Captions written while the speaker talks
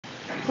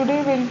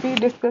today we'll be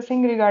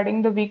discussing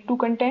regarding the week 2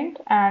 content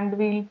and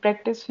we'll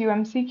practice few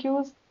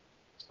MCQs.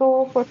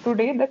 So for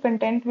today, the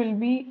content will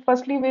be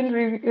firstly we'll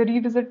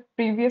revisit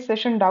previous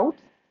session doubts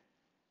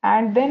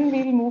and then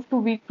we'll move to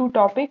week 2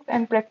 topics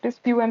and practice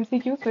few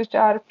MCQs which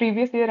are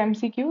previous year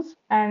MCQs,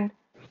 and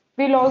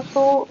we'll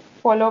also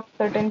follow up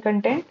certain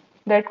content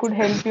that could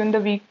help you in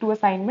the week 2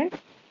 assignment.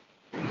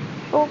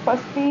 So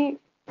firstly,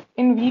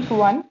 in week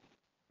 1,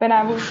 when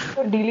I was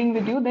dealing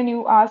with you, then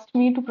you asked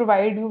me to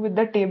provide you with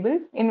the table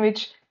in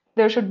which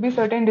there should be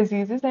certain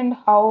diseases and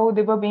how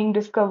they were being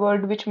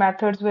discovered, which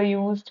methods were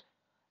used,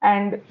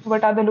 and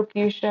what are the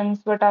locations,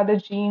 what are the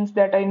genes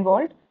that are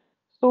involved.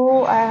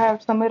 So I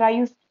have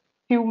summarized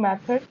few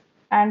methods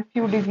and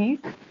few disease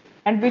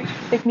and which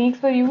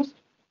techniques were used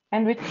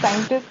and which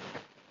scientists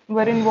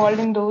were involved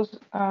in those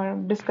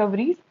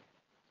discoveries.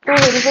 So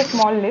here is a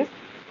small list.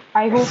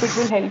 I hope it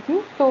will help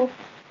you. So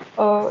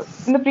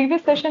in the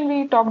previous session,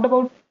 we talked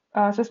about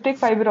cystic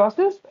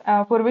fibrosis,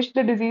 for which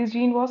the disease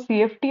gene was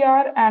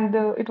CFTR, and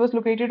it was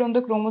located on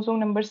the chromosome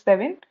number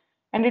 7.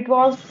 And it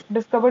was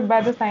discovered by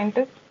the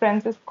scientists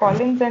Francis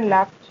Collins and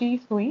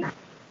Lapchi Sui.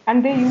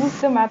 And they used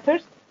the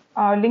methods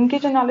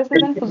linkage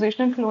analysis and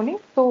positional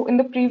cloning. So in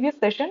the previous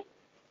session,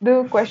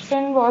 the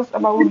question was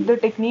about the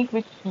technique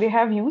which they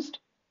have used.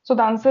 So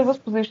the answer was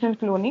positional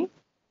cloning.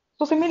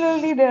 So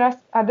similarly, there are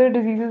other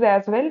diseases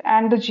as well,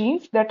 and the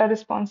genes that are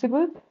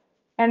responsible,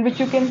 and which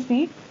you can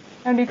see,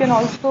 and you can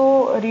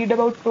also read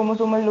about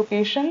chromosomal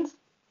locations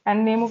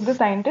and name of the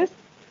scientist.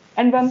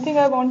 And one thing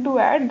I want to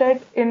add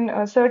that in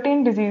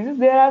certain diseases,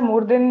 there are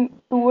more than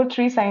 2 or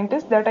 3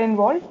 scientists that are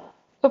involved.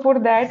 So for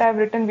that, I've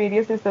written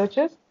various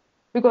researchers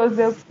because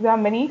there are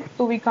many,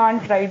 so we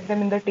can't write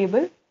them in the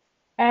table.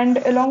 And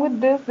along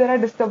with this, there are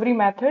discovery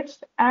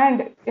methods,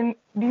 and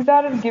these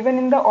are given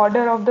in the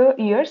order of the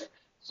years.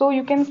 So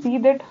you can see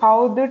that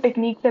how the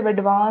techniques have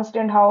advanced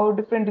and how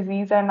different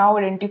diseases are now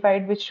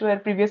identified, which were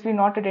previously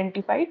not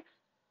identified.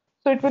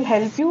 So it will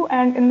help you.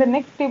 And in the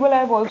next table,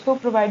 I've also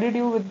provided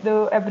you with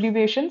the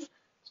abbreviations.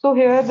 So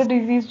here the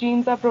disease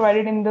genes are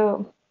provided in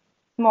the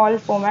small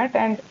format,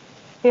 and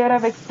here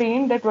I've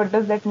explained that what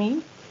does that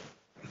mean.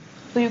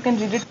 So you can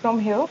read it from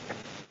here,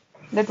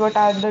 that what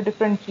are the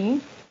different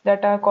genes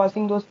that are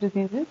causing those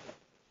diseases.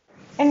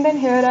 And then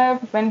here I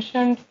have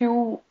mentioned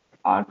few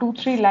 2,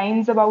 3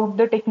 lines about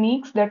the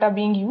techniques that are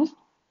being used.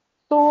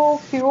 So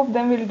few of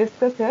them we'll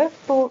discuss here.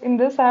 So in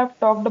this I have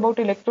talked about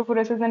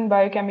electrophoresis and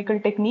biochemical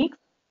techniques.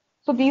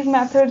 So these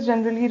methods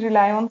generally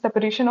rely on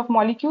separation of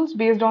molecules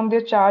based on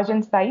their charge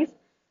and size.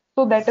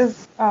 So that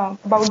is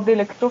about the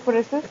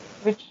electrophoresis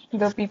which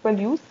the people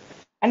use.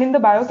 And in the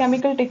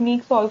biochemical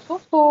techniques also,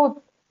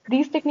 so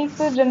these techniques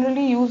were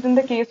generally used in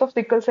the case of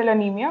sickle cell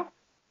anemia.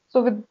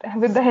 So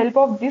with the help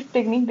of this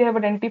technique, they have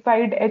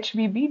identified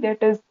HBB,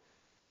 that is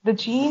the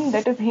gene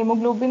that is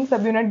hemoglobin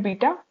subunit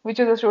beta, which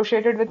is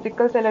associated with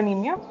sickle cell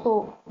anemia.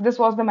 So this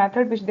was the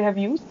method which they have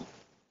used.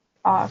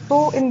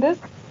 So in this,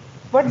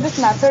 what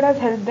this method has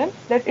helped them,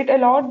 that it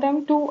allowed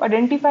them to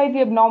identify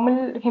the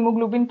abnormal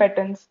hemoglobin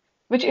patterns,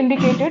 which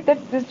indicated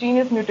that this gene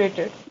is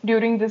mutated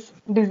during this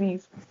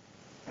disease.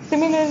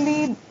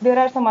 Similarly, there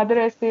are some other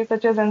assays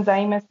such as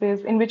enzyme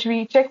assays in which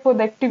we check for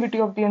the activity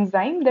of the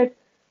enzyme. That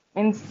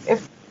means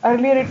if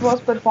earlier it was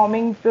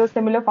performing the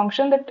similar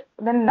function, that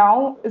then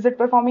now is it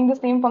performing the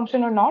same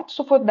function or not?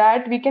 So for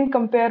that we can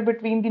compare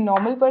between the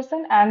normal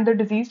person and the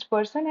diseased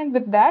person, and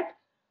with that,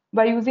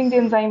 by using the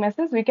enzyme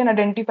assays, we can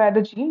identify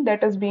the gene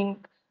that is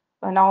being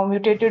now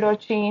mutated or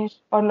changed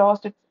or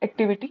lost its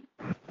activity.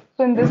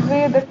 So in this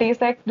way, the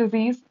Tay-Sachs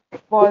disease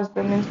was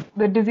means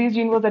the disease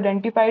gene was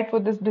identified for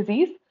this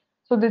disease.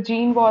 So the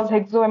gene was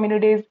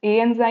hexoaminidase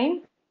A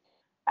enzyme,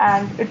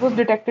 and it was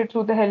detected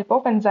through the help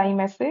of enzyme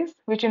assays,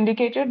 which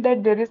indicated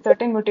that there is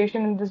certain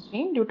mutation in this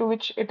gene due to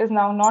which it is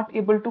now not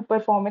able to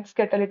perform its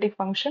catalytic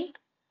function.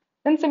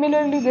 Then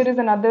similarly, there is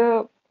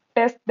another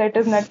test that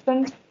is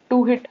Knutson's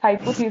two-hit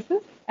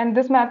hypothesis, and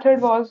this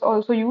method was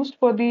also used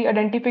for the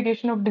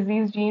identification of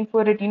disease gene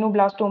for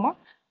retinoblastoma.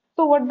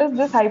 So what does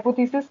this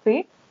hypothesis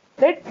say?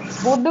 That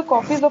both the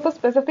copies of a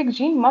specific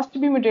gene must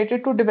be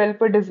mutated to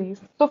develop a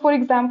disease. So for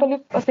example,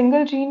 if a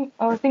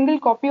single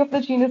copy of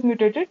the gene is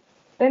mutated,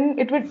 then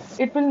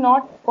it will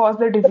not cause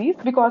the disease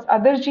because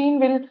other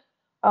gene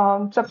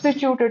will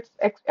substitute its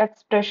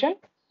expression.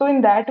 So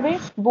in that way,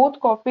 both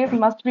copies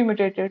must be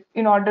mutated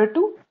in order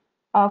to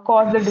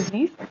cause the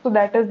disease. So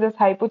that is this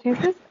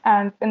hypothesis.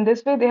 And in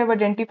this way, they have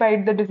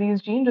identified the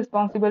disease gene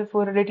responsible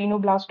for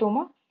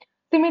retinoblastoma.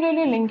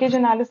 Similarly, linkage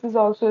analysis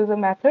also is a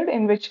method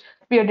in which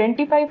we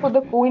identify for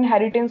the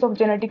co-inheritance of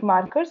genetic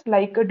markers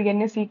like a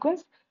DNA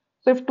sequence.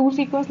 So if two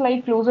sequences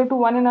lie closer to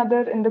one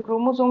another in the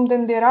chromosome,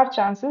 then there are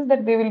chances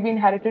that they will be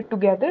inherited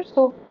together.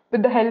 So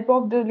with the help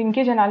of the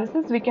linkage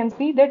analysis, we can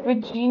see that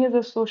which gene is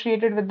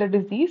associated with the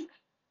disease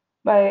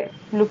by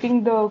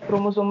looking the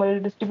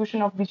chromosomal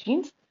distribution of the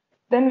genes.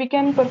 Then we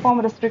can perform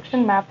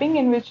restriction mapping,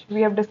 in which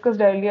we have discussed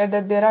earlier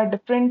that there are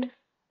different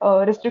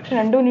restriction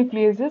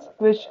endonucleases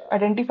which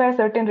identify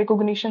certain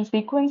recognition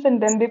sequence and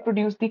then they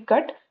produce the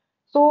cut.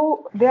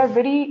 So they are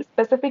very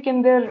specific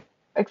in their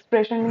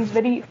expression, means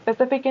very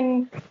specific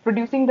in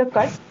producing the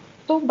cut.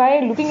 So by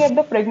looking at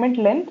the fragment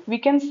length, we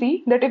can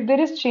see that if there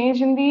is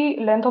change in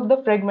the length of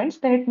the fragments,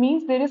 then it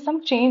means there is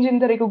some change in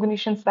the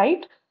recognition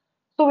site.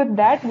 So with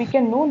that, we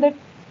can know that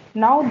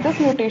now this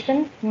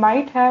mutation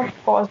might have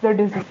caused the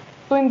disease.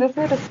 So in this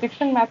way,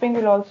 restriction mapping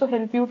will also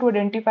help you to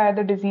identify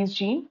the disease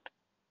gene.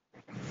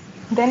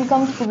 Then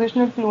comes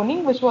positional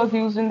cloning, which was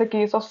used in the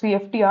case of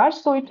CFTR.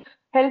 So it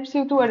helps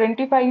you to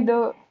identify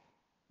the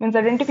means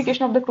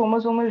identification of the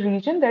chromosomal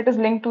region that is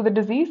linked to the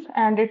disease,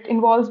 and it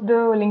involves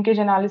the linkage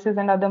analysis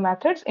and other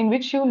methods in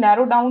which you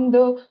narrow down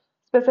the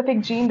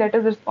specific gene that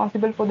is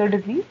responsible for the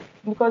disease.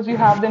 Because you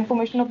have the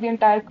information of the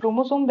entire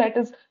chromosome that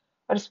is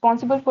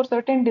responsible for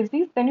certain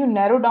disease, then you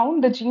narrow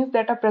down the genes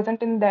that are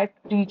present in that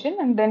region,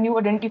 and then you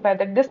identify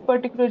that this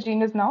particular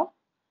gene is now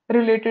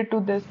related to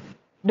this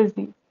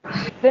disease.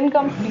 Then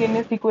comes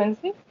DNA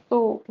sequencing.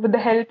 So with the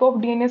help of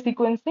DNA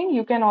sequencing,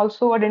 you can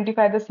also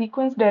identify the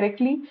sequence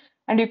directly,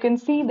 and you can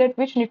see that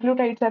which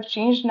nucleotides have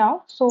changed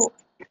now. So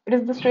it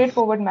is the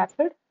straightforward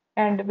method.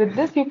 And with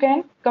this, you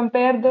can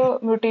compare the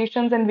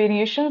mutations and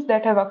variations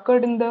that have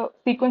occurred in the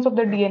sequence of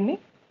the DNA.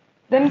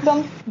 Then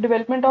comes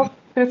development of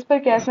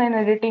CRISPR-Cas9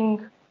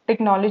 editing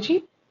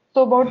technology.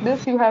 So about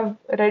this, you have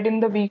read in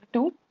the week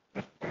 2.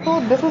 So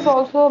this is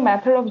also a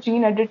method of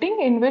gene editing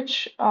in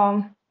which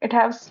it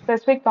has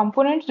specific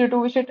components due to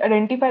which it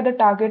identify the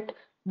target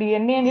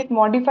DNA and it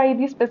modify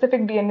the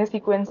specific DNA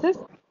sequences.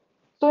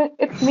 So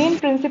its main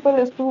principle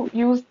is to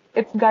use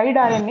its guide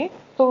RNA.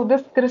 So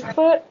this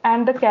CRISPR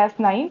and the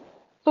Cas9.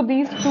 So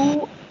these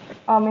two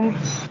means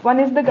one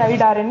is the guide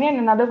RNA and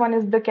another one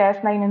is the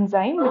Cas9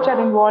 enzyme, which are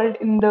involved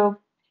in the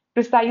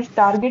precise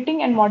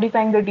targeting and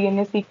modifying the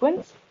DNA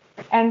sequence.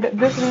 And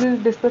this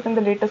we'll discuss in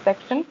the later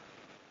section,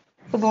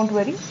 so don't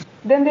worry.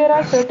 Then there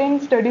are certain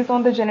studies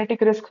on the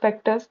genetic risk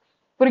factors.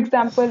 For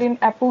example, in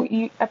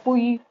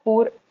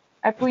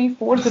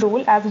ApoE4's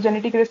role as a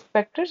genetic risk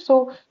factor.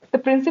 So the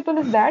principle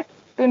is that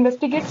to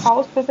investigate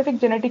how specific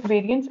genetic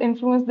variants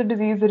influence the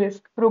disease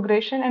risk,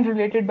 progression, and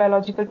related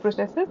biological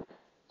processes.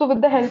 So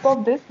with the help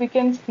of this, we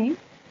can see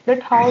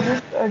that how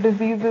this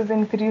disease is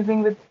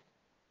increasing with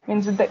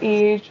means with the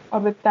age or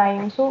with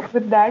time. So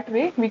with that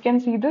way, we can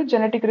see the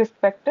genetic risk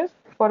factors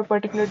for a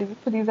particular disease.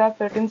 So these are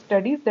certain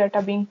studies that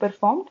are being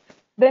performed.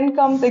 Then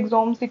comes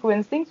exome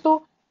sequencing.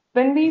 So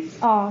when we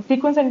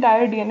sequence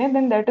entire DNA,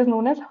 then that is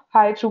known as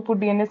high throughput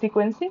DNA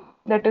sequencing.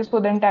 That is for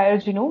the entire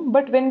genome.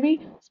 But when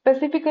we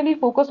specifically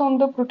focus on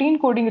the protein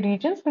coding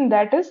regions, then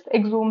that is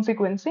exome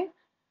sequencing.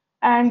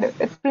 And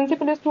its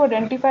principle is to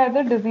identify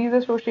the disease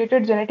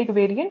associated genetic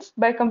variants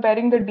by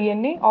comparing the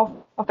DNA of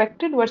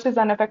affected versus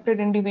unaffected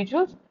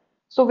individuals.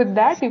 So, with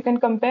that, you can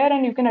compare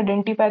and you can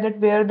identify that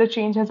where the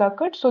change has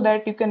occurred so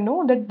that you can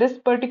know that this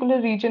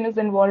particular region is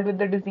involved with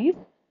the disease.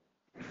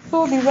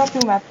 So, these are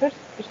few methods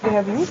which they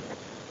have used.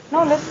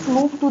 Now, let's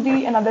move to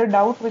the another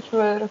doubt which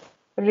were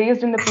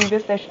raised in the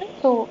previous session.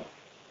 So,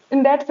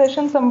 in that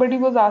session, somebody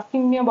was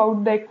asking me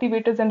about the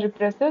activators and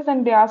repressors,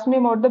 and they asked me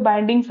about the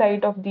binding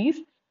site of these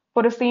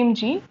for the same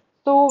gene.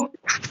 So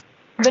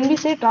when we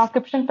say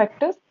transcription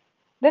factors,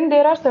 then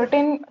there are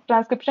certain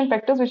transcription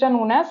factors which are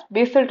known as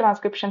basal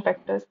transcription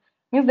factors.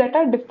 Means that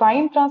are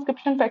defined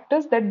transcription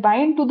factors that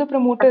bind to the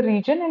promoter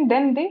region and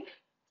then they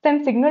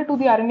send signal to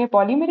the RNA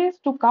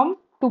polymerase to come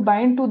to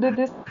bind to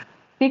this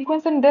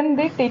sequence, and then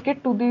they take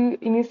it to the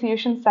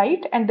initiation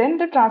site and then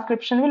the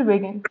transcription will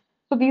begin.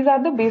 So these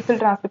are the basal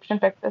transcription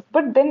factors.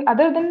 But then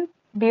other than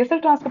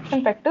basal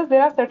transcription factors,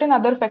 there are certain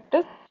other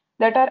factors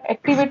that are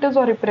activators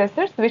or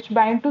repressors which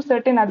bind to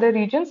certain other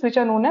regions which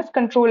are known as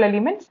control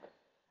elements.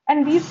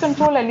 And these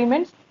control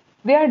elements,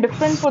 they are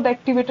different for the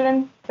activator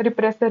and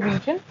repressor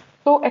region.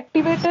 So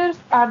activators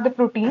are the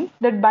proteins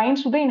that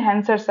binds to the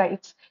enhancer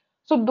sites.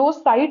 So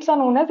those sites are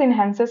known as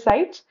enhancer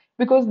sites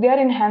because they are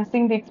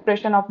enhancing the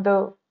expression of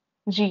the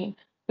gene,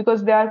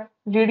 because they are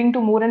leading to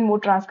more and more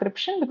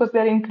transcription, because they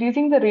are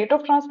increasing the rate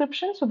of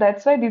transcription. So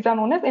that's why these are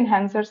known as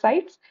enhancer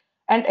sites,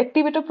 and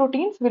activator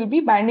proteins will be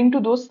binding to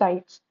those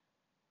sites.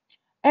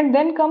 And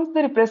then comes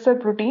the repressor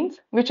proteins,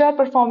 which are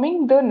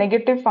performing the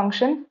negative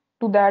function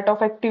to that of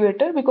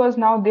activator because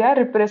now they are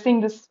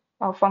repressing this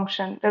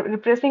function,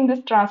 repressing this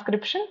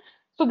transcription.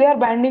 So they are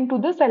binding to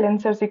the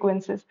silencer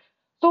sequences.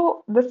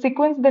 So the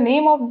sequence, the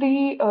name of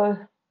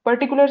the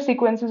particular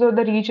sequences or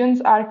the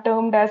regions are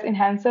termed as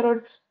enhancer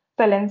or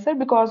silencer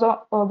because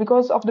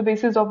of the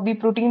basis of the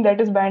protein that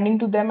is binding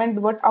to them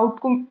and what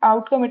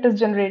outcome it is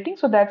generating.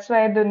 So that's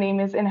why the name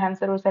is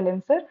enhancer or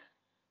silencer.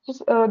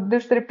 So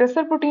this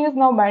repressor protein is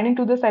now binding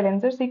to the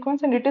silencer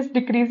sequence and it is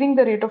decreasing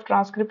the rate of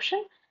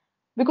transcription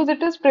because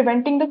it is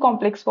preventing the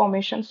complex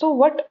formation. So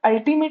what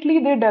ultimately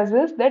they does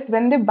is that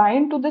when they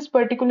bind to this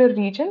particular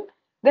region,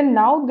 then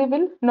now they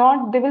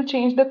will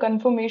change the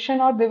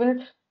conformation or they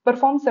will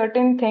perform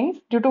certain things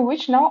due to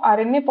which now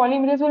RNA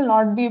polymerase will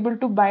not be able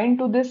to bind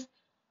to this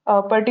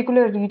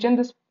particular region.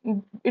 This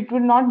it will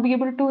not be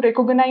able to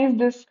recognize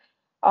this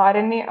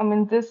RNA, I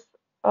mean this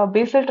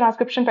basal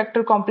transcription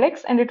factor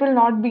complex, and it will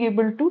not be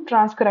able to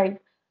transcribe.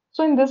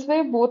 So in this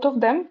way, both of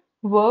them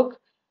work,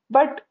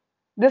 but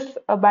this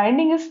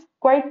binding is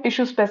quite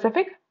tissue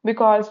specific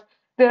because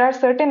there are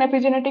certain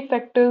epigenetic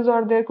factors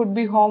or there could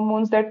be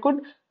hormones that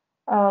could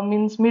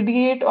means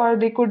mediate or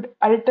they could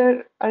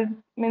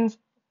means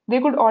they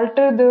could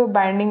alter the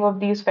binding of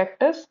these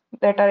factors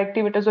that are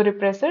activators or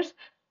repressors.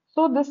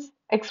 So this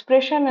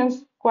expression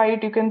is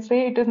quite, you can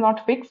say it is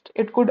not fixed.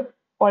 It could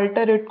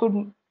alter, it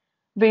could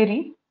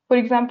vary. For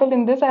example,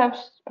 in this I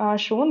have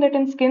shown that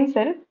in skin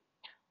cell,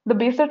 the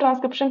basal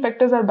transcription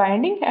factors are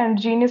binding and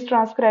gene is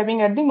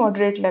transcribing at the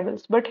moderate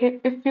levels. But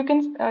if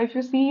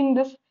you see in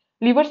this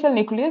liver cell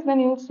nucleus, then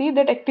you'll see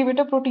that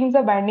activator proteins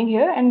are binding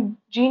here and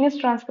gene is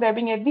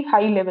transcribing at the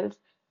high levels.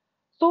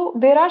 So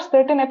there are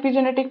certain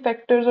epigenetic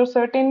factors or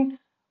certain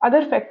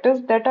other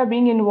factors that are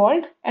being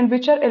involved and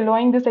which are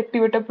allowing this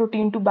activator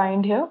protein to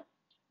bind here.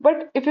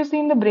 But if you see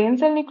in the brain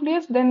cell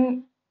nucleus,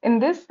 then in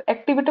this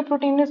activator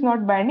protein is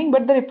not binding,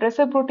 but the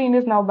repressor protein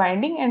is now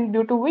binding, and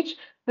due to which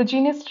the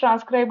gene is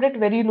transcribed at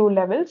very low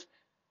levels.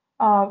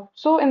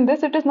 So in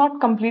this, it is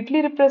not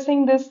completely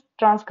repressing this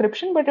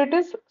transcription, but it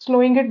is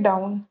slowing it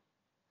down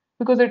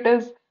because it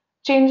is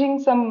changing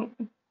some,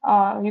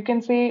 you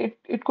can say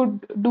it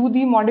could do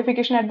the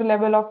modification at the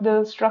level of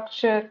the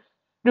structure,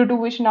 due to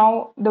which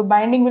now the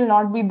binding will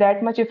not be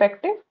that much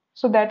effective.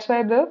 So that's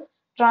why the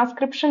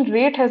transcription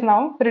rate has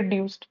now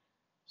reduced.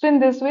 So in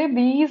this way,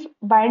 these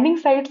binding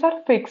sites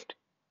are fixed,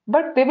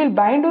 but they will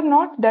bind or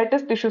not, that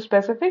is tissue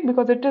specific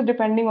because it is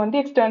depending on the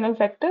external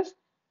factors.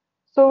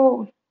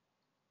 So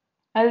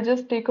I'll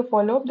just take a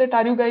follow up that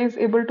are you guys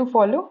able to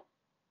follow?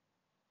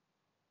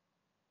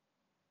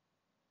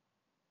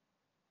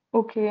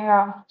 Okay,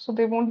 yeah. So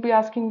they won't be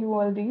asking you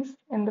all these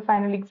in the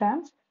final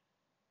exams.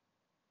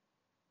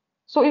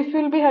 So if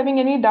you'll be having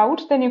any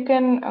doubts, then you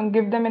can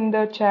give them in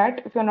the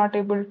chat if you're not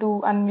able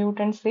to unmute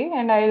and say,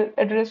 and I'll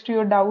address to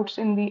your doubts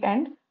in the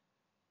end.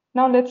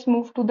 Now let's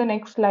move to the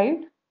next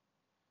slide.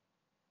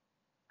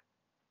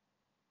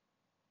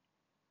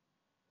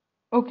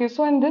 Okay,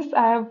 so in this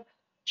I have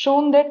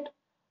shown that,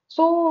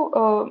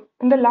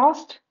 in the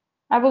last,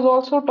 I was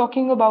also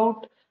talking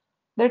about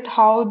that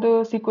how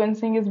the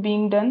sequencing is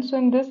being done. So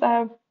in this I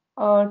have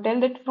tell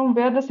that from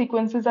where the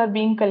sequences are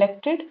being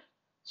collected.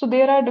 So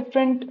there are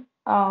different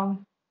Uh,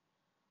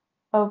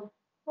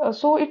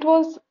 so it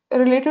was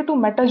related to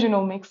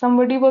metagenomics.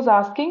 Somebody was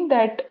asking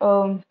that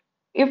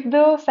if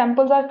the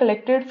samples are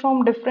collected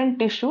from different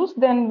tissues,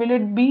 then will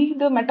it be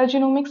the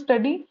metagenomic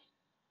study?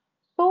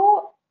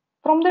 So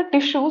from the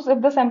tissues,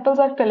 if the samples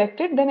are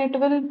collected, then it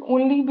will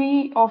only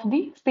be of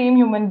the same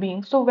human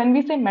being. So when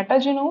we say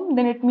metagenome,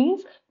 then it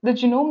means the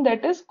genome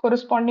that is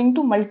corresponding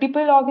to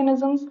multiple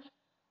organisms.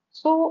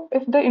 So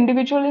if the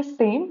individual is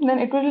same, then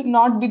it will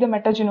not be the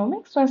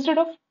metagenomics. So instead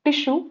of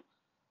tissue,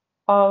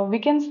 we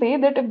can say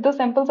that if the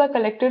samples are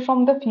collected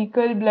from the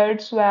fecal,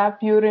 blood, swab,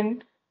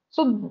 urine,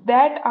 so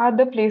that are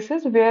the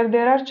places where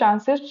there are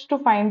chances to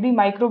find the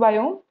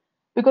microbiome.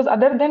 Because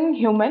other than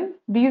human,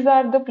 these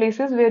are the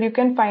places where you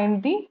can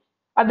find the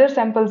other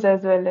samples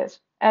as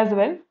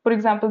well. For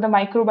example, the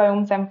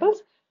microbiome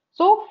samples.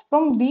 So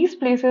from these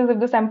places, if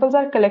the samples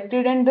are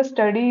collected and the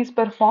study is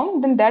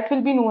performed, then that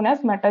will be known as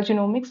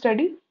metagenomic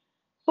study.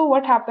 So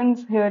what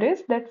happens here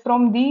is that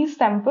from these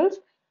samples,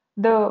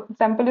 the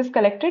sample is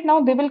collected.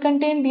 Now they will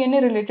contain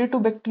DNA related to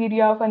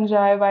bacteria,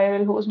 fungi,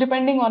 viral host,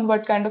 depending on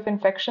what kind of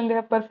infection they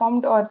have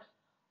performed, or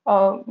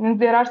means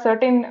there are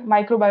certain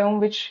microbiome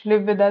which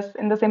live with us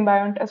in the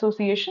symbiont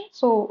association.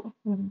 So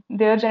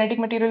their genetic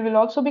material will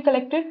also be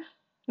collected.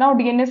 Now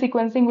DNA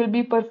sequencing will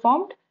be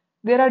performed.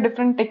 There are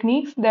different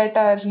techniques that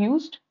are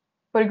used.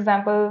 For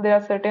example, there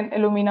are certain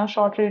Illumina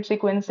short read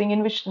sequencing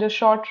in which the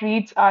short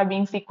reads are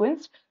being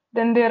sequenced.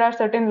 Then there are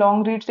certain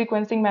long read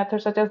sequencing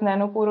methods such as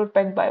nanopore or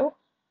PEGBio.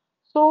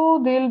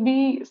 So they'll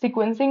be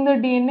sequencing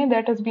the DNA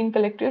that has been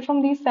collected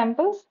from these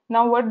samples.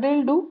 Now what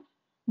they'll do,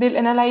 they'll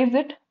analyze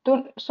it.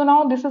 So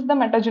now this is the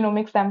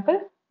metagenomic sample.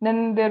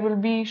 Then there will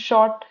be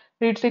short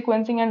read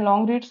sequencing and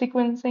long read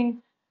sequencing.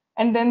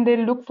 And then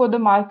they'll look for the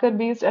marker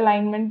based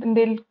alignment and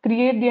they'll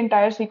create the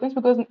entire sequence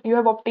because you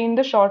have obtained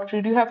the short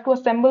read. You have to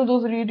assemble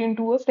those read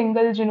into a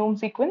single genome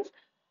sequence.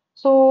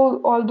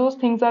 So all those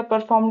things are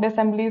performed,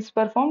 assembly is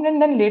performed, and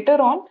then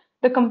later on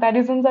the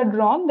comparisons are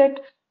drawn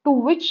that to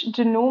which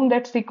genome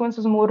that sequence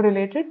is more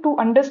related to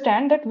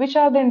understand that which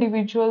are the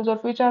individuals or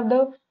which are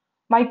the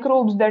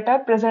microbes that are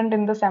present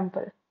in the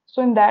sample.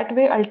 So in that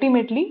way,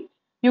 ultimately,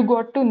 you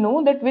got to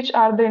know that which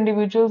are the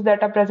individuals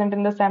that are present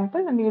in the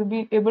sample, and you'll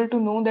be able to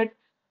know that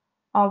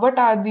what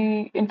are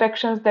the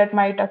infections that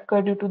might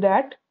occur due to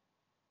that.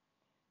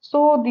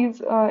 So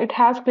it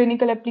has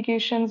clinical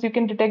applications. You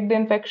can detect the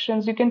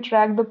infections, you can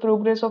track the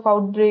progress of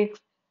outbreaks,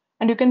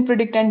 and you can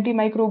predict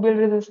antimicrobial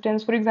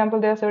resistance. For example,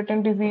 there are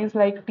certain diseases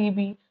like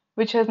TB,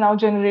 which has now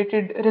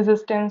generated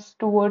resistance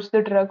towards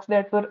the drugs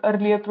that were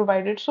earlier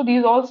provided. So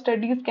these all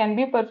studies can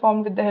be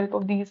performed with the help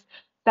of these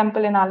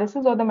sample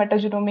analysis or the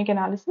metagenomic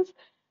analysis,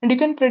 and you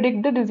can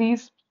predict the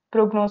disease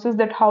prognosis,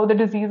 that how the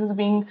disease is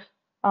being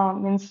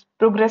means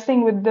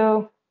progressing with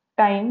the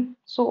time.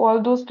 So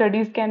all those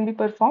studies can be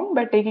performed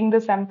by taking the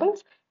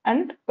samples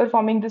and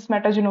performing this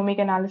metagenomic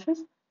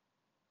analysis.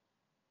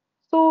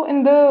 So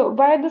in the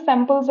why the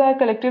samples are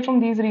collected from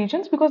these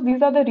regions? Because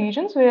these are the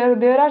regions where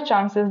there are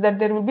chances that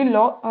there will be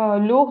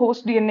low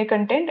host DNA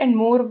content and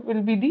more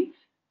will be the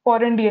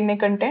foreign DNA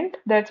content.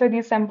 That's why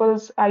these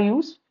samples are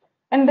used.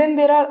 And then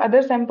there are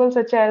other samples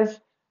such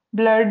as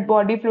blood,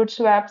 body fluid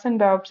swabs, and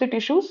biopsy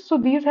tissues. So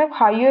these have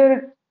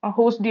higher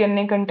host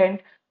DNA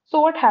content.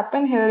 So what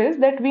happened here is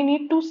that we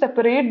need to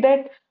separate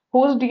that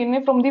host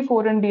DNA from the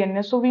foreign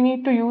DNA. So we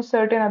need to use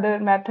certain other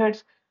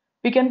methods.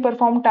 We can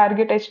perform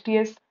target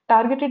HTS.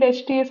 Targeted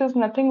HTS is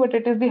nothing but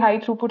it is the high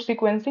throughput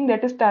sequencing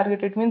that is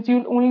targeted. Means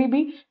you'll only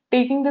be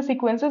taking the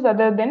sequences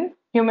other than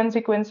human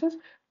sequences.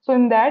 So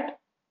in that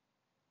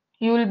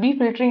you will be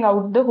filtering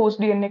out the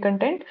host DNA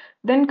content.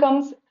 Then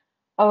comes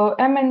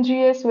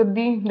MNGS with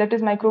the that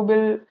is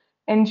microbial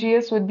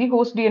NGS with the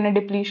host DNA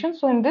depletion.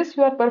 So in this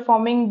you are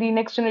performing the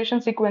next generation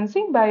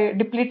sequencing by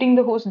depleting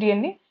the host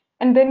DNA,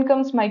 and then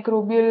comes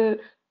microbial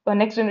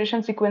next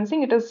generation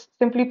sequencing. It is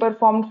simply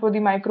performed for the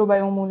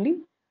microbiome only,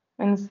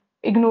 means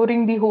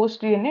ignoring the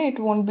host DNA, it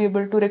won't be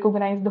able to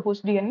recognize the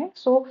host DNA.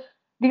 So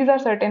these are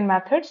certain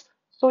methods.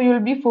 So you'll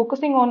be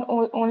focusing on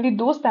only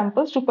those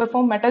samples to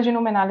perform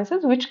metagenome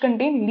analysis which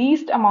contain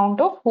least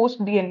amount of host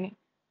DNA.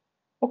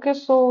 Okay,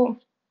 so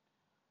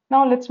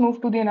now let's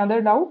move to the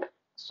another doubt.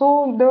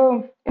 So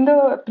the in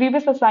the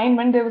previous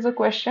assignment there was a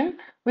question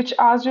which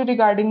asked you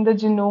regarding the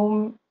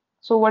genome.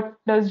 So what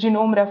does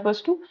genome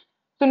refers to?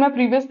 So in my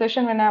previous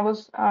session when I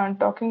was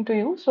talking to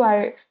you, so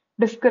I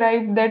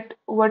described that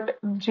what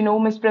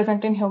genome is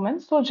present in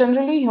humans. So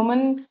generally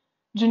human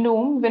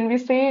genome, when we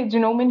say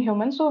genome in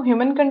human, so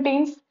human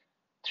contains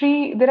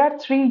there are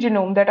three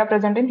genome that are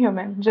present in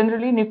human.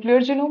 Generally nuclear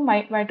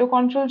genome,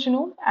 mitochondrial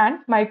genome, and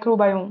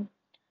microbiome.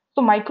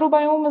 So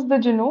microbiome is the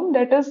genome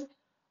that is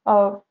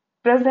uh,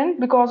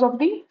 present because of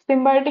the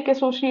symbiotic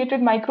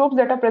associated microbes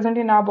that are present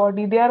in our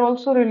body. They are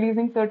also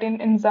releasing certain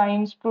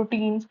enzymes,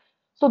 proteins.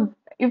 So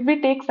if we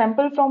take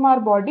sample from our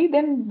body,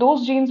 then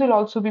those genes will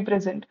also be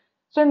present.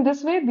 So in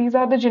this way, these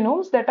are the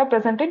genomes that are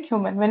present in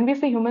human. When we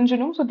say human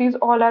genome, so these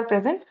all are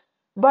present.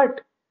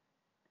 But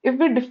if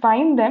we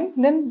define them,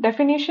 then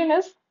definition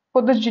is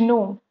for the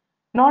genome,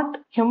 not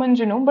human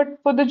genome, but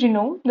for the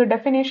genome, the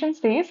definition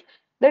says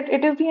that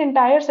it is the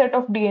entire set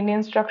of DNA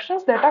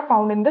instructions that are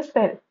found in the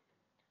cell.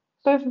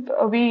 So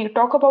if we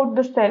talk about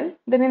the cell,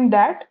 then in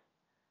that,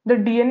 the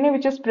DNA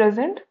which is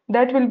present,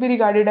 that will be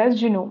regarded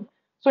as genome.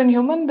 So in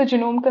human, the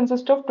genome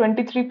consists of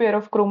 23 pair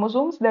of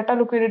chromosomes that are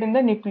located in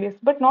the nucleus,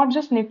 but not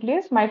just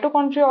nucleus,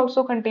 mitochondria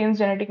also contains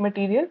genetic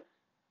material,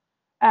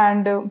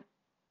 and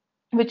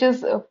which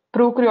is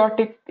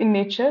prokaryotic in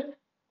nature,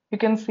 you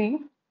can see.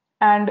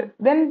 And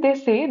then they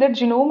say that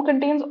genome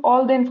contains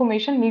all the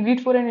information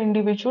needed for an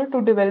individual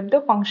to develop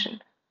the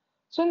function.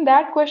 So in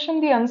that question,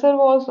 the answer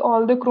was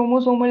all the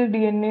chromosomal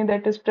DNA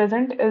that is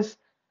present is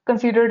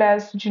considered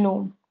as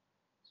genome.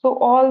 So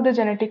all the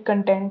genetic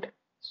content.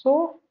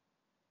 So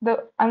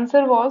the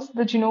answer was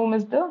the genome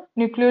is the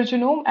nuclear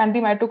genome, and the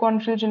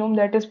mitochondrial genome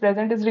that is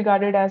present is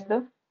regarded as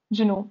the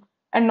genome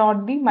and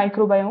not the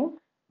microbiome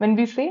when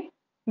we say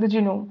the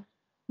genome.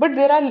 But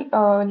there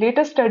are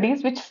later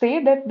studies which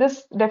say that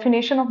this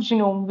definition of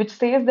genome, which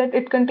says that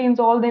it contains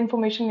all the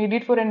information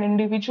needed for an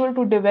individual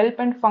to develop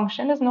and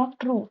function, is not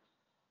true.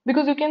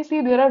 Because you can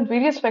see there are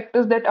various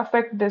factors that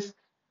affect this.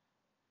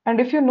 And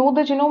if you know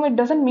the genome, it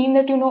doesn't mean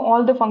that you know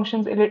all the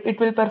functions it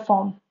will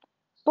perform.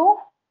 So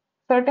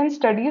certain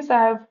studies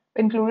I have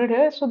included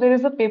here. So there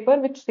is a paper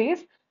which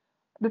says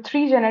the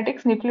three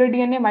genetics, nuclear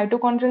DNA,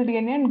 mitochondrial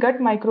DNA, and gut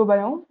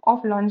microbiome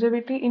of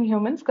longevity in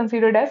humans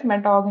considered as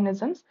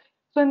metaorganisms.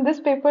 So in this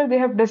paper, they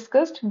have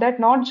discussed that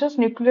not just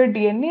nuclear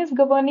DNA is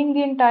governing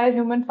the entire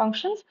human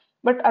functions,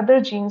 but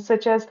other genes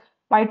such as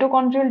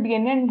mitochondrial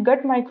DNA and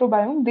gut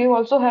microbiome, they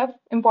also have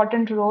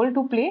important role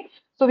to play.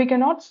 So we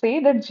cannot say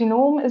that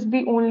genome is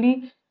the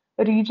only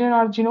region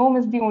or genome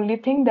is the only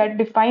thing that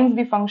defines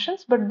the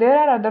functions, but there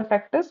are other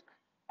factors,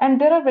 and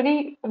there are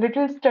very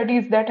little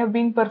studies that have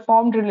been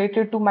performed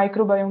related to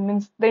microbiome,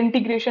 means the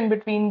integration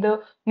between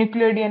the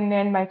nuclear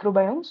DNA and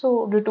microbiome.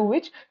 So due to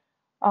which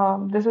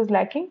this is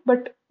lacking.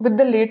 But with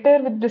the later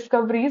with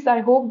discoveries, I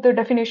hope the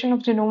definition of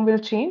genome will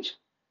change.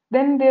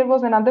 Then there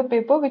was another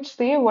paper which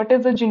say what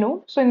is a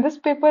genome. So in this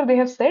paper, they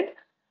have said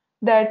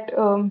that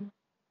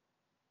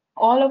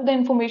all of the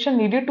information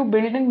needed to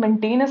build and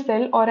maintain a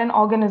cell or an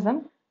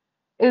organism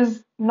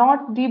is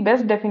not the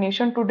best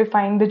definition to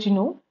define the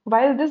genome.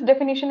 While this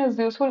definition is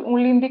useful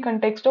only in the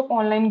context of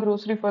online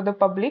grocery for the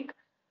public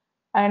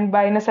and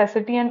by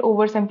necessity and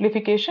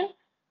oversimplification,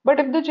 but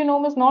if the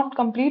genome is not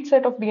complete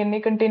set of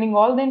DNA containing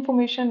all the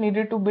information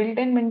needed to build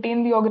and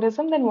maintain the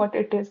organism, then what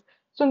it is?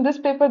 So in this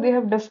paper, they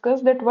have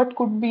discussed that what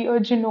could be a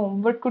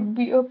genome, what could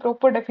be a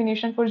proper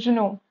definition for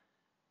genome.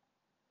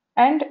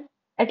 And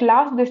at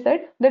last, they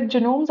said that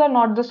genomes are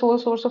not the sole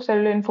source of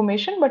cellular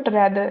information, but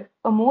rather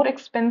a more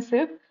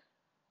expensive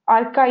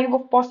archive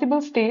of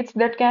possible states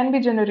that can be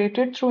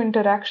generated through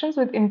interactions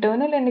with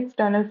internal and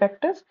external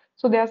factors.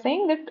 So they are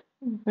saying that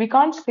we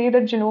can't say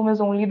that genome is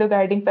only the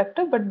guiding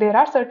factor, but there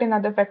are certain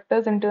other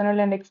factors, internal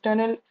and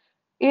external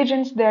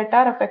agents that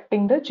are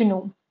affecting the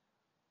genome.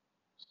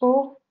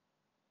 So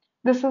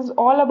this is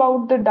all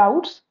about the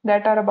doubts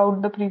that are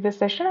about the previous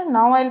session, and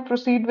now I'll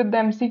proceed with the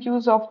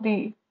MCQs of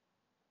the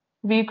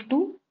week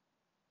 2.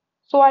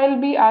 So I'll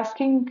be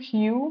asking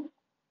you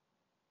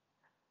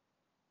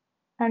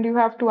and you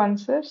have to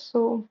answer.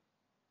 So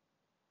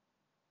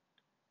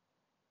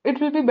it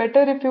will be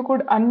better if you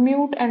could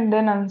unmute and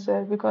then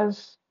answer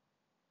because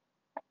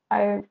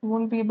I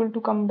won't be able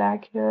to come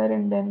back here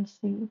and then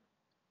see.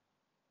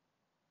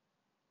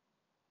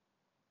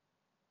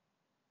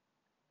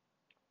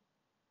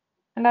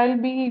 And I'll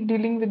be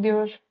dealing with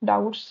your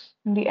doubts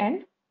in the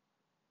end.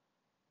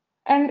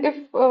 And if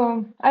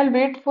I'll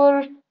wait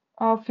for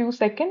a few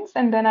seconds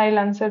and then I'll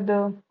answer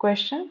the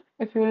question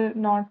if you will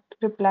not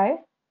reply.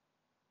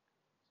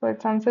 So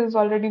its answer is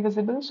already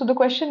visible. So the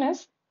question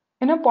is,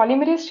 in a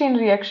polymerase chain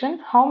reaction,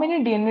 how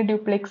many DNA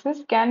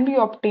duplexes can be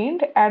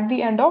obtained at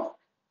the end of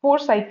 4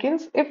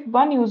 cycles if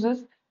one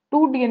uses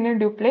two DNA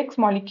duplex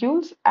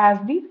molecules as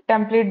the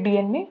template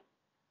DNA?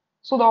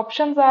 So the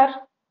options are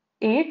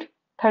 8,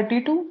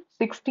 32,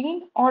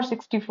 16, or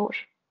 64.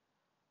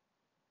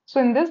 So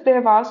in this, they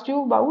have asked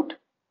you about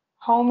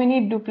how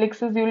many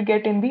duplexes you will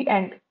get in the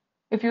end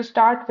if you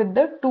start with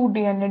the two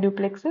DNA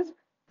duplexes.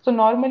 So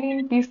normally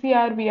in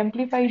PCR, we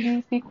amplify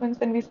the sequence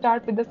and we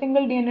start with the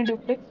single DNA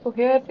duplex. So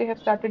here they have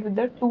started with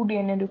the two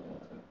DNA duplex.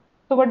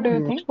 So what do you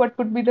Mm, think? What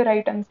could be the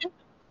right answer?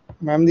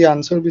 Ma'am, the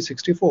answer will be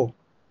 64.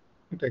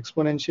 It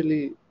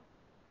exponentially,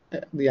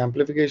 the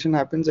amplification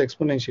happens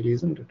exponentially,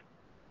 isn't it?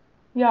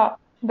 Yeah,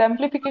 the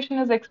amplification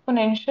is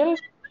exponential.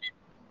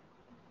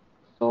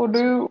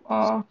 So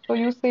so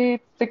you say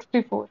it's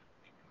 64.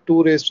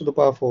 2 raised to the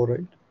power 4,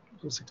 right?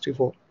 So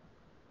 64.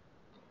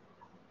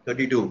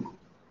 32.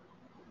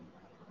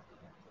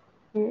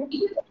 Okay.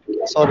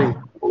 Sorry.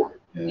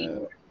 Uh,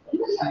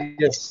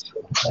 yes.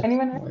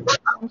 Anyone else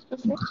My wants to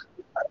say?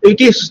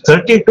 It is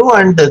 32,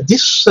 and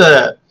this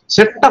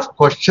set of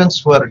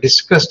questions were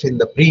discussed in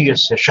the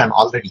previous session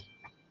already.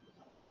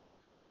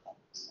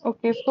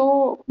 Okay,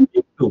 so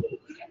Week two.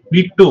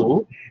 Week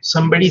two,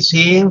 somebody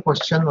same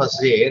question was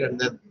there, and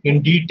then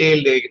in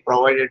detail they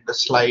provided the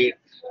slide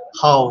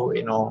how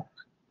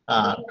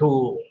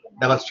to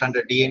double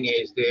stranded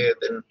DNA is there.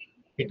 Then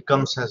it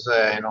comes as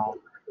a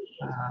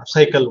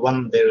cycle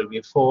one there will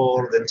be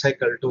 4, then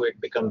cycle 2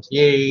 it becomes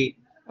 8,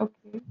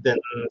 okay. then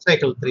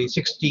cycle 3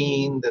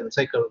 16, then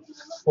cycle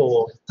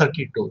 4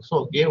 32.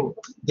 So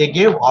they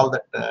gave all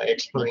that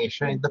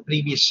explanation in the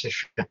previous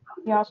session.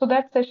 Yeah, so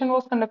that session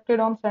was conducted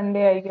on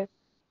Sunday, I guess.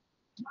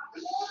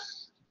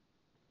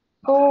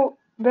 So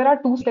there are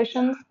two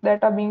sessions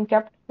that are being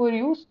kept for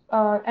use,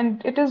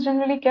 and it is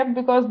generally kept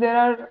because there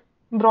are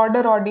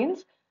broader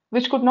audience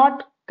which could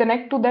not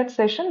connect to that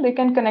session. They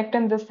can connect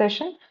in this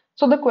session.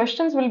 So the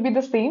questions will be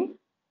the same,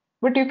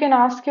 but you can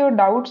ask your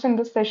doubts in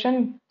this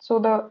session. So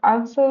the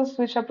answers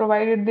which are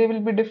provided, they will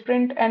be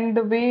different, and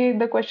the way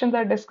the questions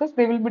are discussed,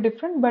 they will be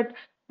different, but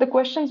the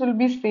questions will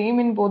be same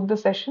in both the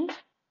sessions.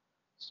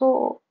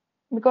 So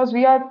because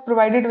we are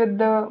provided with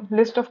the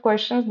list of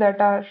questions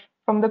that are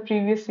from the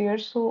previous year,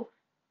 so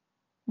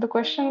the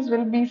questions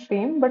will be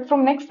same, but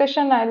from next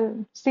session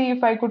I'll see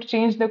if I could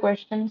change the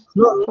questions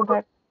No, so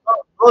that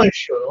no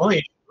issue, no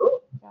issue.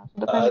 yeah, so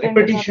the content is not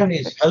Repetition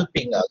is affected.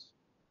 helping us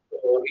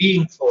to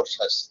reinforce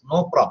us.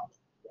 No problem.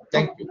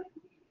 Thank Okay, you.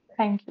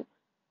 thank you.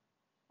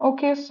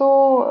 Okay,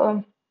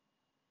 so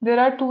there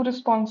are two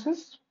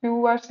responses.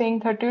 Few are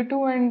saying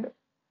 32 and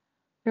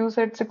few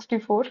said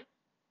 64.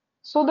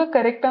 So the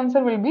correct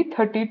answer will be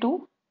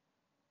 32.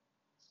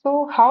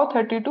 So how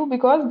 32?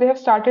 Because they have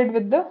started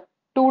with the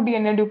two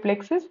DNA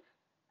duplexes,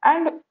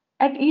 and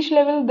at each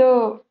level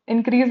the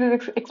increase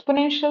is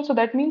exponential. So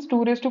that means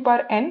 2 raised to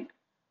power n.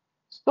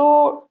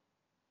 So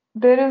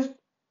there is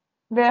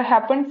there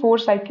happened 4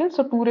 cycles.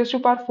 So 2 raised to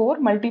power 4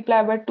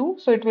 multiply by 2.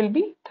 So it will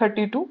be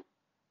 32.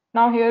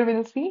 Now here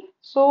we'll see.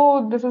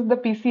 So this is the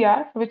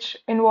PCR, which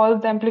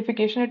involves the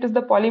amplification. It is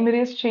the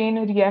polymerase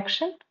chain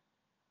reaction,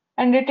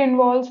 and it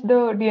involves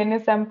the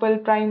DNA sample,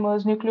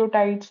 primers,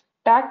 nucleotides.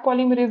 Tag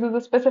polymerase is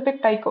a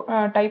specific type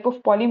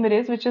of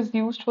polymerase which is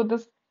used for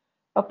this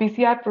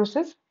PCR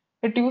process.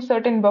 It uses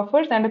certain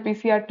buffers and a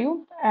PCR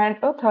tube and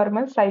a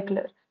thermal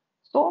cycler.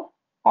 So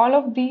all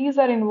of these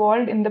are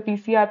involved in the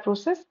PCR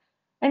process,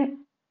 and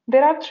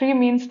there are three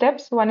main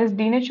steps. One is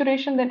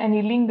denaturation, then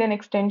annealing, then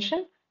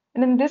extension.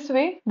 And in this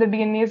way, the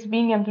DNA is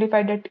being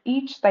amplified at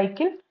each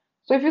cycle.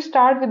 So if you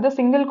start with the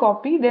single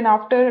copy, then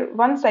after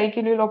one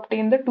cycle you'll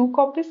obtain the two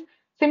copies.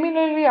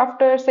 Similarly,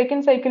 after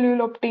second cycle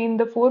you'll obtain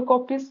the four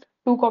copies,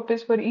 two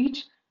copies for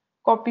each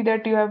copy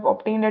that you have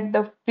obtained at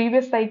the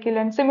previous cycle,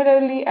 and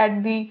similarly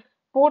at the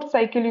fourth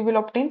cycle you will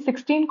obtain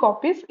 16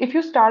 copies if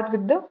you start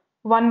with the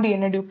one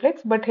DNA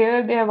duplex. But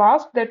here they have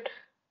asked that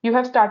you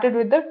have started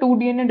with the two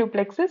DNA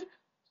duplexes,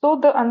 so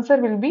the answer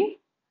will be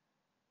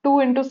 2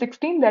 into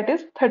 16, that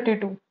is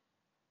 32.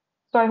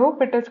 So I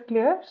hope it is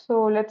clear.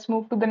 So let's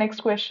move to the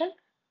next question.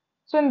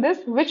 So in this,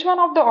 which one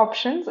of the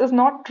options is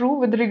not true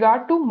with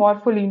regard to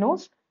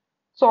morpholinos?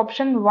 So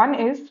option 1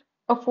 is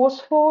a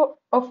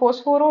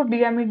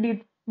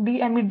phosphorodiamidate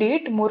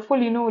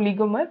morpholino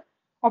oligomer.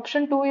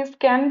 Option 2 is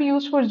can be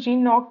used for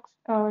gene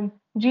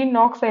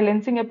knock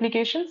silencing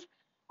applications.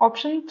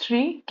 Option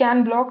 3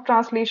 can block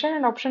translation,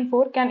 and option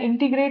 4 can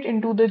integrate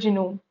into the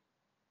genome.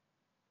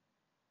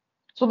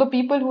 So the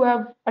people who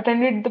have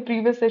attended the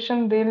previous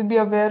session, they'll be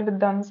aware with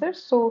the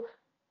answers. So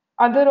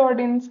other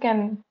audience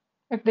can,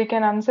 if they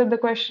can answer the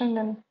question,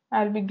 then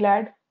I'll be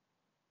glad.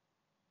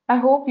 I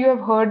hope you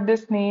have heard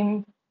this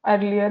name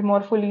earlier,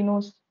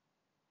 morpholinos,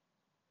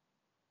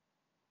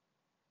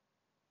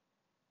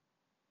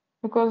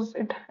 because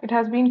it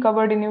has been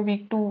covered in your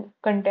week 2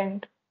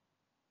 content.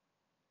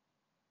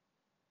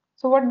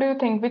 So what do you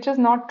think? Which is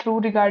not true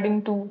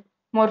regarding to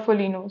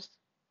morpholinos?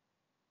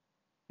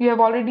 You have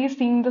already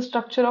seen the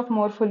structure of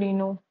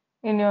morpholino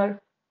in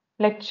your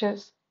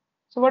lectures.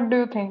 So what do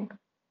you think?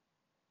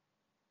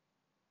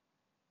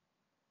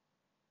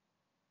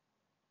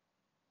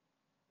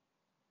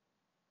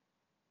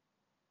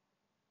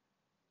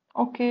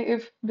 Okay,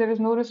 if there is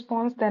no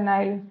response, then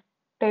I'll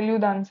tell you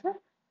the answer.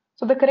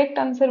 So the correct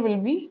answer will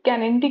be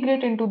can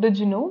integrate into the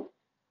genome.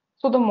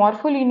 So the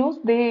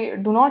morpholinos, they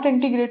do not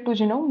integrate to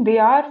genome. They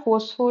are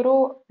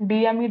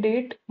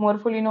phosphorodiamidate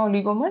morpholino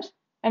oligomers,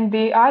 and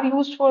they are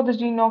used for the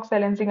gene knock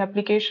silencing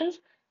applications.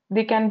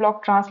 They can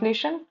block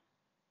translation,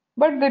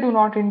 but they do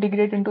not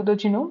integrate into the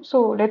genome.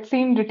 So let's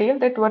see in detail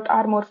that what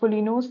are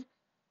morpholinos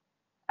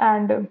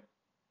and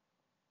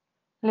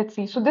let's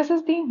see. So this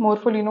is the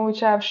morpholino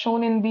which I have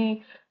shown in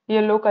the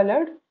yellow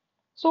colored.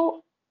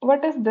 So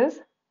what is this?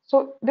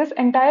 So this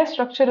entire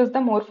structure is the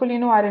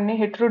morpholino RNA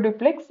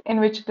heteroduplex in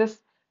which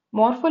this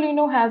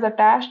morpholino has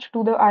attached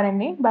to the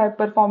RNA by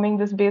performing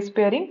this base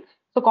pairing.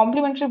 So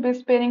complementary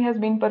base pairing has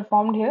been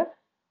performed here.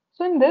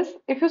 So in this,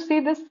 if you see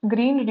this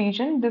green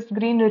region, this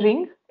green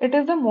ring, it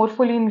is the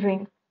morpholine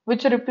ring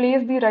which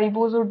replaces the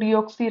ribose or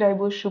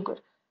deoxyribose sugar.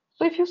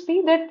 So if you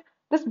see that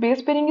this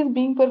base pairing is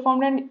being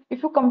performed, and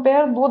if you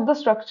compare both the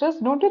structures,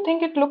 don't you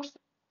think it looks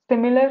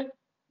similar,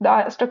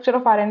 the structure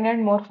of RNA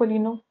and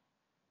morpholino?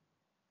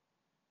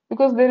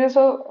 Because there is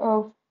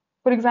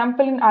for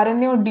example, in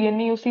RNA or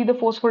DNA, you see the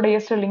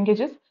phosphodiester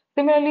linkages.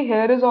 Similarly,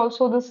 here is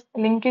also this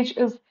linkage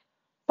is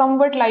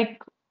somewhat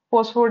like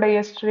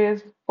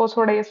phosphodiester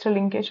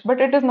linkage,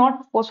 but it is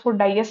not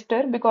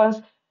phosphodiester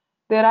because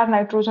there are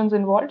nitrogens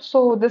involved.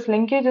 So this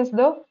linkage is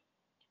the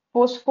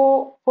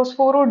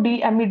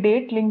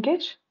phosphorodiamidate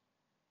linkage.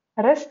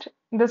 Rest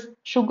this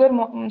sugar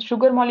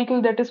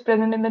molecule that is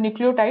present in the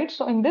nucleotide.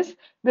 So in this,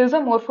 there is a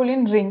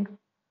morpholine ring,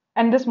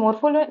 and this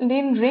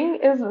morpholine ring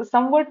is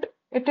somewhat,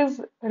 it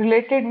is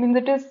related, means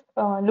it is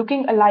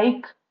looking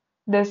alike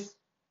this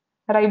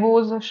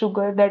ribose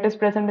sugar that is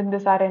present in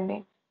this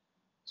RNA.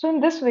 So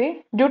in this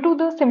way, due to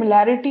the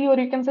similarity, or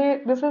you can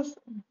say this is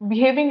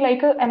behaving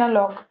like an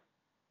analog.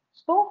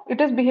 So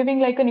it is behaving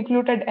like a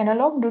nucleotide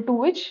analog, due to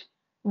which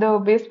the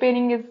base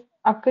pairing is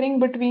occurring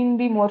between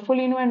the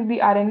morpholino and the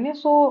RNA.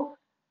 So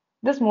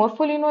this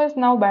morpholino is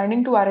now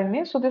binding to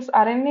RNA. So this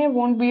RNA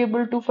won't be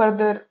able to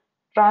further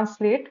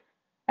translate.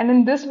 And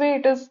in this way,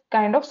 it is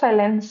kind of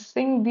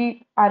silencing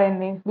the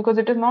RNA because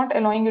it is not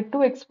allowing it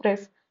to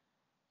express.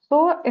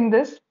 So in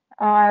this,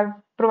 I've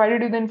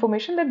provided you the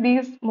information that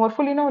these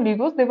morpholino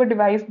oligos, they were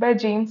devised by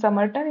James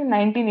Somerton in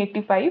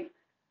 1985,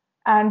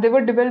 and they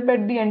were developed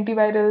at the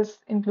antivirals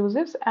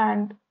inclusives.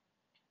 And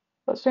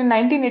so in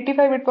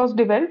 1985, it was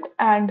developed,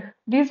 and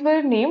these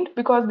were named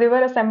because they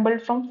were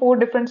assembled from 4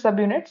 different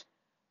subunits.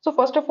 So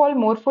first of all,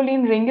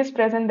 morpholine ring is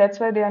present, that's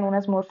why they are known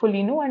as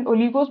morpholino, and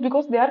oligos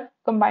because they are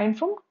combined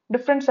from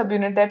different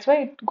subunits. That's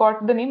why it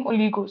got the name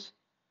oligos.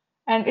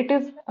 And it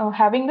is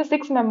having the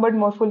 6-membered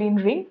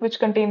morpholine ring which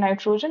contain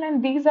nitrogen,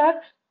 and these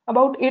are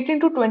about 18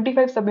 to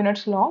 25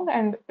 subunits long,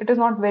 and it is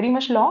not very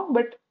much long,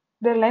 but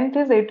their length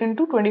is 18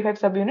 to 25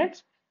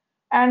 subunits,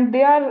 and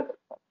they are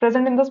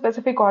present in the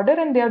specific order,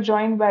 and they are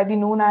joined by the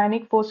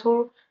non-ionic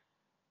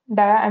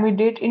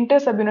phosphodiamidate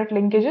intersubunit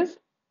linkages,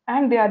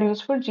 and they are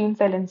used for gene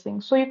silencing.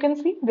 So you can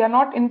see they are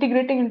not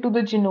integrating into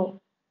the genome.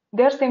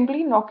 They are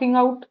simply knocking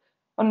out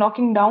or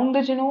knocking down the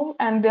genome,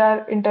 and they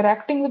are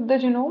interacting with the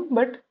genome,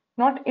 but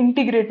not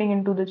integrating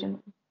into the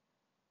genome.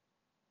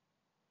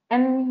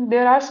 And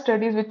there are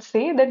studies which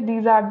say that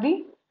these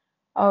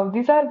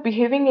are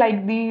behaving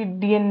like the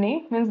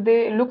DNA, means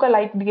they look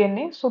alike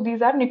DNA. So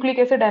these are nucleic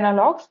acid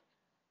analogs.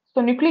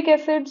 So nucleic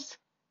acids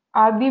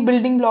are the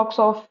building blocks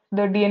of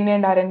the DNA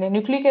and RNA.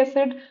 Nucleic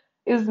acid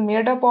is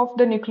made up of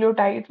the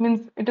nucleotide,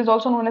 means it is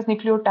also known as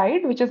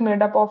nucleotide, which is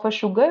made up of a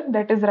sugar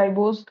that is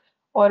ribose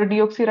or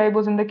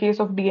deoxyribose in the case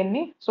of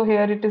DNA. So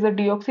here it is a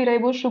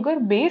deoxyribose sugar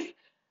base,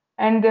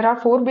 and there are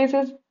 4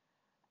 bases.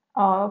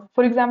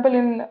 For example,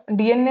 in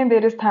DNA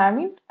there is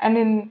thymine, and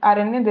in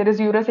RNA there is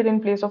uracil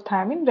in place of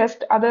thymine.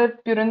 Rest other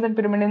purines and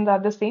pyrimidines are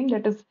the same,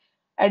 that is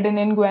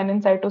adenine,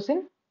 guanine,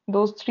 cytosine.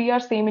 Those 3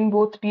 are same in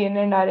both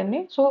DNA and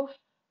RNA. So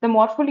the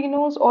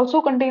morpholinos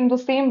also contain the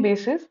same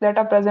bases that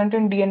are present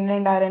in DNA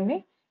and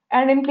RNA.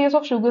 And in place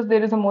of sugars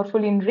there is a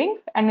morpholine ring,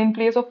 and in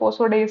place of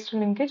phosphodiester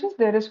linkages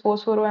there is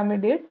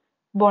phosphoroamidate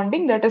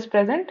bonding that is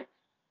present.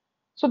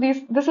 So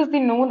this is the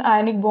known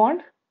ionic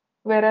bond,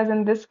 whereas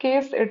in this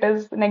case it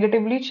is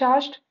negatively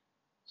charged.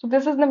 So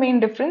this is the main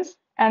difference.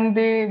 and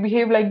they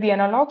behave like the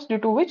analogs, due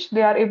to which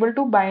they are able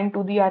to bind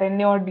to the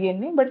RNA or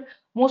DNA, but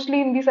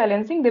mostly in the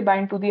silencing, they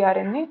bind to the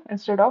RNA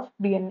instead of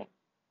DNA.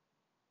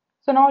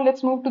 So now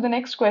let's move to the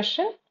next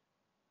question.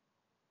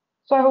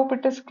 So I hope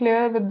it is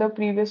clear with the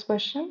previous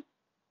question.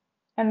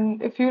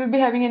 And if you will be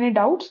having any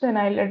doubts, then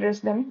I'll address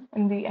them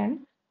in the end.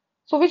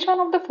 So which one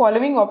of the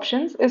following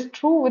options is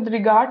true with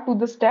regard to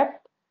the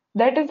step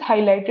that is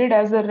highlighted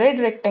as a red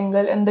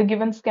rectangle in the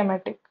given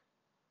schematic?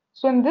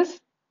 So in this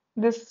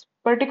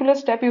particular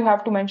step, you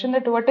have to mention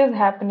that what is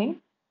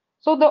happening.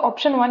 So the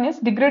option one is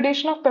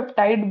degradation of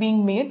peptide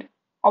being made.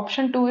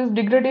 Option two is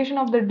degradation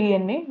of the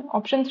DNA.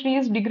 Option three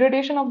is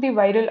degradation of the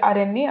viral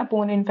RNA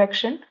upon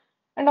infection.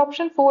 And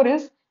option four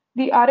is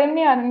the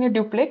RNA-RNA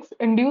duplex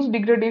induced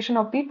degradation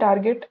of the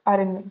target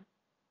RNA.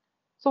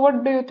 So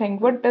what do you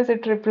think? What does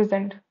it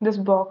represent, this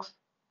box?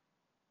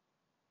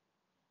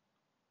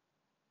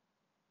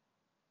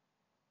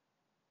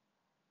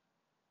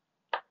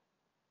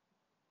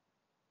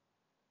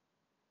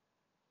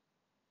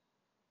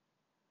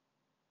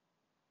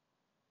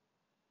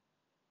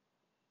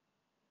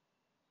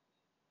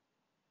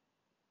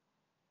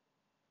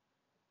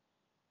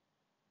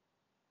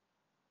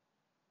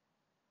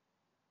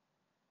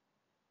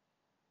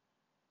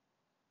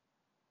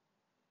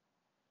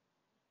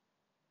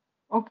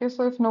 Okay,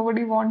 so if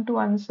nobody want to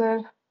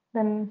answer,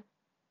 then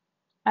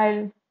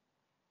I'll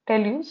tell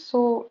you.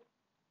 So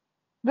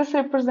this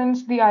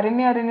represents the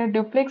RNA-RNA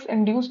duplex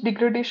induced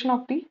degradation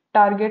of the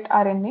target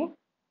RNA.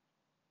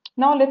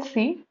 Now let's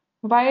see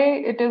why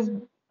it is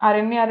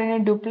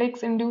RNA-RNA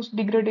duplex induced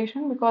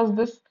degradation, because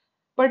this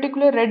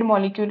particular red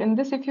molecule in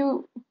this, if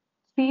you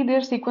see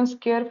their sequence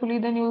carefully,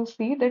 then you will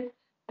see that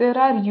there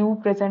are U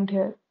present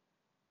here.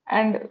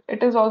 And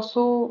it is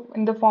also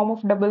in the form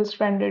of double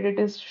stranded, it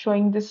is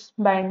showing this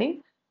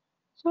binding.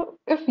 So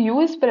if U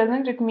is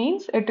present, it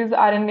means it is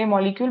RNA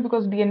molecule,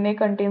 because DNA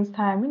contains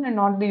thymine and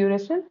not the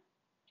uracil.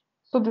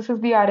 So this is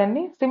the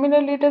RNA.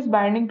 Similarly, it is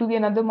binding to the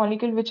another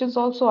molecule which is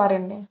also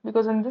RNA,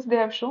 because in this they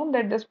have shown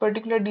that this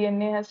particular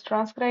DNA has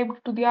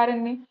transcribed to the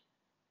RNA,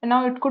 and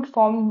now it could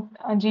form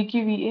a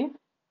GQVA,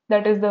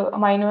 that is the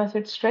amino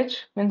acid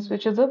stretch, means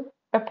which is a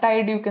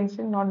peptide, you can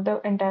say, not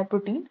the entire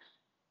protein.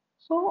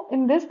 So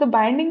in this the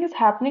binding is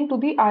happening to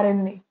the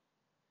RNA,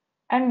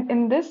 and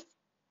in this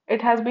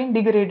it has been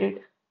degraded.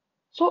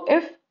 So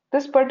if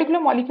this particular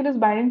molecule is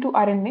binding to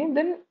RNA,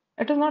 then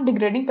it is not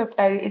degrading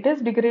peptide, it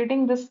is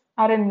degrading this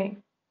RNA.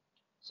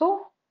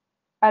 So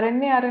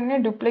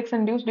RNA-RNA duplex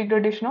induced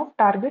degradation of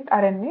target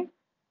RNA,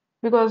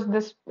 because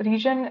this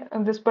region,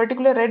 this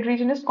particular red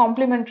region is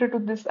complementary to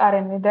this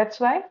RNA. That's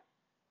why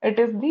it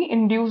is the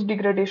induced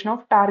degradation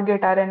of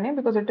target RNA,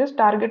 because it is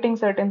targeting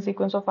certain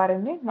sequence of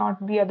RNA,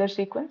 not the other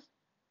sequence.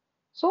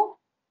 So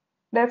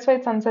that's why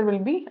its answer will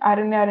be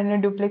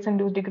RNA-RNA duplex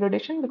induced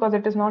degradation, because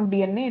it is not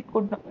DNA. It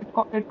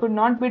could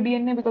not be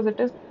DNA because it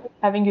is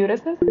having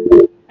uracil,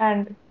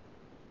 and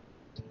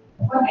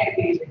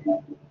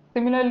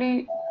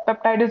similarly,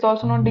 peptide is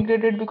also not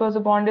degraded because the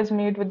bond is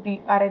made with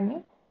the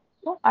RNA.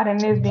 So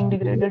RNA is being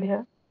degraded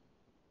here.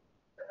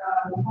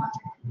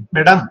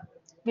 Madam,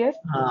 Yes?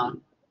 uh,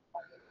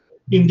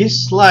 in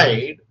this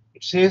slide,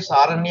 it says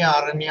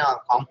RNA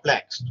are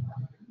complex.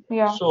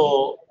 Yeah.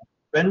 So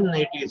when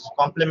it is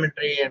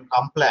complementary and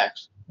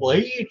complex, why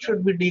it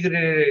should be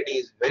degraded? It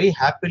is very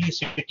happily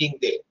sitting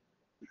there.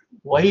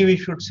 Why we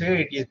should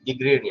say it is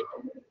degraded?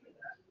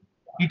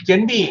 It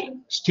can be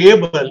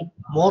stable,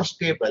 more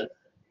stable.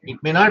 It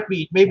may not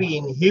be, it may be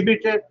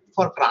inhibited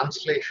for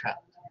translation,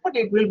 but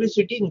it will be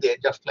sitting there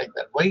just like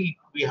that. Why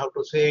we have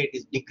to say it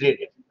is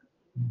degraded?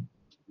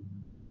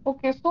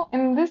 Okay, so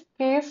in this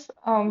case,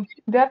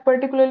 they are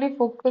particularly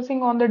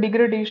focusing on the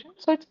degradation.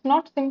 So it's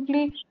not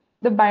simply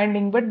the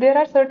binding, but there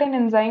are certain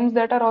enzymes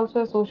that are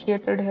also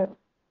associated here.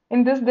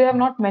 In this, they have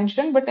not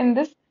mentioned, but in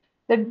this,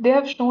 that they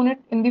have shown it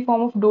in the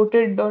form of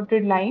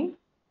dotted line.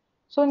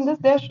 So in this,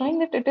 they are showing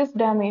that it is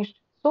damaged.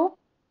 So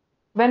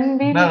when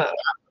we'll Now,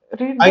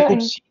 read I the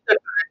could see that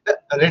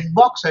red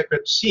box, I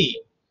could see,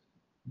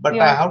 but I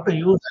yeah. have to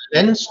use a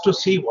lens to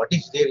see what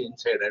is there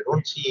inside. I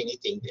don't see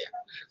anything there.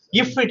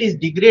 If it is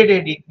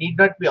degraded, it need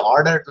not be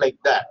ordered like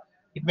that.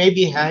 It may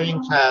be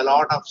having a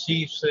lot of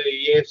C's,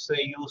 A's,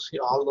 U's,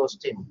 all those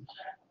things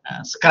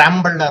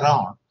scrambled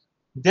around.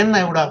 Then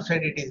I would have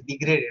said it is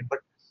degraded. But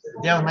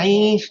they have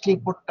nicely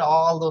put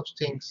all those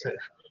things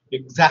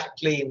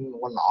exactly in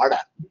one order.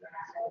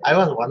 I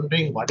was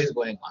wondering what is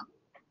going on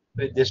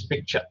with this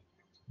picture.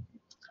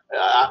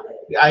 Uh,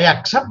 I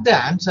accept the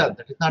answer.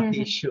 That is not the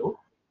Mhm. issue.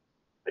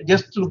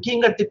 Just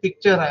looking at the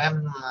picture, I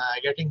am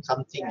getting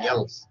something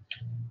else.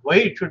 Why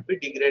it should be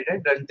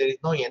degraded, and there is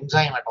no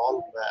enzyme at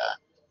all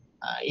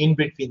in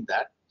between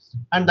that.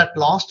 And that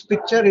last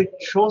picture, it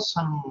shows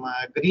some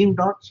green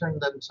dots and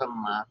then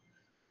some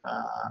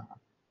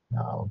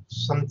uh,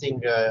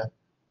 something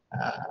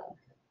uh,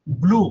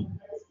 blue,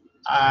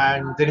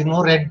 and there is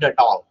no red at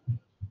all.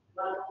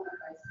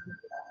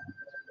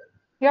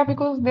 Yeah,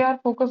 because they are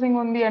focusing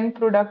on the end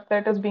product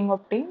that is being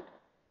obtained.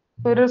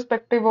 So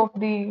irrespective of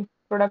the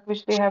product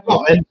which they have No,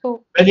 used. So,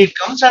 when it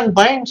comes and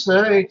binds,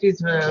 it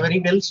is very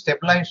well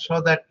stabilized so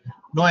that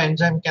no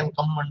enzyme can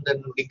come and then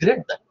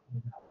degrade that.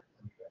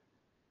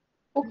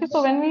 okay,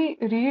 so when we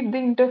read the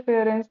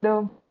interference,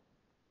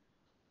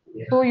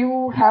 so you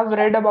have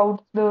read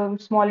about the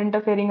small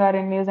interfering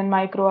RNAs and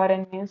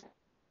microRNAs.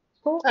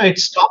 So It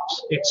stops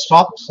its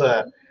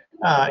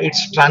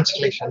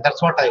translation.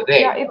 That's what I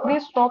read. yeah, if I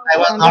was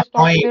they not stops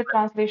knowing. their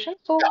translation.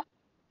 Yeah. So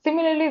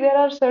similarly, there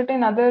are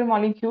certain other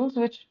molecules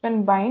which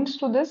when binds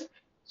to this,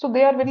 so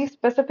they are very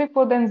specific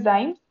for the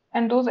enzymes,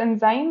 and those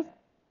enzymes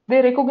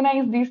they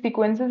recognize these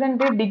sequences and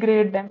they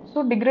degrade them.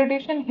 So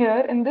degradation here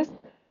in this,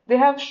 they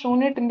have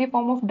shown it in the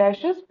form of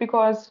dashes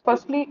because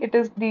firstly it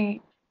is the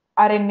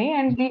RNA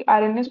and the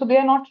RNA, so they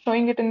are not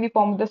showing it in the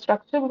form of the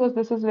structure because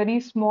this is very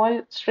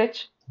small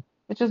stretch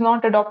which is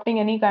not adopting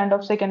any kind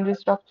of secondary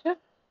structure,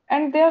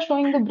 and they are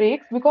showing the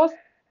breaks because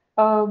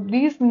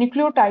these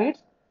nucleotides,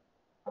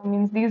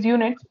 means these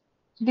units,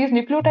 these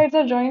nucleotides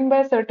are joined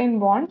by certain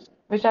bonds,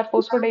 which are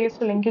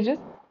phosphodiester linkages.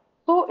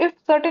 So if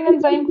certain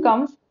enzyme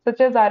comes, such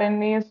as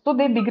RNAs, so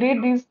they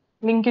degrade these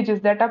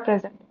linkages that are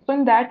present. So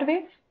in that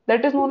way,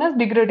 that is known as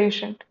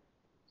degradation.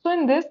 So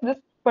in this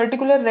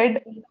particular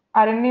red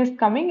RNA is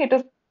coming, it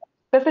is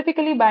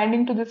specifically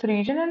binding to this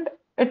region and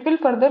it will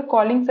further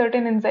calling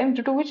certain enzymes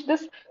due to which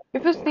this,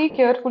 if you see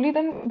carefully,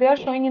 then they are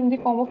showing in the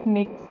form of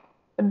nicks.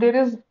 There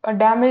is a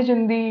damage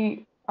in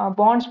the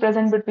bonds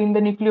present between the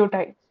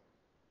nucleotides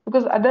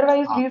because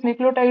otherwise Uh, these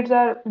nucleotides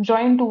are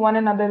joined to one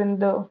another in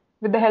the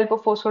with the help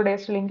of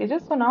phosphodiester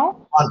linkages. So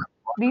now one.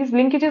 these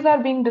linkages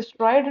are being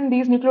destroyed and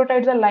these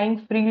nucleotides are lying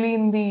freely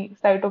in the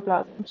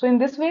cytoplasm. So in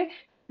this way,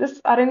 this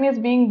RNA is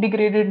being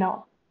degraded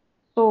now.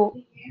 So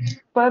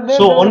further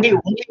So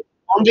the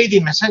only the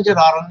messenger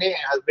RNA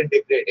has been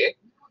degraded,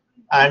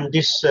 and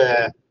this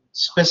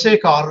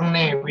specific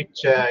RNA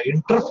which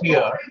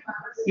interfered,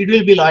 it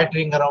will be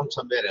loitering around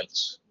somewhere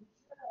else.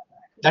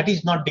 That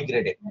is not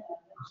degraded.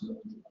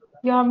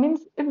 yeah means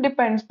it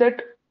depends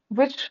that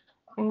which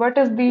what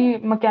is the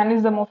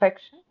mechanism of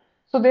action.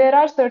 So there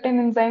are certain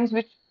enzymes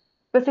which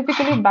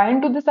specifically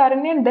bind to this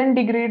RNA and then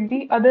degrade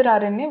the other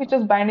RNA which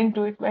is binding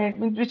to it, right,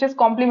 which is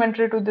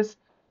complementary to this.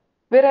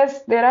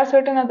 Whereas there are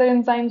certain other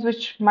enzymes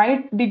which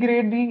might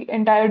degrade the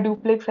entire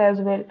duplex as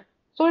well.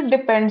 So it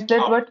depends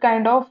that what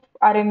kind of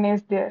RNA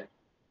is there.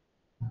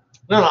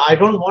 No, I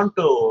don't want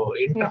to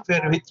Yeah.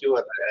 interfere with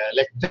your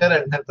lecture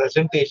and the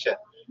presentation.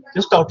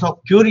 Just out of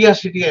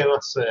curiosity, I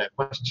was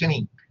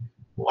questioning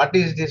what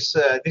is this?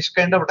 This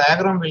kind of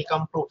diagram will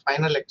come to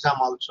final exam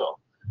also.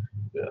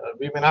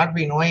 We may not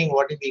be knowing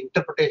what is the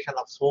interpretation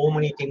of so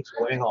many things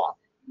going on.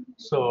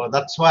 So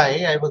that's why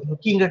I was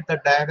looking at the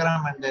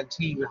diagram and then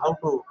see how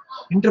to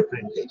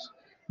interpret this.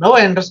 Now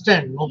I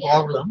understand, no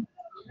problem.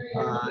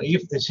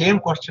 If the same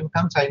question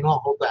comes, I know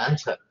how to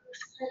answer.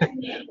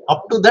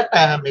 Up to that,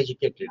 I am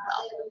educated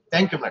now.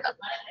 Thank you, madam.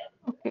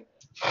 Okay.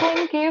 So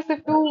in case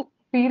if you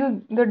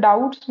feel the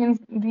doubts means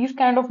these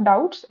kind of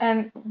doubts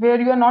and where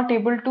you are not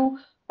able to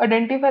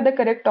identify the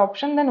correct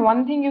option, then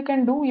one thing you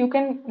can do, you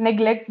can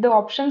neglect the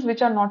options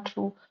which are not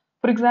true.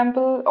 For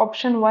example,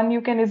 option one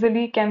you can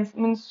easily cancel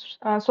means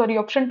sorry,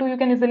 option two you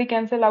can easily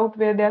cancel out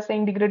where they are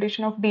saying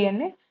degradation of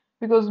DNA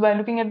because by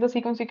looking at the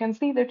sequence you can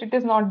see that it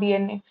is not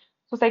DNA.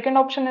 So second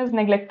option is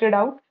neglected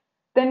out.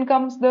 Then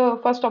comes the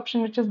first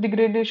option which is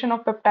degradation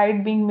of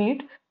peptide being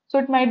made, so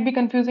it might be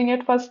confusing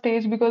at first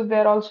stage because they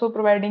are also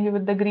providing you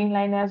with the green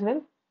line as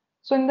well.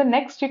 So in the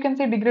next, you can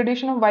see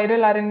degradation of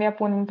viral RNA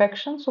upon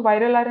infection. So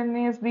viral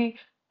RNA is the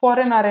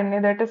foreign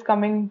RNA that is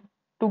coming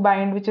to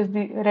bind, which is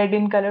the red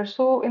in color.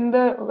 So in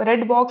the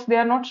red box, they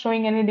are not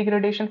showing any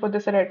degradation for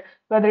this red,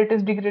 whether it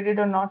is degraded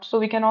or not. So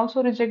we can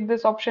also reject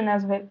this option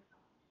as well.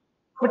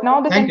 But now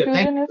the Thank you.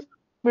 confusion is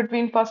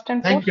between first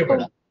and fourth. Thank you,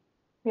 madam. So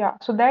yeah,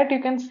 so that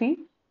you can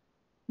see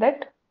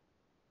that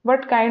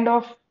what kind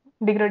of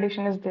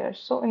degradation is there.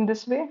 So in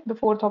this way, the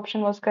fourth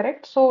option was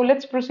correct. So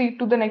let's proceed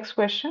to the next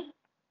question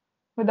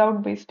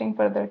without wasting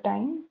further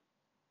time.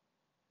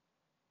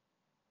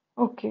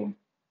 Okay.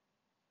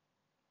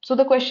 So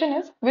the question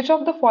is, which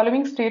of the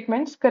following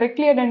statements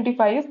correctly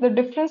identifies the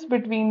difference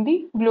between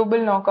the global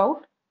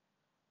knockout?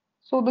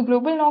 So the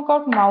global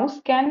knockout mouse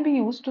can be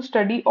used to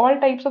study all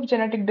types of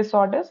genetic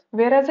disorders,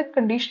 whereas a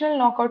conditional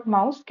knockout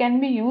mouse can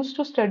be used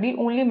to study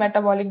only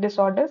metabolic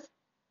disorders.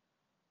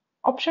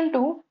 Option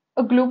 2,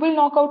 a global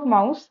knockout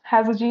mouse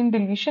has a gene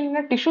deletion in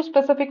a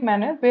tissue-specific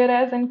manner,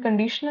 whereas in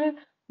conditional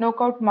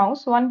knockout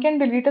mouse, one can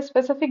delete a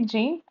specific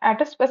gene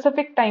at a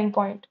specific time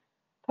point.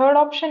 Third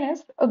option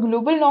is a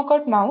global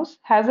knockout mouse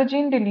has a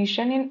gene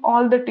deletion in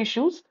all the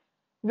tissues,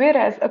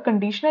 whereas a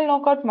conditional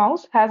knockout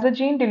mouse has a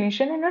gene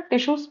deletion in a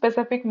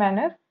tissue-specific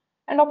manner.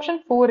 And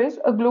option 4 is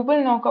a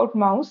global knockout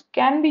mouse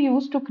can be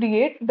used to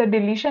create the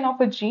deletion of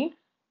a gene,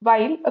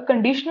 while a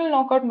conditional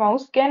knockout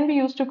mouse can be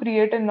used to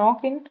create a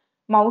knock-in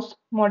mouse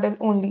model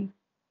only.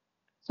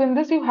 So in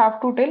this you have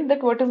to tell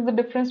that what is the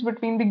difference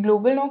between the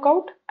global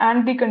knockout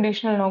and the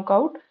conditional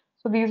knockout.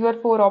 So these were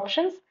four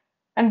options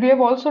and we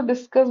have also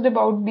discussed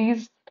about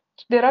these.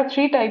 There are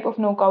three type of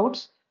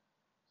knockouts.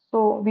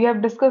 So we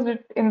have discussed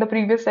it in the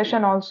previous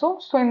session also.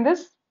 So in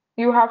this,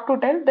 you have to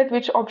tell that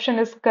which option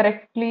is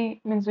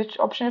correctly means which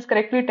option is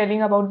correctly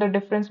telling about the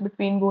difference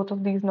between both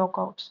of these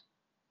knockouts.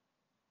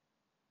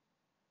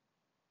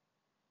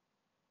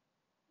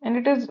 And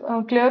it is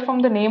clear from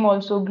the name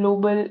also,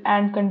 global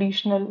and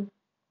conditional.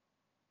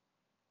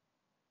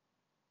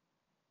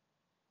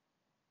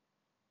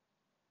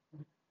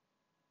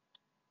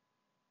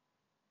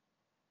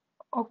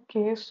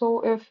 Okay,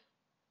 so if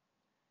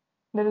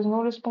there is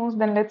no response,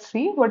 then let's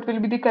see what will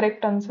be the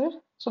correct answer.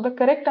 So the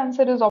correct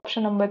answer is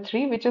option number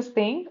 3, which is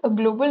saying a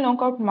global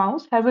knockout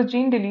mouse has a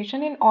gene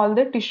deletion in all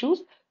the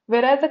tissues,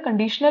 whereas a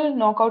conditional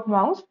knockout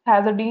mouse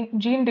has a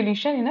gene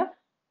deletion in a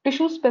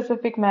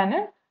tissue-specific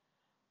manner.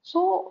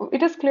 So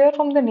it is clear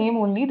from the name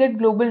only that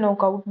global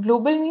knockout.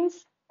 Global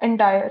means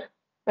entire.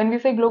 When we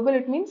say global,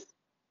 it means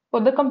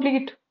for the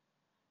complete.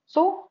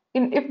 So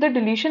if the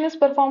deletion is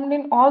performed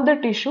in all the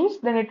tissues,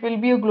 then it will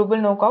be a global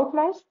knockout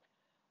mouse.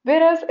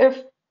 Whereas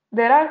if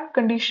there are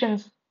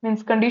conditions,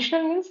 means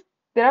conditional means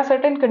there are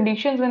certain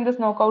conditions when this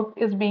knockout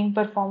is being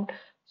performed.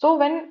 So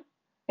when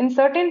in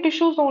certain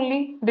tissues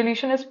only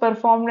deletion is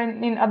performed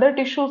and in other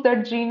tissues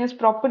that gene is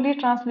properly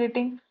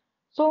translating,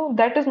 so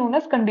that is known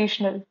as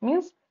conditional.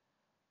 Means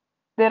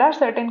there are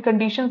certain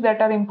conditions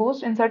that are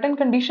imposed. In certain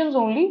conditions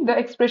only the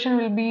expression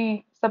will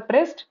be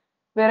suppressed,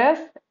 whereas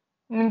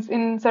means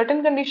in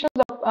certain conditions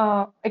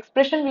the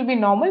expression will be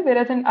normal,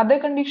 whereas in other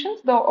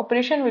conditions the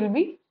operation will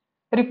be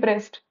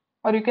repressed,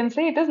 or you can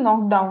say it is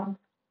knocked down.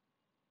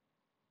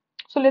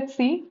 So let's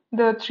see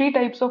the three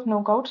types of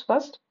knockouts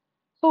first.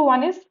 So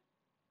one is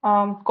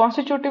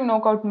constitutive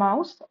knockout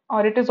mouse,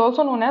 or it is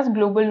also known as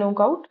global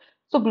knockout.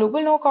 So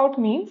global knockout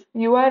means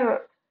you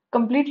are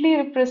completely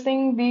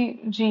repressing the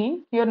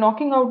gene. You are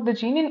knocking out the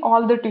gene in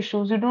all the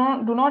tissues. You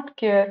do not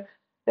care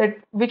that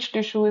which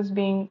tissue is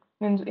being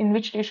in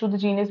which tissue the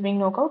gene is being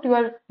knocked out. You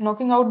are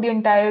knocking out the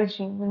entire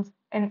gene, means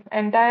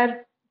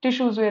entire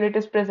tissues where it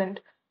is present.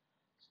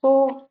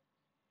 So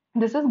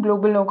this is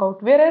global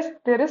knockout. Whereas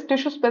there is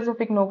tissue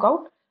specific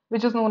knockout,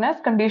 which is known as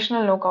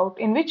conditional knockout,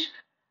 in which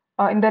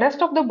in the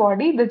rest of the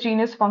body the gene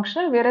is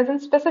functional, whereas in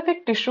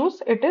specific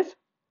tissues it is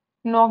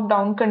knocked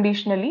down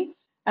conditionally.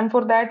 And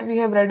for that we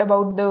have read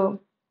about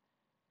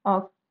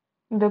uh,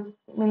 the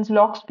means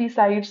LOXP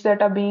sites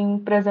that are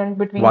being present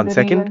between One the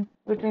second. region,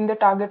 between the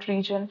target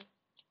region.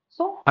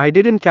 So I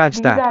didn't catch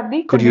these that. are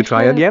the Could you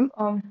try conditional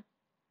again?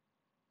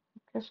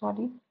 okay,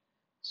 sorry.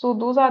 So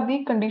those are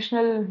the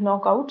conditional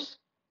knockouts.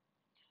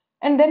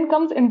 And then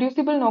comes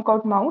inducible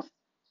knockout mouse.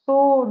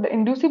 So the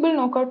inducible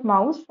knockout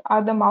mouse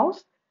are the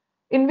mouse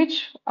in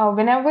which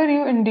whenever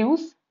you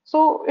induce,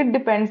 so it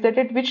depends that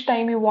at which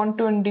time you want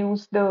to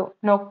induce the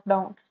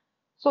knockdown.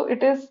 So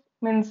it is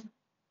means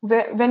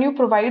when you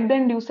provide the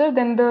inducer,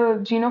 then the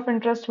gene of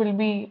interest will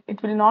be,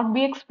 it will not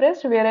be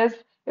expressed, whereas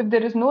if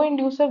there is no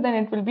inducer, then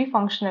it will be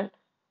functional.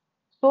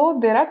 So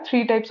there are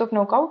three types of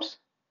knockouts,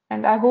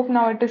 and I hope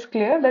now it is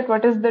clear that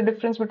what is the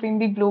difference between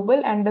the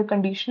global and the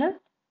conditional.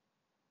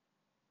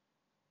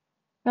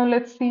 Now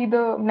let's see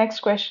the next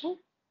question.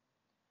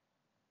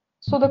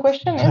 So the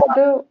question is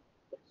the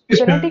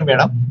Excuse me, genetic,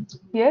 madam.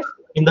 yes,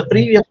 In the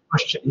previous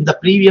question, in the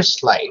previous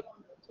slide,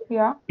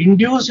 yeah.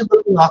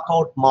 inducible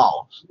knockout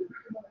mouse,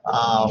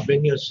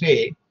 when you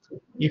say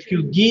if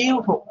you give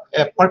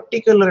a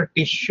particular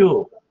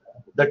tissue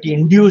that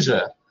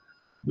inducer,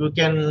 you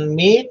can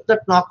make that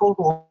knockout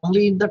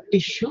only in the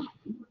tissue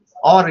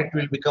or it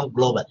will become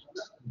global.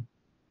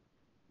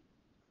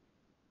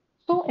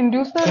 So In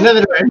inducer,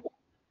 other words,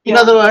 in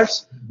yeah. other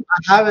words,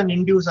 I have an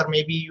inducer,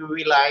 maybe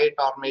UV light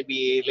or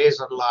maybe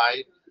laser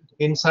light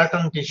in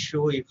certain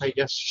tissue. If I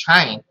just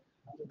shine,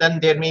 then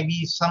there may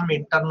be some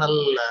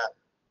internal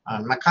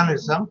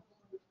mechanism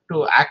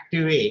to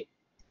activate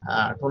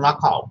to knock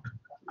out,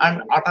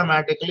 and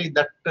automatically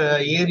that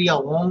area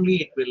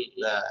only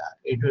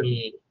it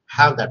will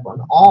have that one.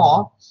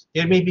 Or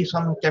there may be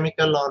some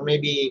chemical or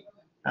maybe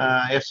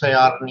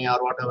siRNA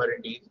or whatever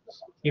it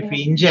is. If Yeah.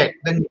 we inject,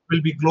 then it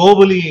will be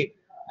globally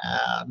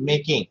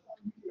making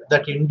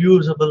that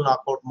inducible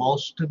knockout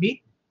mouse to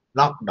be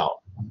knocked out.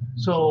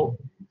 So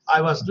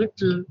I was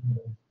little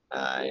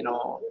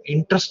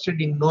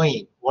interested in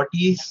knowing what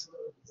is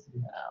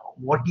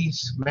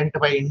meant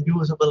by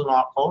inducible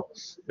knockout,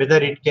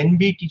 whether it can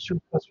be tissue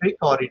specific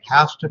or it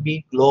has to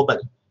be global.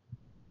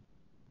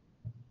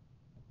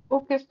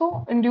 Okay,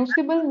 so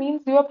inducible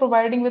means you are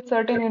providing with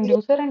certain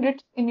inducer and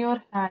it's in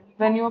your hand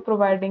when you are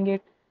providing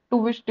it to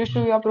which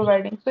tissue you are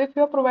providing. So if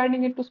you are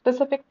providing it to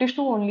specific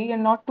tissue only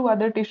and not to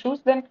other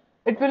tissues, then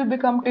it will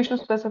become tissue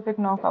specific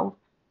knockout.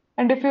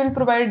 And if you will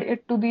provide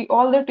it to the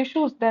all the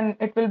tissues, then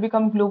it will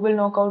become global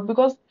knockout,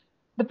 because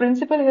the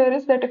principle here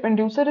is that if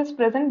inducer is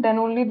present, then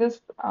only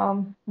this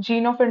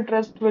gene of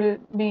interest will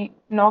be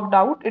knocked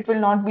out. It will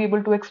not be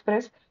able to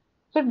express.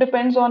 So it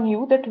depends on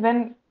you that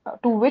when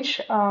to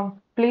which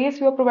place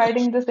you are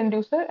providing this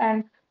inducer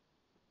and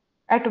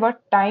at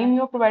what time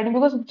you are providing,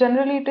 because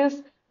generally it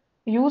is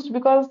used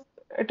because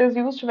it is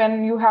used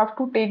when you have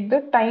to take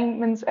the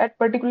time, means at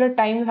particular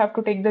time you have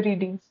to take the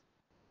readings.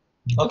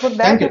 So for Okay,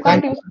 that, you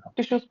can't thank use you.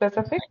 tissue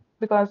specific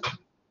because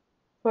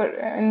for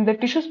in the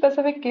tissue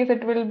specific case,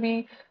 it will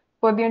be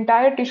for the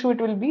entire tissue,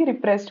 it will be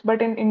repressed.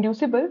 But in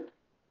inducible,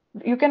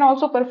 you can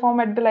also perform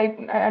at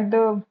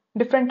the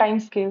different time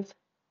scales.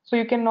 So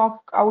you can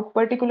knock out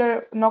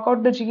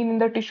the gene in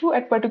the tissue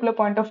at particular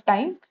point of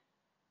time,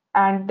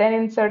 and then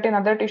insert in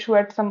other tissue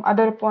at some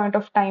other point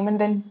of time, and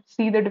then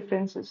see the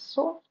differences.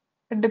 So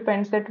it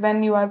depends that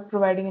when you are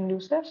providing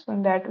inducers, so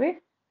in that way,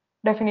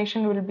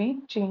 definition will be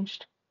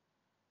changed.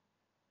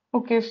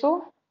 Okay,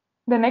 so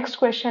the next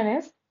question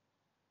is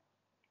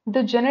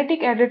the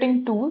genetic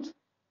editing tools,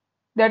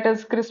 that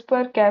is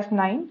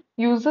CRISPR-Cas9,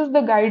 uses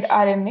the guide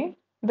RNA.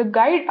 The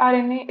guide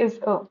RNA is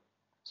a.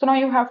 So now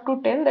you have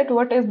to tell that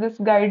what is this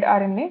guide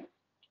RNA.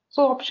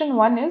 So option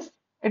one is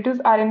it is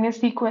RNA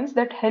sequence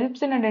that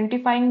helps in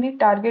identifying the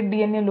target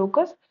DNA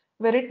locus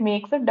where it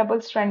makes a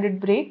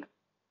double-stranded break.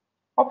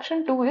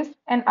 Option two is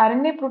an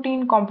RNA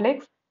protein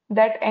complex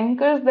that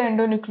anchors the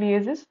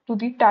endonucleases to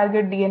the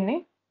target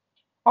DNA.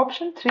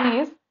 Option three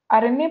is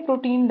RNA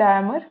protein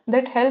dimer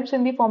that helps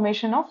in the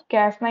formation of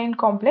Cas9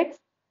 complex.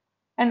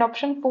 And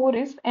option four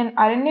is an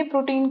RNA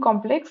protein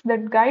complex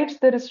that guides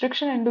the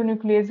restriction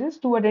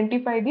endonucleases to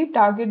identify the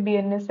target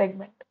DNA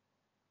segment.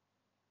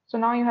 So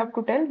now you have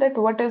to tell that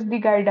what is the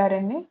guide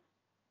RNA.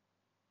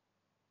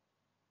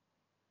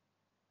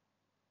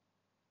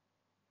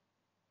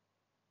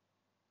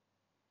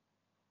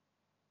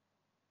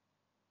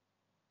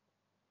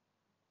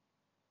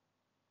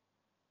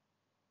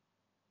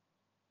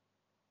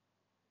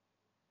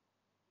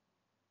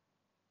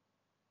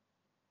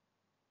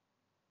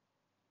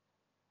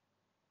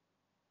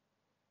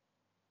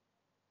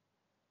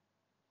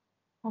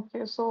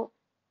 Okay, so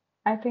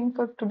I think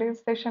for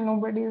today's session,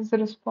 nobody is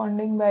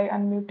responding by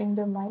unmuting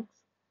their mics.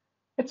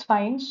 It's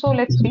fine. So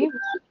let's see.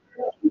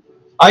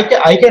 I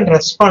can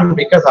respond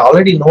because I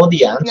already know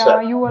the answer.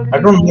 Yeah, you I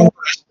already don't know, want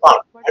to respond.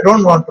 but I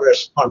don't want to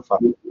respond for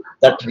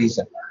that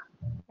reason.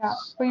 yeah,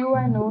 for you,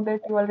 I know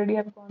that you already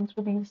have gone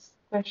through these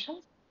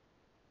questions.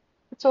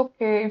 It's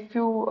okay if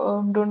you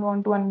don't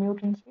want to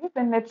unmute and say,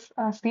 then let's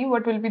see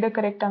what will be the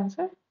correct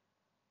answer.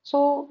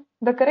 So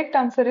the correct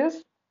answer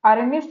is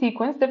RNA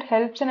sequence that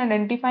helps in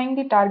identifying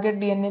the target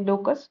DNA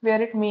locus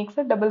where it makes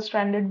a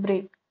double-stranded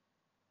break.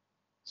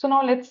 So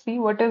now let's see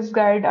what is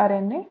guide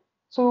RNA.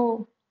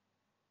 So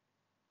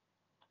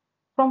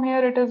from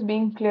here it is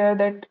being clear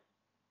that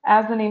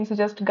as the name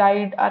suggests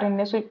guide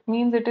RNA, so it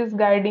means it is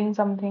guiding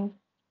something.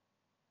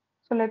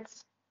 So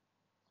let's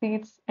see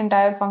its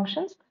entire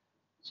functions.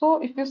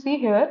 So if you see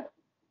here,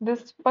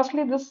 this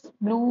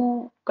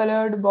blue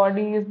colored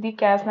body is the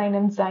Cas9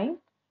 enzyme,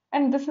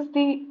 and this is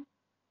the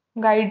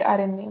guide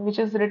RNA, which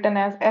is written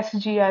as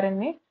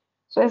sgRNA.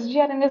 So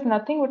sgRNA is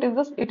nothing but is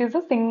this it is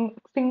a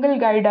single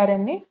guide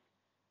RNA.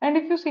 And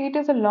if you see it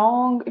is a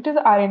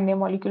RNA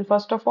molecule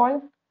first of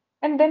all.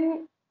 And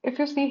then if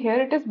you see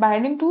here, it is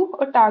binding to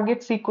a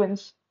target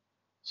sequence.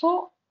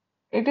 So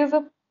it is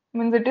a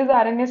means it is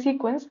RNA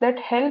sequence that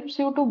helps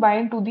you to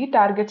bind to the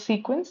target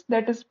sequence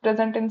that is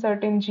present in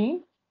certain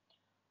gene.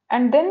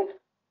 And then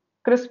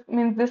CRISP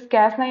means this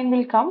Cas9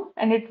 will come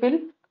and it will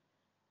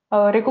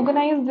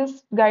recognize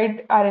this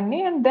guide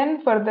RNA, and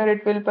then further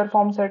it will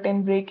perform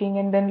certain breaking,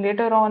 and then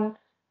later on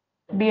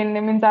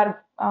DNA means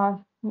our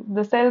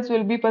the cells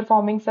will be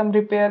performing some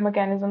repair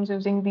mechanisms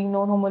using the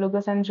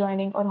non-homologous end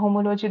joining or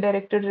homology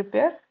directed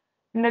repair,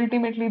 and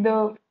ultimately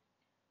the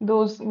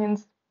those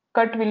means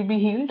cut will be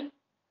healed.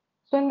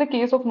 So in the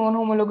case of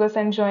non-homologous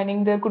end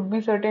joining, there could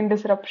be certain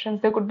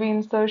disruptions, there could be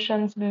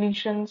insertions,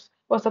 deletions,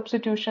 or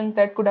substitutions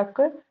that could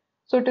occur.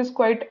 So it is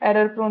quite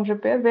error-prone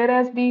repair,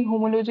 whereas the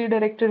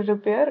homology-directed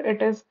repair,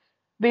 it is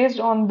based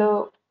on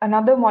the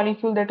another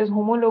molecule that is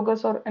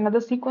homologous or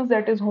another sequence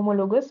that is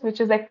homologous, which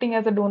is acting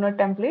as a donor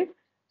template.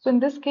 So in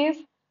this case,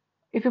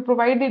 if you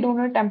provide the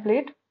donor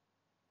template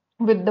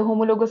with the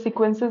homologous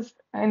sequences,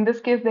 in this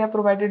case, they are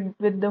provided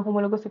with the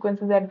homologous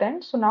sequences at the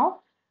end. So now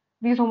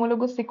these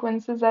homologous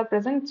sequences are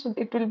present, so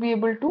it will be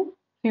able to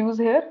fuse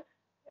here.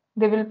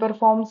 They will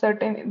perform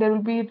certain, there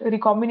will be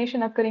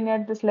recombination occurring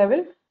at this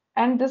level,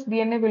 and this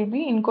DNA will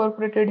be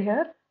incorporated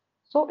here.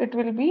 So it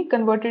will be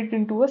converted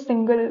into a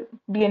single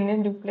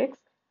DNA duplex.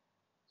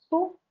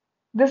 So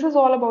this is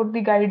all about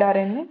the guide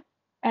RNA.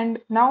 And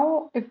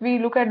now if we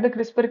look at the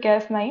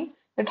CRISPR-Cas9,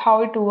 that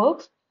how it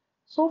works.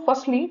 So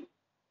firstly,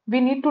 we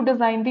need to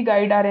design the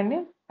guide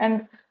RNA.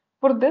 And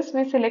for this,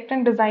 we select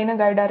and design a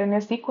guide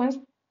RNA sequence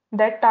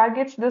that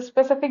targets the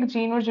specific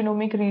gene or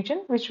genomic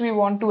region which we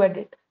want to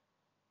edit.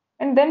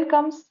 And then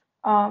comes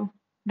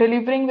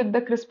delivering with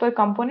the CRISPR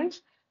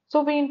components.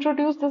 So we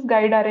introduce this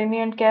guide RNA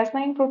and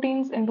Cas9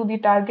 proteins into the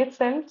target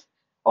cells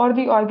or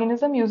the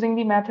organism using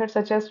the methods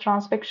such as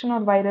transfection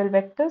or viral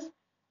vectors.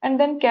 And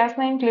then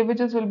Cas9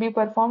 cleavages will be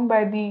performed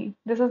by the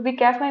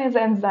Cas9 is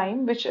an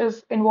enzyme which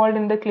is involved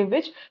in the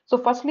cleavage. So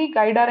firstly,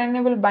 guide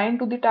RNA will bind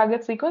to the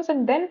target sequence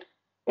and then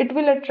it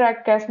will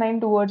attract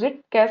Cas9 towards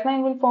it.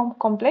 Cas9 will form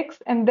complex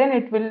and then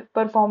it will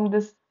perform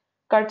this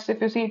cuts.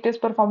 If you see, it is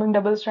performing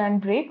double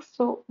strand breaks.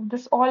 So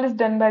this all is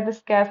done by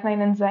this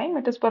Cas9 enzyme.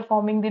 It is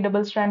performing the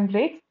double strand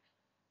breaks.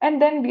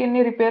 and then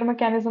DNA repair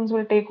mechanisms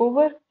will take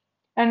over.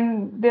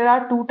 And there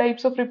are two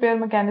types of repair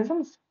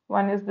mechanisms.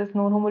 One is this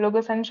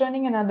non-homologous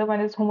end-joining, another one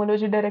is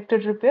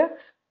homology-directed repair.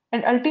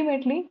 And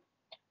ultimately,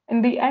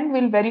 in the end,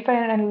 we'll verify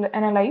and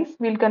analyze.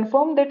 We'll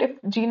confirm that if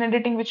gene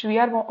editing, which we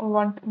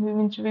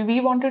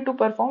wanted to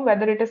perform,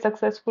 whether it is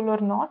successful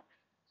or not.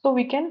 So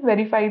we can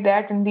verify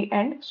that in the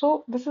end.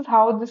 So this is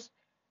how this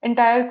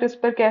entire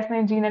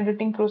CRISPR-Cas9 gene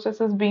editing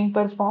process is being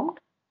performed.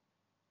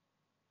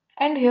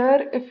 And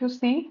here, if you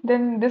see,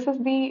 then this is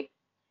the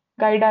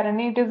guide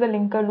RNA. It is the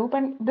linker loop,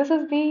 and this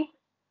is the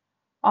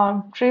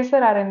tracer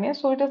RNA.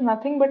 So it is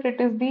nothing but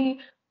it is the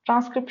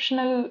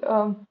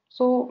transcriptional.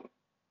 So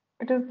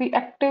it is the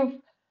active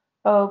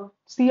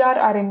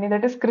CRRNA,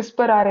 that is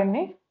CRISPR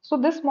RNA. So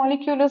this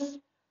molecule is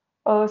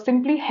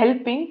simply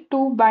helping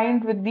to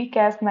bind with the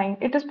Cas9.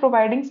 It is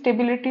providing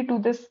stability to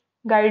this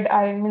guide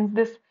RNA, means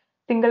this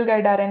single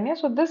guide RNA.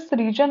 So this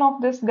region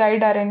of this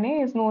guide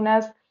RNA is known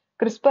as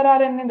CRISPR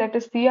RNA, that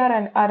is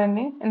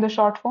CRRNA in the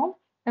short form,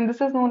 and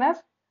this is known as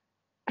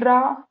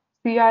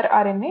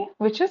cRNA,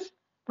 which is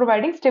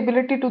providing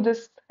stability to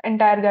this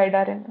entire guide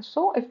RNA.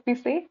 So if we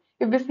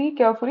see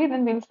carefully,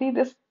 then we'll see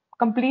this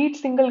complete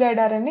single guide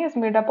RNA is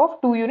made up of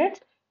two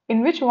units,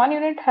 in which one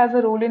unit has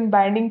a role in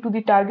binding to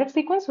the target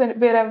sequence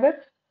wherever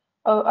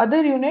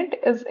other unit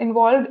is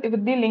involved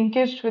with the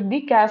linkage with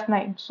the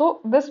Cas9.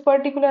 So this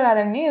particular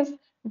RNA is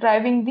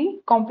driving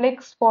the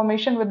complex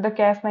formation with the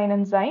Cas9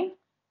 enzyme,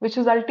 which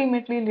is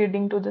ultimately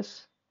leading to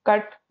this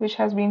cut which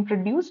has been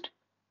produced.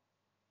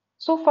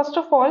 So first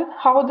of all,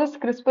 how this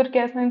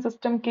CRISPR-Cas9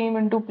 system came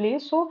into play.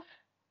 So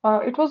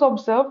it was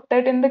observed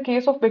that in the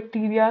case of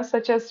bacteria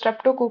such as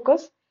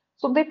Streptococcus,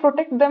 so they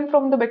protect them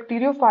from the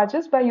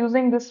bacteriophages by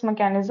using this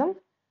mechanism.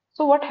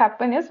 So what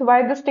happened is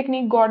why this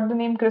technique got the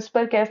name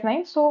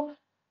CRISPR-Cas9. So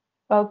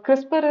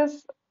CRISPR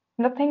is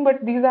nothing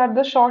but these are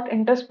the short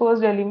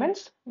interspersed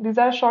elements. These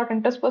are short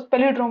interspersed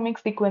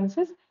palindromic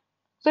sequences.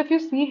 So if you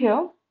see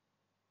here,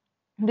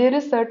 there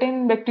is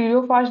certain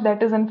bacteriophage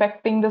that is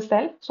infecting the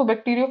cell. So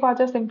bacteriophage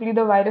are simply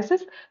the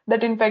viruses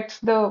that infects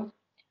the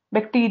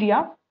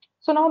bacteria.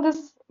 So now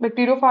this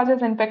bacteriophage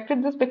has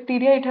infected this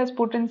bacteria, it has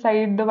put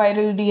inside the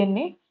viral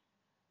DNA.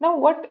 Now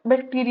what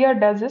bacteria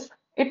does is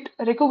it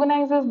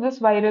recognizes this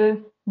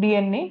viral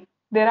DNA.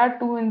 There are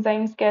two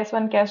enzymes,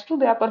 Cas1, Cas2,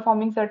 they are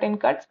performing certain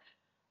cuts,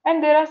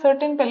 and there are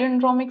certain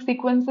palindromic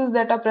sequences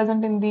that are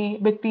present in the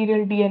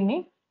bacterial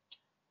DNA.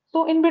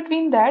 So in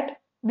between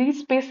that, these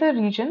spacer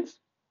regions,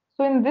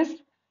 so in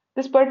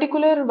this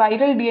particular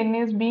viral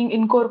DNA is being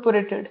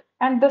incorporated,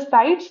 and the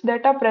sites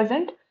that are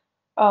present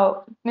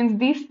means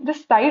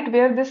this site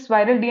where this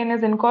viral DNA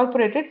is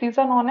incorporated, these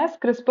are known as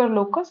CRISPR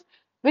locus,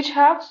 which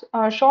have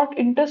short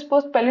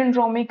interspersed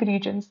palindromic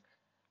regions.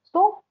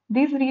 So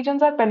these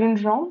regions are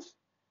palindromes,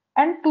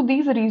 and to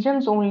these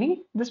regions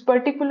only, this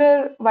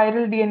particular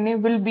viral DNA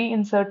will be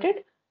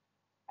inserted,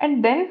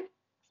 and then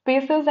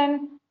spacers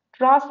and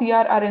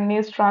tra-cRNA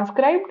is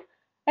transcribed,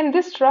 and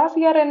this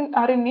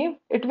tra-cRNA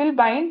it will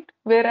bind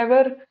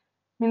wherever,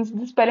 means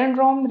this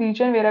palindrome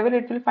region, wherever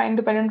it will find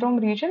the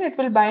palindrome region, it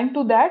will bind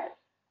to that,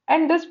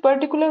 and this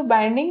particular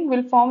binding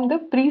will form the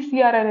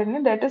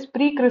pre-cRNA, that is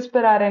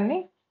pre-CRISPR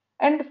RNA,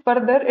 and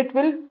further it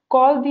will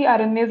call the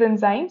RNase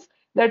enzymes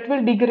that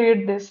will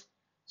degrade this.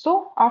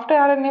 So after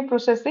RNA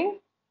processing,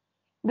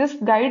 this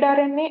guide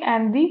RNA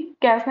and the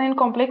Cas9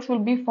 complex will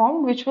be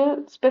formed, which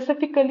will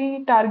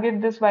specifically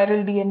target this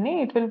viral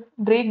DNA. It will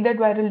break that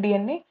viral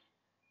DNA,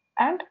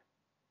 and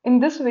in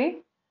this way,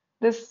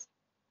 this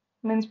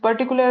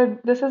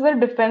this is a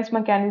defense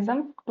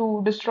mechanism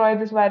to destroy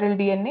this viral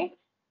DNA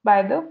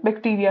by the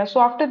bacteria. So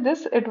after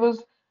this, it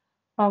was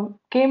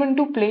came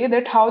into play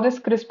that how this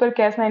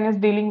CRISPR-Cas9 is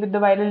dealing with the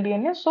viral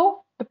DNA.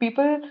 So the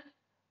people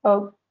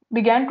uh,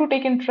 began to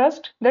take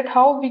interest that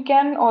how we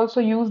can also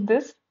use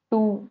this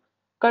to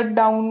cut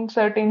down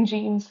certain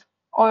genes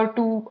or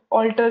to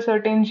alter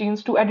certain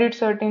genes, to edit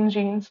certain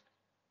genes.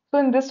 So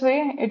in this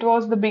way, it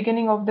was the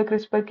beginning of the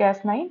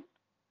CRISPR-Cas9.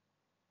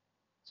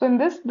 So in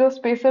this, the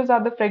spacers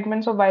are the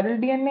fragments of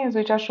viral DNA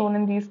which are shown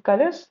in these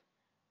colors,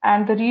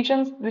 and the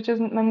regions which is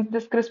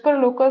this CRISPR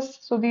locus.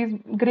 So these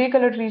gray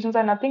colored regions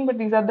are nothing but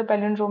these are the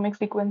palindromic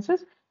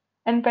sequences,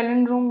 and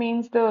palindrome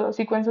means the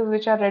sequences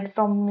which are read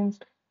from, means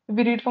if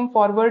we read from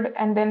forward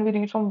and then we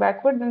read from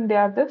backward, then they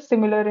are the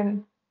similar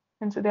in,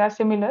 and so they are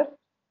similar.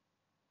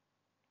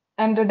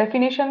 And the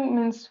definition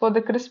means for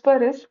the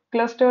CRISPR is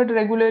clustered,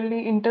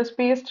 regularly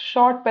interspaced,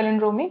 short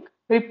palindromic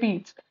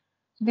repeats.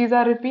 These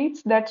are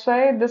repeats. That's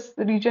why this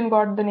region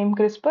got the name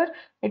CRISPR.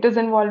 It is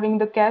involving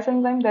the Cas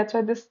enzyme. That's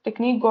why this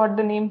technique got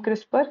the name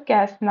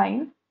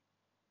CRISPR-Cas9.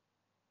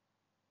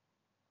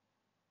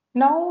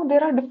 Now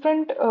there are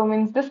different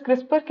means this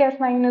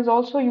CRISPR-Cas9 is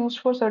also used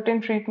for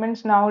certain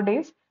treatments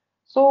nowadays.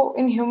 So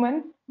in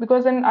human,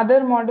 because in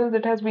other models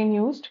it has been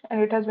used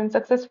and it has been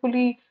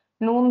successfully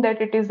known that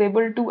it is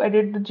able to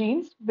edit the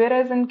genes,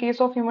 whereas in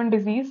case of human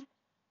disease,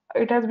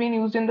 it has been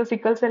used in the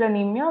sickle cell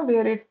anemia,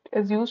 where it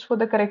is used for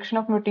the correction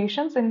of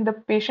mutations in the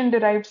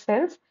patient-derived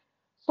cells.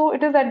 So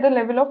it is at the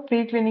level of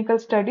preclinical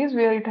studies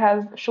where it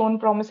has shown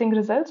promising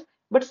results.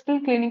 but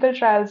still clinical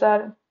trials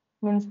are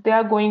means they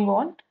are going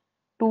on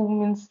to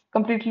means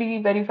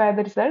completely verify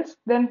the results.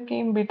 Then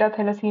came beta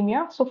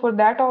thalassemia. So for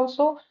that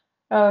also,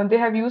 they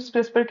have used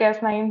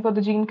CRISPR-Cas9 for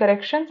the gene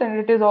corrections, and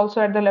it is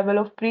also at the level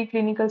of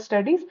preclinical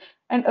studies.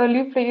 And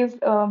early phase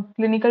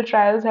clinical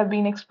trials have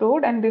been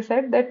explored, and they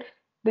said that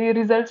the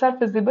results are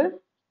feasible.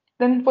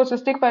 Then for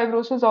cystic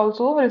fibrosis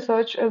also,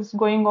 research is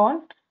going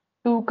on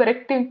to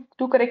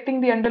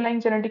correcting the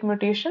underlying genetic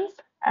mutations,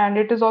 and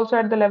it is also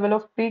at the level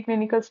of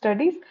preclinical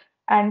studies,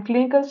 and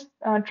clinical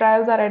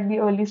trials are at the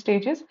early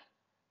stages.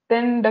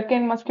 Then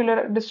Duchenne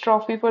muscular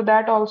dystrophy, for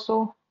that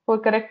also, for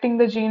correcting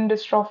the gene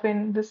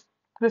dystrophin, this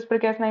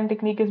CRISPR-Cas9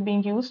 technique is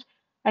being used,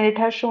 and it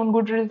has shown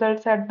good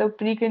results at the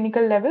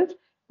preclinical levels,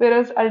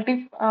 whereas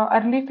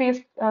early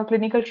phase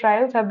clinical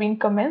trials have been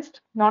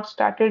commenced, not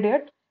started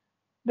yet.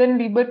 Then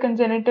Leber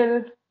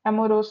congenital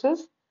amaurosis,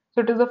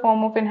 so it is a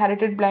form of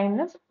inherited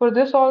blindness. For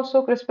this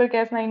also,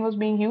 CRISPR-Cas9 was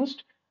being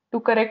used to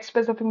correct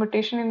specific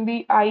mutation in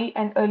the eye,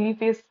 and early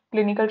phase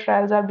clinical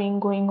trials are being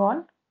going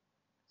on.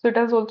 So it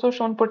has also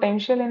shown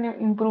potential in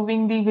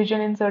improving the vision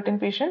in certain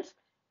patients,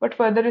 but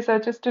further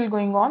research is still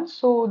going on.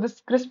 So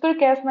this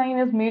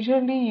CRISPR-Cas9 is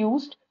majorly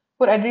used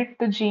for edit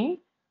the gene,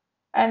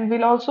 and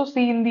we'll also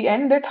see in the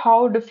end that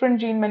how different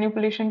gene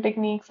manipulation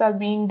techniques are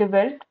being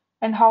developed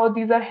and how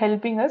these are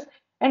helping us,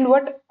 and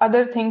what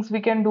other things we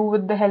can do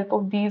with the help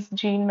of these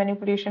gene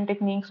manipulation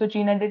techniques or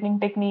gene editing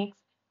techniques,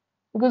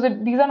 because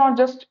these are not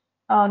just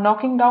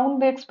knocking down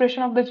the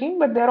expression of the gene,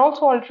 but they're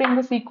also altering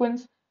the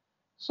sequence.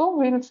 So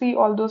we'll see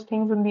all those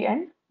things in the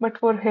end. But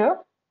for here,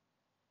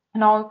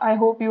 now I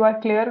hope you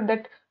are clear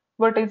that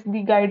what is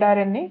the guide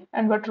RNA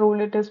and what role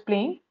it is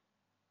playing.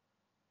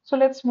 So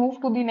let's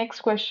move to the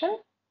next question.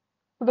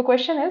 So the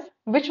question is,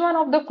 which one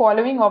of the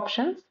following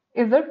options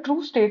is a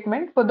true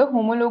statement for the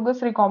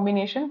homologous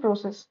recombination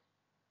process?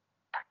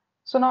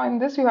 So now in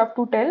this you have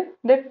to tell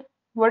that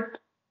what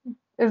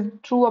is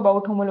true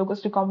about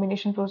homologous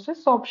recombination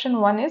process. So option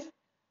 1 is,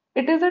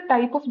 it is a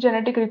type of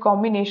genetic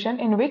recombination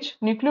in which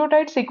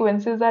nucleotide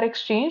sequences are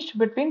exchanged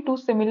between two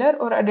similar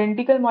or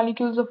identical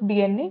molecules of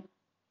DNA.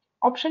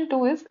 Option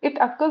 2 is, it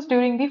occurs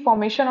during the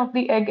formation of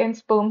the egg and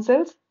sperm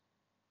cells.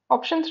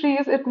 Option 3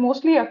 is, it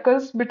mostly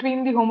occurs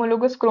between the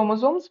homologous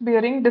chromosomes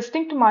bearing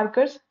distinct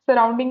markers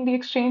surrounding the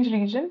exchange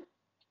region.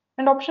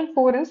 And option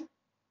 4 is,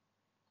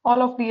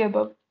 all of the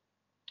above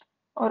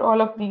or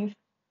all of these.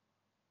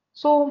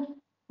 So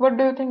what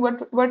do you think?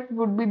 What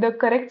would be the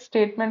correct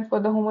statement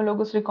for the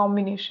homologous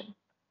recombination?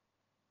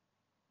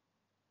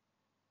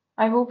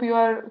 I hope you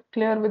are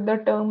clear with the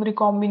term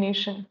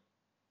recombination.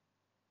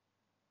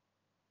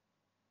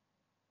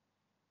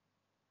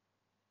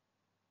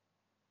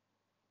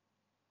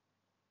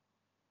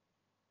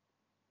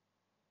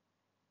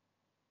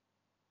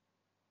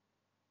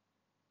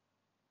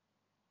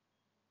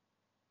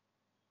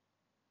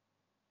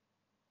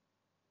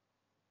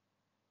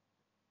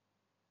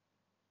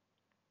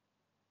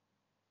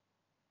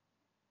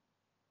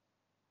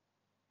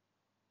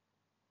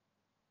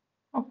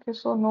 Okay,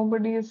 so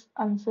nobody is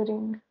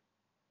answering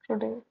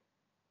today.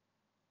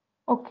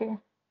 Okay,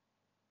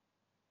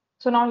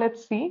 so now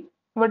let's see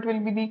what will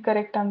be the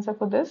correct answer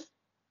for this.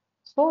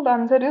 So the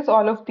answer is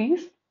all of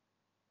these.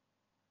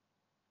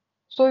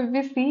 So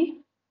if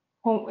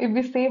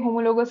we say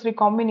homologous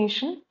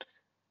recombination,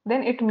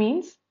 then it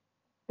means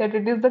that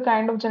it is the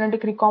kind of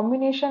genetic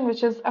recombination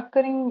which is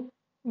occurring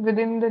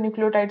within the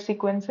nucleotide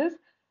sequences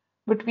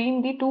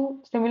between the two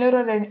similar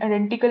or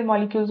identical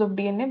molecules of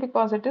DNA,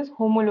 because it is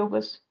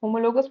homologous.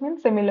 Homologous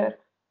means similar.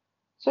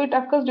 So it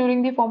occurs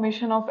during the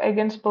formation of egg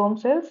and sperm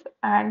cells,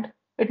 and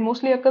it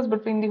mostly occurs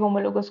between the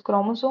homologous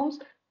chromosomes,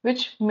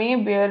 which may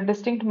bear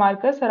distinct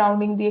markers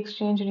surrounding the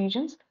exchange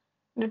regions.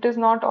 It is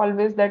not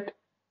always that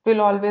will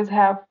always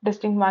have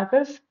distinct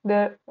markers.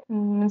 The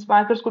means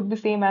markers could be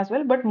same as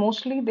well, but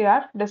mostly they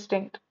are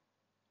distinct.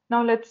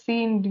 Now let's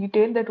see in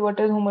detail that what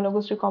is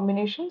homologous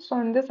recombination.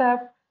 So in this I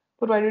have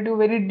provided you a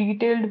very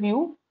detailed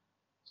view.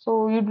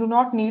 So you do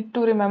not need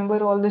to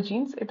remember all the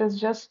genes. It is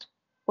just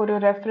for your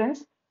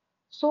reference.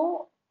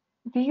 So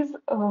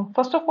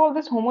first of all,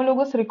 this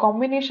homologous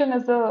recombination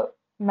is a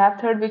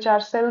method which our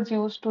cells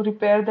use to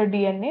repair the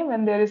DNA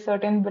when there is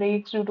certain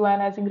breaks due to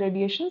ionizing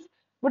radiations.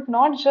 But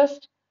not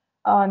just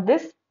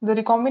this, the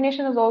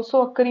recombination is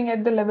also occurring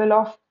at the level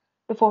of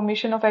the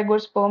formation of egg or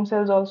sperm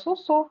cells also.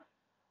 So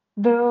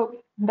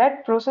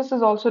that process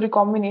is also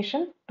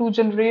recombination to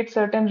generate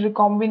certain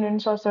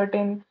recombinants or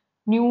certain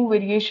new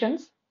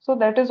variations. So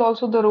that is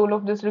also the role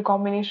of this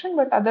recombination.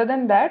 But other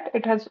than that,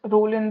 it has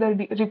role in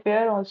the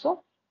repair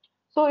also.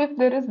 So if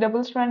there is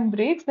double strand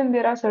breaks, then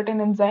there are certain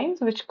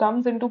enzymes which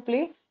comes into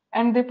play,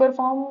 and they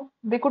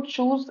could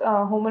choose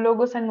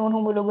homologous and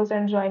non-homologous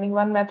and joining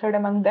one method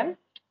among them.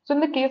 So in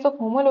the case of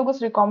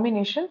homologous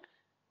recombination,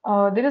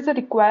 there is a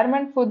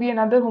requirement for the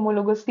another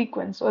homologous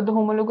sequence or the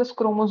homologous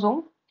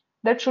chromosome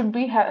that should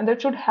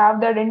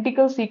have the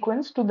identical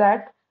sequence to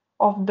that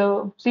of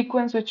the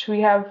sequence which we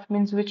have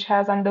means which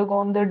has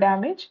undergone the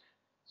damage.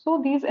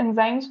 So these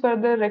enzymes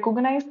further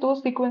recognize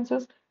those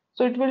sequences,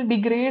 so it will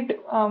degrade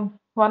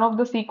one of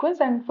the sequence,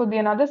 and for the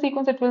another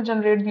sequence it will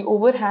generate the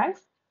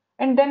overhangs,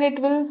 and then it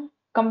will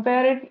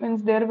compare it,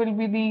 means there will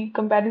be the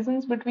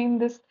comparisons between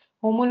this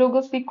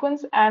homologous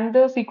sequence and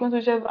the sequence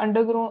which have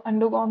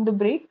undergone the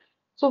break.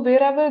 So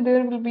wherever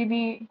there will be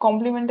the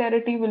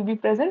complementarity will be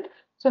present,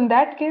 so in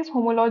that case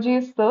homology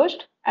is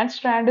searched and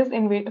strand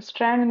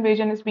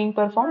invasion is being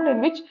performed,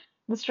 in which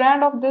the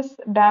strand of this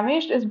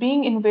damaged is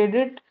being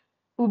invaded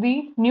to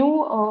the new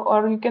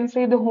or you can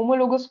say the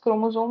homologous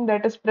chromosome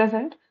that is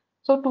present.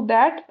 So to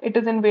that it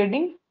is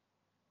invading,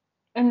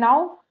 and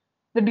now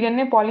the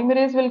DNA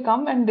polymerase will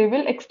come and they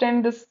will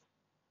extend this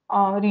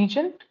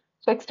region.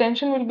 So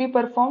extension will be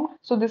performed.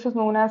 So this is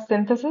known as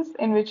synthesis,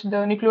 in which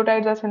the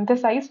nucleotides are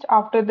synthesized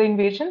after the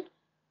invasion.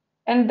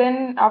 And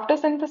then after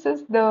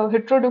synthesis, the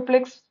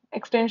heteroduplex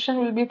extension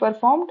will be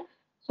performed.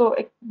 So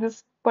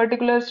this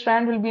particular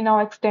strand will be now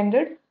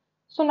extended.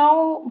 So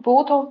now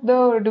both of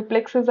the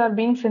duplexes are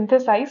being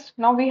synthesized.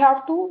 Now we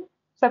have to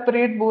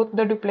separate both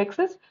the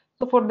duplexes.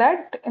 So for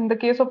that, in the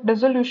case of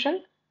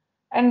dissolution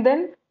and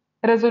then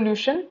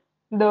resolution,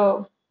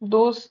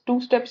 those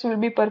two steps will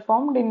be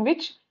performed, in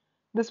which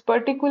this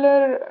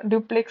particular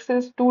two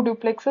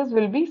duplexes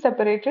will be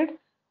separated.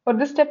 Or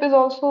this step is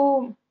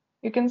also,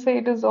 you can say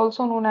it is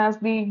also known as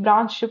the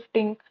branch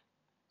shifting.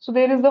 So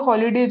there is the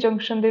holiday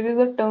junction. There is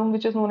a term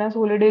which is known as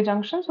holiday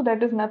junction. So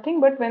that is nothing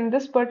but when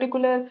this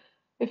particular,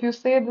 if you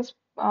say this,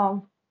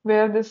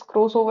 where this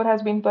crossover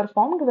has been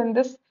performed, when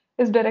this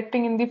is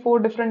directing in the four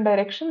different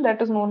direction,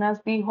 that is known as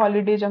the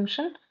holiday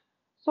junction.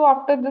 So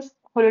after this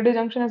holiday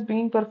junction is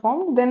being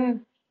performed,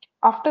 then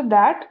after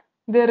that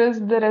there is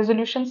the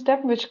resolution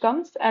step which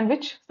comes and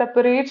which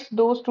separates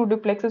those two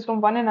duplexes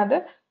from one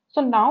another.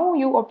 So now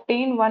you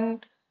obtain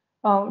one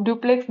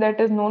duplex that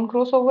is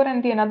non-crossover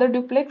and the another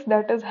duplex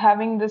that is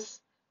having this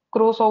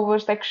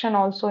crossover section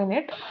also in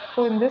it.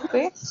 So in this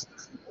way,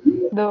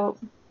 the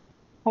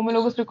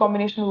homologous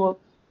recombination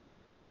works.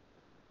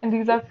 And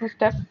these are two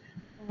steps.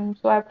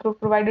 So I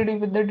provided you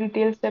with the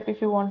detailed step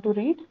if you want to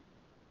read.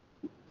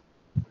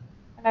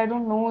 And I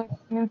don't know, it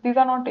means these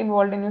are not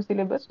involved in your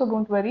syllabus, so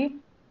don't worry.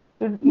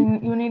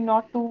 You need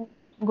not to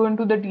go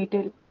into the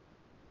detail.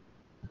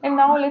 And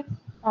now let's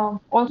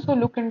also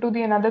look into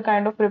the another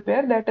kind of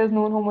repair, that is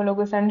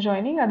non-homologous end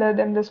joining other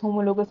than this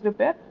homologous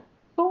repair.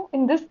 So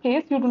in this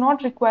case, you do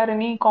not require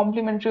any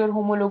complementary or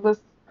homologous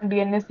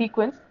DNA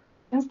sequence.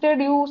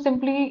 Instead, you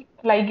simply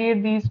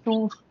ligate these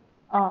two,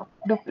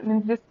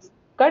 means this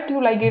cut, you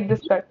ligate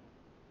this cut.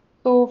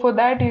 So for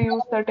that, you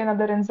use certain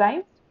other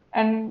enzymes,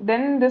 and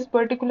then this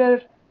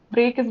particular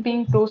break is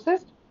being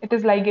processed. It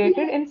is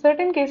ligated. In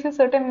certain cases,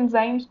 certain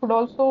enzymes could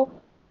also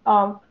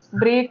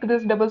break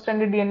this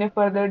double-stranded DNA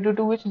further, due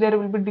to which there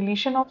will be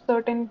deletion of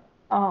certain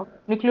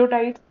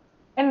nucleotides.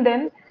 And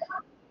then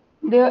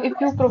there, if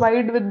you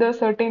provide with the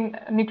certain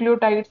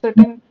nucleotides,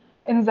 certain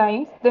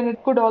enzymes, then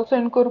it could also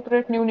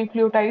incorporate new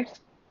nucleotides.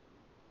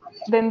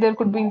 Then there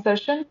could be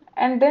insertion,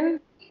 and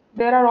then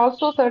there are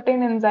also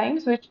certain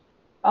enzymes which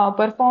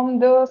perform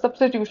the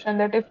substitution,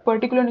 that if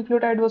particular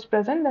nucleotide was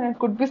present then it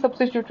could be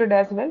substituted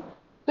as well.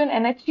 So in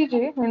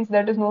NHEJ, means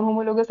that is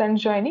non-homologous end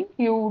joining,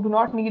 you do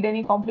not need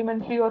any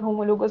complementary or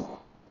homologous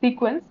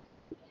sequence,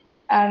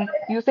 and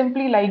you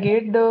simply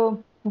ligate the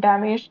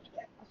damaged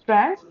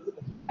strands,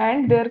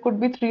 and there could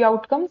be three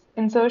outcomes: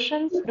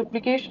 insertions,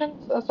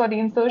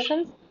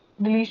 insertions,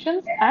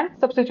 deletions, and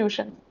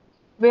substitutions.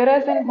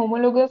 Whereas in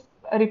homologous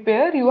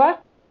repair, you are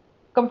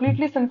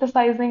completely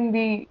synthesizing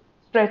the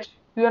stretch.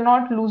 You are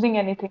not losing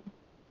anything.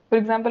 For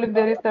example, if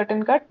there is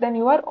certain cut, then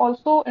you are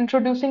also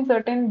introducing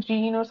certain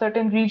gene or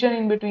certain region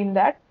in between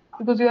that,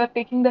 because you are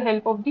taking the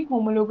help of the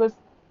homologous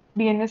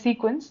DNA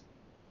sequence.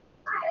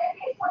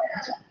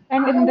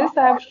 And in this,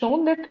 I have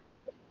shown that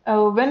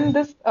when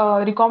this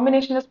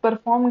recombination is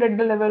performed at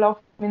the level of,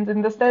 means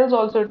in the cells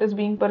also it is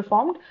being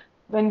performed.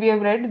 When we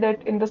have read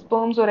that in the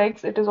sperms or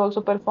eggs, it is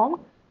also performed.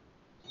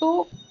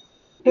 So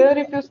here,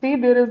 if you see,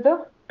 there is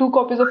the two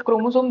copies of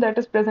chromosome that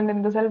is present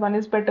in the cell. One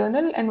is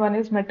paternal and one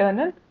is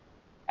maternal.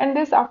 And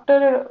this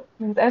after,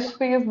 means S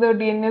phase, the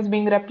DNA is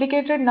being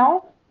replicated.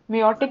 Now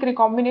meiotic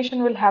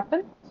recombination will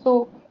happen.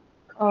 So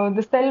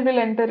the cell will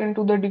enter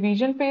into the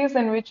division phase,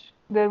 in which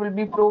there will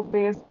be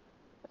prophase.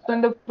 So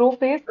in the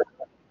prophase,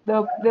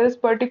 there is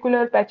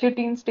particular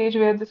pachytene stage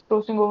where this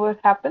crossing over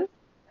happens,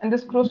 and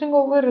this crossing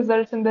over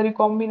results in the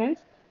recombinants.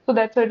 So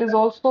that's why it is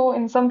also,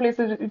 in some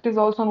places it is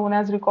also known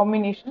as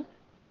recombination.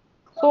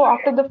 So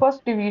after the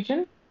first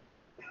division,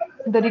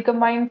 the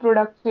recombined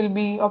products will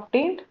be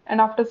obtained,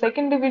 and after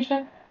second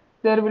division,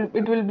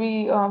 it will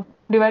be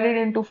divided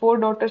into four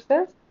daughter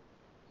cells.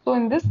 So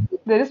in this,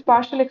 there is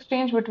partial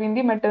exchange between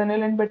the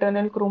maternal and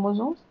paternal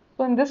chromosomes.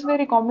 So in this way,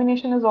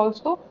 recombination is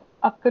also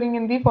occurring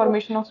in the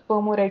formation of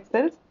sperm or egg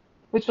cells,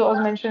 which was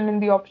mentioned in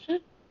the option.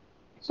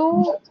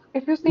 So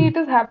if you see, it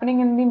is happening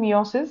in the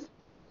meiosis.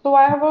 So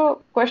I have a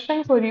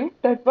question for you,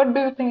 that what do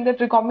you think, that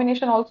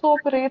recombination also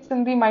operates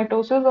in the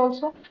mitosis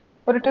also,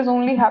 or it is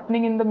only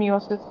happening in the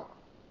meiosis?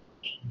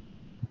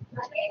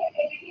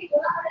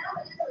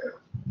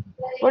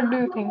 What do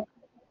you think?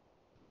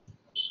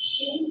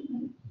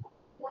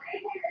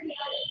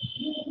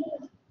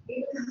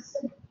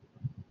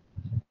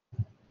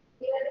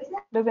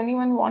 Does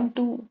anyone want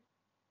to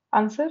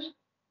answer?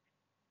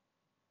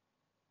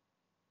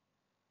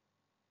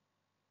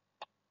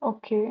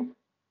 Okay.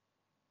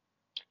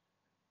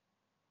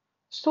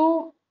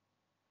 So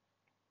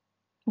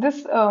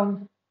this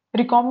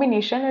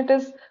recombination, it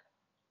is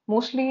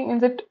mostly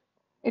means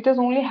it is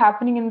only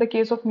happening in the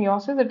case of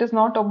meiosis. It is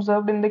not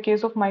observed in the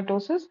case of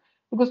mitosis,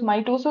 because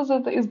mitosis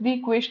is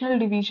the equational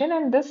division,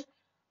 and this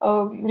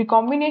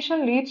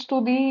recombination leads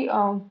to the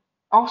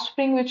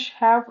offspring which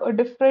have a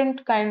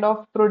different kind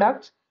of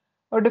products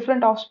or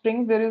different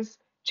offspring. There is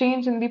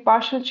change in the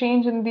partial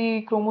change in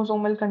the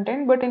chromosomal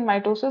content, but in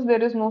mitosis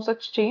there is no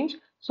such change.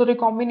 So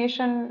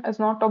recombination is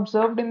not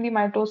observed in the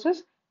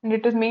mitosis, and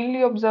it is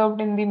mainly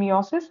observed in the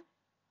meiosis.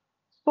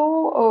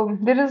 So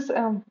there is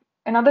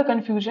another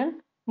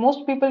confusion.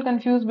 Most people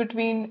confuse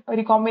between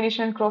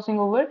recombination and crossing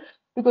over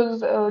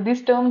because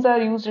these terms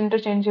are used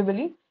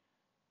interchangeably.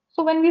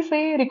 So when we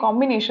say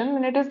recombination,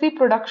 then it is the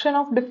production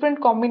of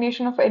different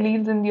combination of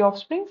alleles in the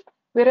offspring.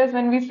 Whereas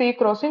when we say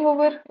crossing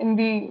over in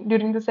the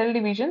during the cell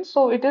division,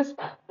 so it is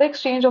the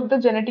exchange of the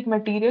genetic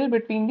material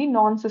between the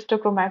non-sister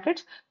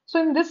chromatids.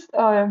 So in this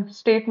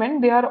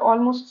statement, they are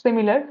almost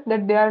similar,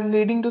 that they are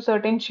leading to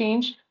certain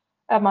change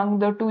among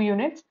the two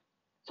units.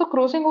 So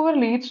crossing over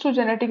leads to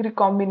genetic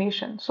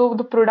recombination. So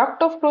the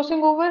product of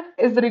crossing over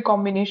is the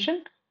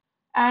recombination,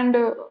 and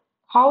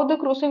how the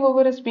crossing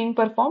over is being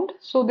performed.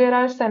 So there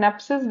are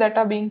synapses that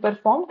are being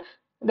performed,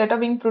 that are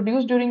being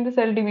produced during the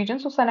cell division.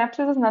 So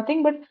synapses is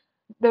nothing but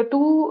the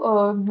two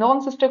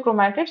non-sister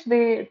chromatids,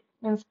 they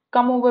means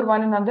come over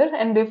one another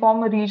and they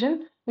form a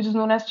region which is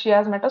known as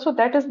chiasmata. So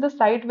that is the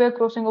site where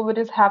crossing over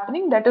is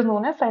happening, that is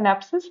known as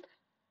synapses.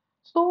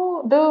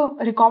 So the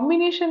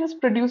recombination is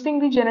producing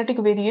the genetic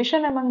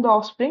variation among the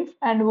offsprings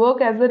and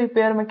work as a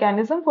repair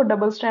mechanism for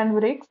double strand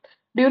breaks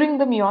during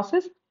the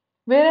meiosis,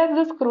 whereas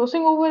this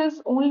crossing over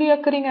is only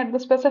occurring at the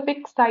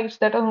specific sites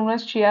that are known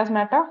as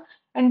chiasmata,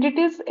 and it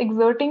is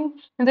exerting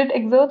and it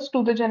exerts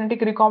to the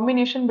genetic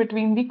recombination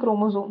between the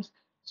chromosomes.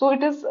 So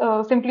it is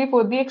simply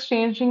for the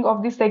exchanging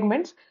of the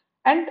segments,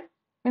 and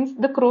means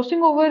the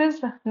crossing over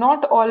is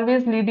not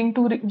always leading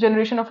to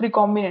generation of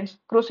recombinants.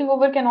 Crossing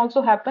over can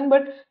also happen,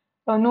 but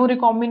no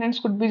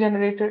recombinants could be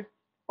generated,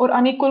 or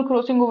unequal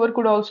crossing over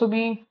could also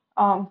be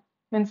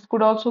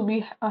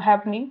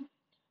happening.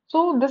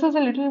 So this is a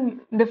little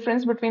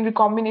difference between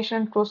recombination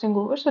and crossing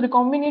over. So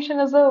recombination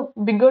is a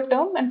bigger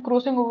term and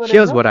crossing over is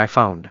Here's a what I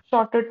found.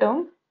 shorter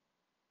term.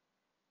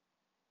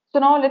 So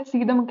now let's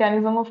see the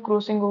mechanism of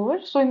crossing over.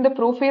 So in the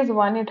prophase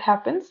 1 it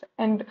happens,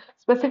 and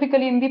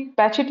specifically in the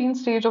Pachytene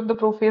stage of the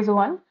prophase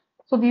 1.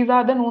 So these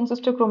are the known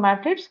sister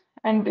chromatids,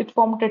 and it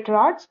form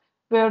tetrads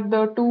where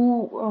the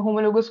two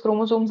homologous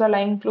chromosomes are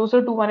lying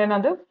closer to one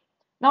another.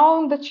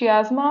 Now the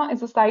chiasma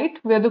is a site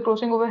where the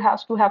crossing over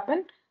has to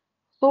happen.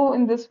 So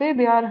in this way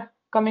they are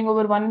coming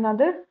over one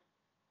another.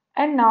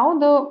 And now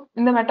the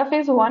in the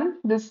metaphase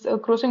 1, this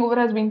crossing over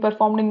has been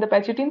performed in the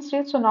Pachytene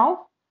state. So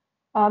now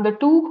the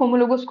two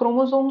homologous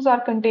chromosomes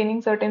are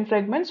containing certain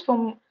fragments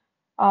from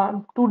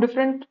two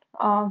different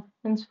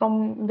means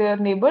from their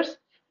neighbors.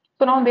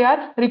 So now they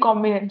are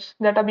recombinants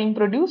that are being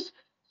produced.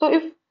 So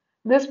if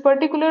this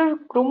particular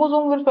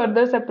chromosome will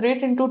further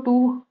separate into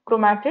two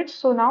chromatids,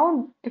 so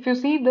now if you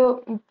see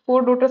the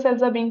four daughter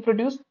cells are being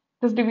produced,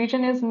 this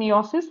division is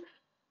meiosis.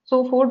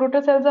 So four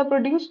daughter cells are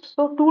produced.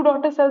 So two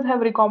daughter cells have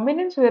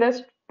recombinants,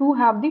 whereas two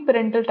have the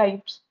parental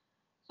types.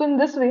 So in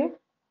this way,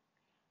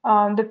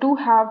 the two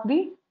have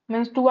the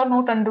means two are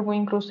not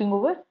undergoing crossing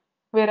over,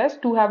 whereas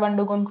two have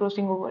undergone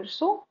crossing over.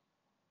 So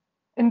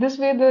in this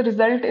way, the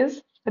result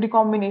is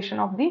recombination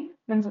of the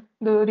means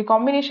the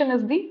recombination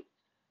is the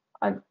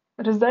uh,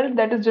 result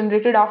that is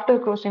generated after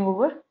crossing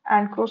over,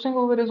 and crossing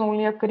over is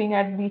only occurring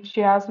at the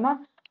chiasma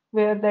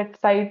where that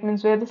site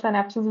means where the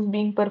synapses is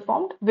being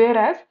performed,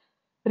 whereas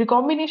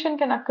recombination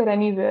can occur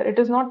anywhere. It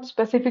is not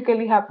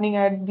specifically happening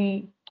at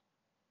the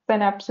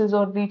synapses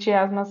or the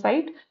chiasma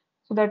site.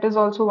 So that is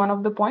also one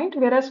of the point.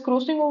 Whereas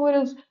crossing over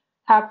is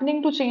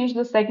happening to change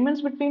the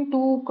segments between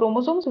two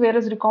chromosomes,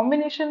 whereas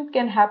recombination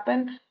can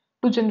happen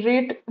to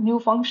generate new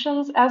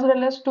functions as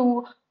well as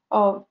to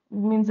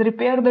means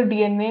repair the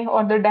DNA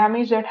or the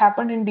damage that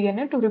happened in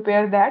DNA to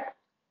repair that.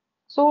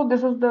 So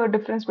this is the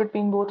difference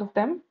between both of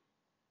them.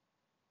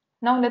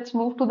 Now let's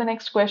move to the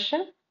next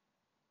question.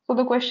 So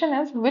the question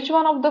is, which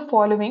one of the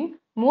following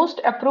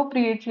most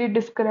appropriately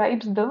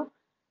describes the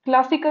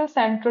classical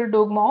central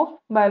dogma of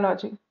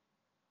biology?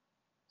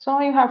 So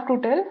now you have to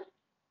tell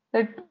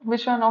that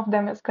which one of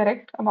them is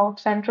correct about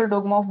central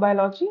dogma of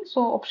biology.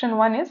 So option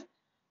 1 is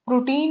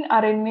protein,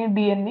 RNA,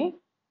 DNA,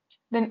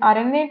 then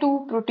RNA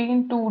to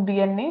protein to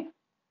DNA,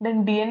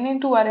 then DNA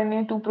to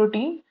RNA to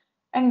protein,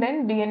 and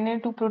then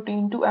DNA to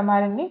protein to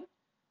mRNA.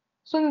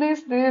 So in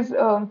this, there is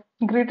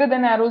greater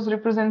than arrows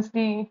represents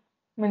the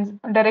means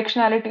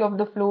directionality of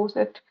the flows,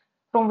 that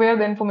from where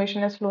the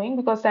information is flowing,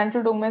 because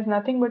central dogma is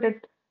nothing but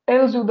it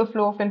tells you the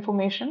flow of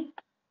information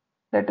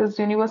that is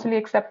universally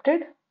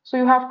accepted. So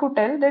you have to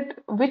tell that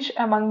which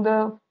among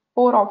the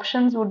four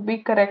options would be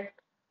correct,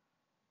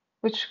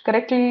 which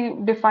correctly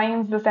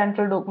defines the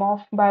central dogma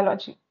of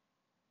biology.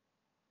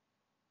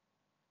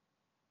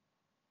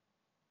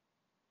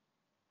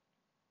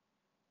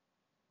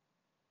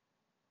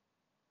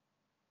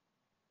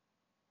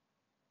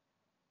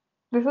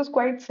 This is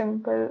quite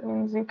simple,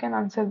 means you can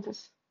answer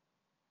this.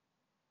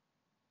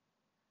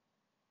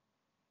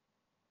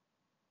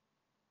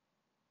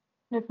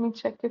 Let me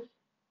check if,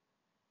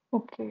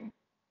 okay.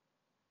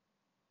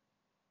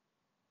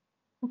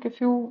 Okay,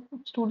 few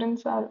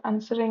students are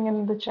answering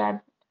in the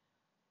chat.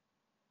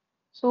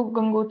 So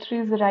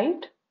Gangotri is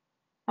right.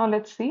 Now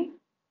let's see.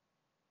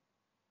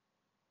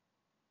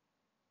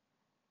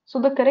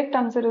 So the correct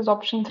answer is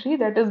option 3,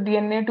 that is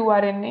DNA to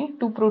RNA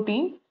to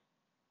protein.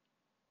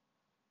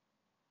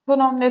 So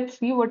now let's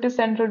see what is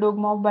central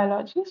dogma of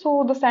biology.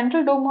 So the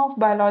central dogma of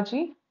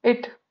biology,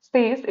 it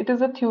says it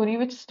is a theory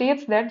which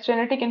states that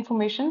genetic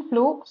information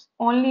flows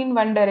only in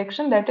one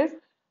direction, that is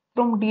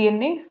from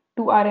DNA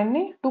to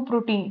RNA to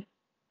protein,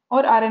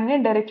 or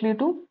RNA directly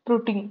to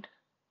protein.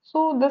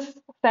 So this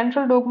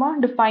central dogma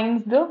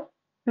defines the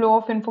flow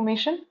of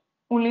information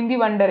only in the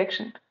one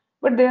direction.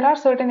 But there are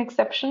certain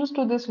exceptions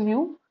to this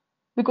view,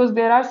 because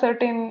there are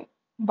certain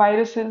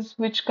viruses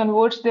which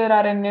converts their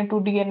RNA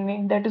to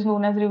DNA, that is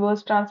known as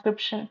reverse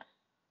transcription.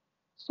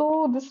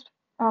 So this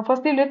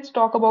firstly, let's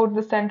talk about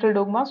the central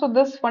dogma. So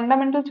this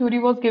fundamental theory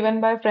was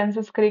given by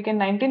Francis Crick in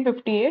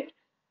 1958,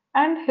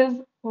 and his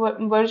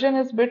version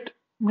is bit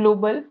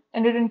global,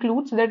 and it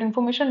includes that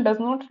information does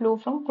not flow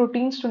from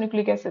proteins to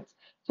nucleic acids.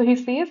 So he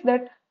says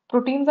that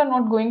proteins are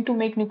not going to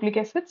make nucleic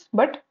acids,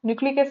 but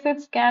nucleic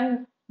acids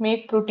can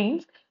make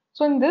proteins.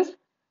 So in this,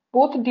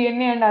 both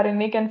DNA and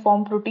RNA can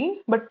form protein,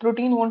 but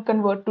protein won't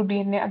convert to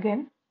DNA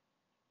again.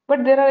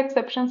 But there are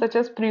exceptions such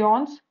as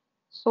prions.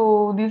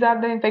 So these are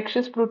the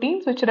infectious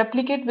proteins which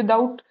replicate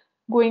without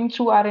going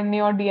through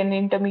RNA or DNA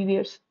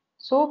intermediates.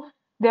 So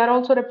they are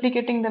also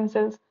replicating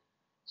themselves.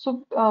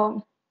 So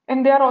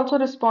and they are also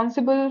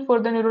responsible for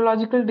the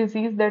neurological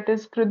disease, that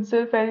is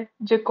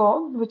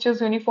Creutzfeldt-Jakob, which is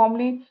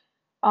uniformly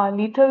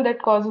lethal,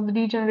 that causes the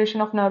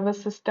degeneration of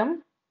nervous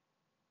system.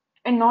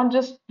 And not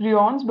just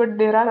prions, but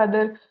there are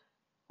other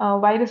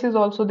viruses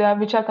also there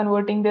which are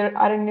converting their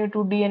RNA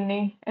to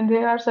DNA. And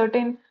there are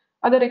certain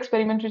other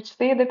experiments which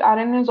say that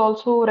RNA is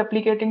also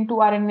replicating to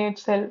RNA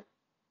itself.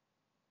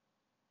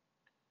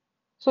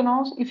 So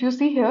now if you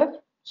see here,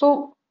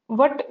 so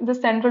what the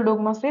central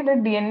dogma say,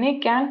 that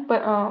DNA can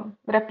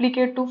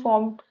replicate to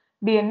form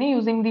DNA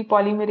using the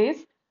polymerase,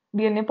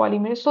 DNA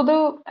polymerase. So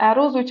the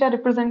arrows which are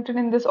represented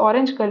in this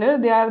orange color,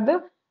 they are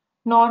the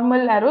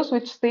normal arrows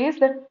which says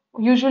that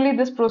usually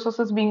this process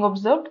is being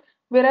observed,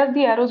 whereas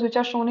the arrows which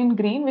are shown in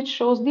green, which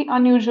shows the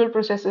unusual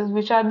processes,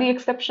 which are the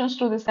exceptions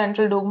to the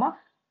central dogma.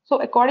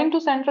 So according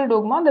to central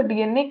dogma, the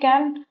DNA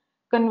can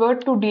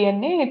convert to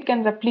DNA, it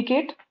can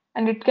replicate,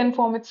 and it can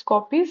form its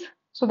copies.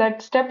 So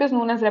that step is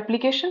known as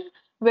replication,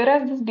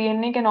 whereas this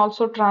DNA can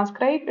also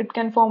transcribe, it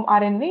can form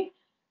RNA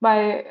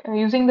by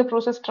using the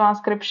process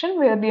transcription,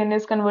 where DNA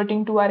is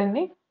converting to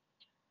RNA.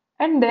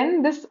 And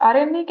then this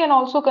RNA can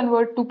also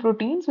convert to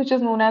proteins, which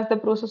is known as the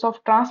process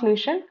of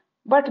translation.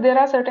 But there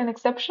are certain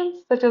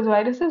exceptions, such as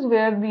viruses,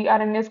 where the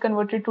RNA is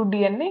converted to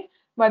DNA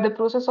by the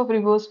process of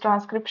reverse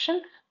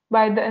transcription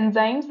by the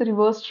enzymes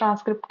reverse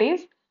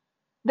transcriptase.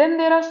 Then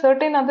there are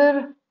certain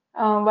other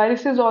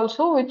viruses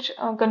also which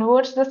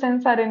converts the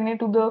sense RNA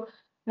to the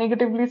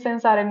negatively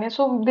sense RNA.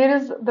 So there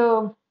is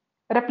the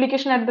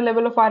replication at the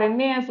level of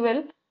RNA as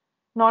well,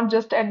 not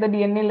just at the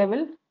DNA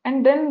level.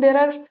 And then there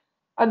are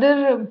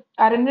other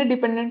RNA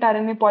dependent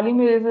RNA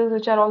polymerases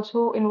which are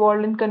also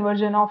involved in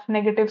conversion of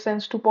negative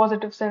sense to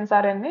positive sense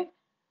RNA.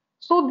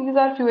 So these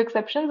are few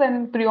exceptions,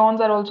 and prions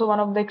are also one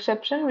of the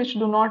exceptions which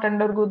do not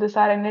undergo this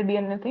RNA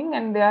DNA thing,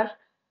 and they are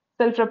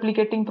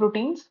self-replicating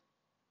proteins.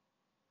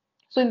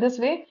 So in this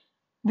way,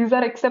 these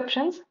are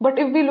exceptions. But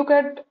if we look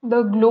at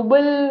the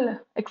global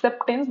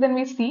acceptance, then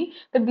we see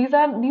that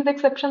these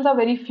exceptions are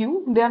very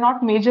few. They are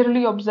not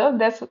majorly observed.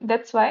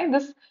 That's why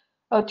this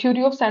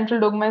theory of central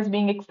dogma is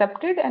being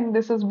accepted, and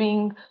this is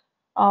being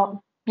uh,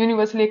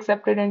 universally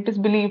accepted, and it is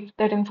believed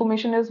that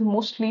information is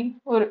mostly,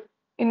 or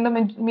in the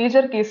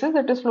major cases,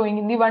 it is flowing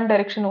in the one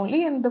direction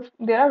only, and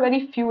there are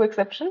very few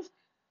exceptions.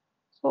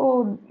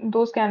 So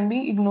those can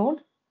be ignored.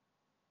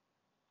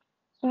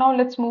 So now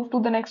let's move to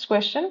the next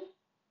question.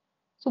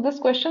 So this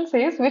question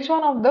says, which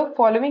one of the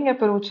following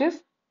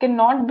approaches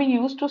cannot be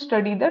used to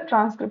study the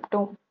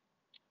transcriptome?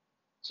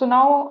 So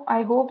now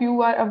I hope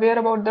you are aware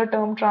about the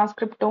term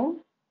transcriptome.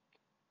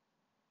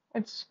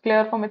 It's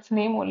clear from its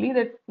name only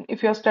that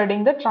if you're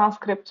studying the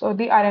transcripts or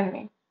the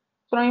RNA.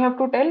 So now you have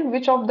to tell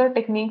which of the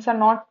techniques are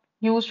not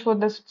used for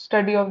the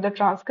study of the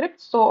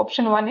transcripts. So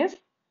option 1 is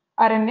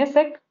RNA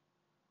Seq,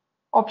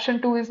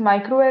 option 2 is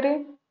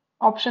microarray,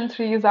 option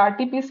 3 is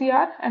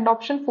RT-PCR, and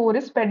option 4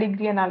 is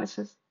pedigree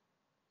analysis.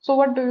 So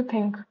what do you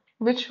think?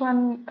 Which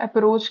one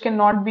approach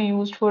cannot be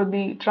used for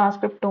the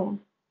transcriptome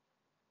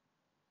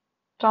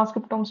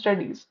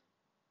studies?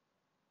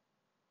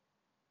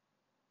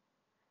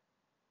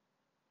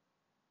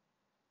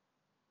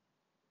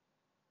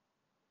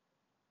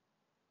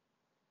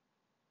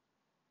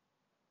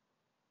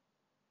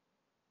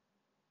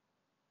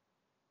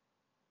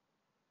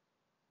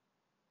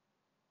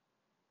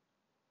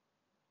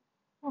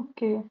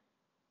 Okay,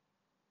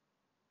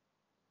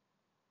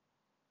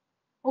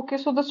 Okay,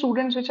 so the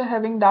students which are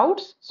having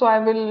doubts, so I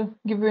will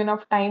give you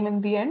enough time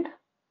in the end.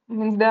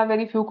 Means there are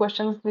very few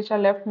questions which are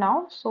left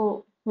now,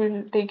 so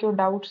we'll take your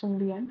doubts in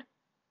the end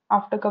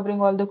after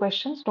covering all the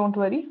questions. Don't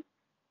worry.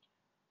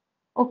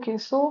 Okay,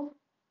 so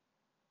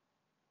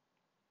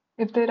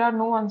if there are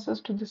no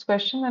answers to this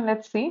question, then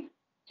let's see.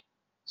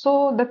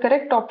 So the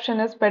correct option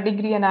is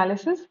pedigree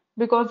analysis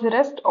because the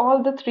rest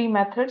all the three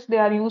methods they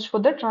are used for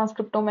the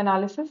transcriptome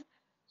analysis.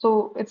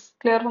 So it's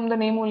clear from the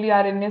name only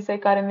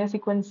RNA-seq, RNA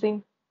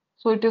sequencing.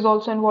 So it is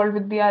also involved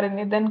with the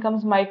RNA. Then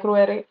comes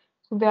microarray.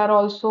 So they are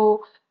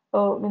also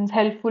means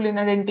helpful in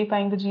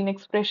identifying the gene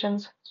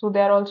expressions. So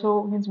they are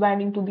also means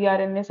binding to the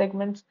RNA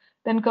segments.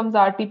 Then comes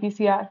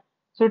RT-PCR.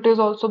 So it is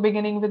also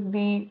beginning with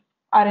the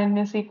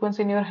RNA sequence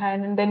in your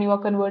hand, and then you are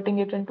converting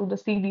it into the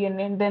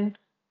cDNA, and then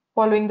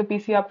following the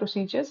PCR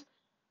procedures.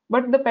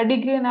 But the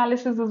pedigree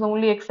analysis is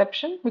only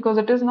exception because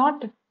it is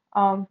not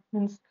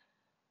means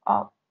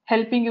uh,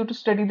 helping you to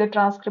study the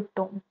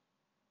transcriptome.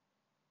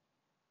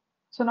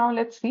 So now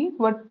let's see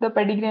what the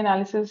pedigree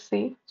analysis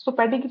say. So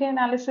pedigree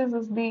analysis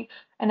is the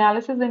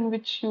analysis in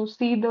which you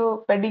see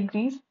the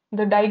pedigrees,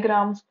 the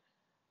diagrams.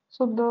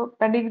 So the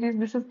pedigrees,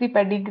 this is the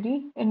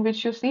pedigree in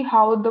which you see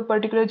how the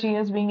particular gene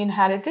is being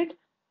inherited.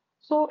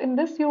 So in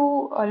this,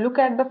 you look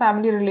at the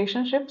family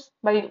relationships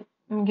by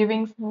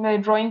by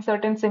drawing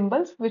certain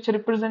symbols which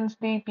represents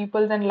the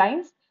peoples and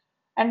lines,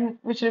 and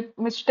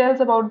which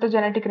tells about the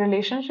genetic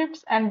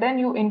relationships, and then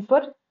you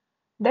infer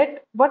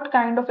that what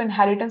kind of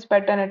inheritance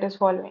pattern it is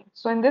following.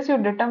 So in this, you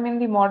determine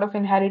the mode of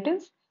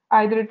inheritance.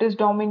 Either it is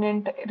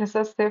dominant,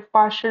 recessive,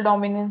 partial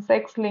dominance,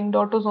 X-linked,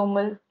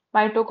 autosomal,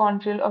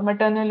 mitochondrial, or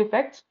maternal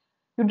effects.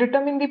 You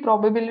determine the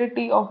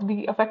probability of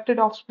the affected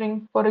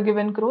offspring for a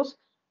given cross.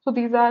 So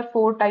these are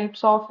four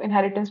types of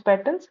inheritance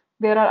patterns.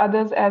 There are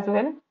others as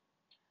well.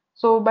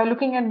 So by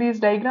looking at these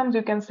diagrams,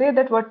 you can say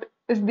that what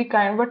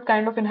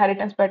kind of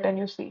inheritance pattern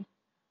you see.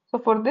 So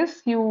for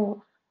this,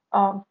 you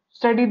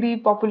study the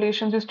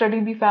populations, you study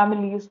the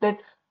families, that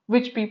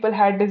which people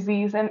had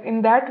disease, and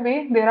in that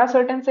way, there are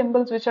certain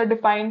symbols which are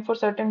defined for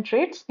certain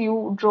traits.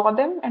 You draw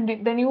them, and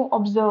then you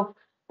observe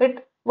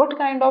that what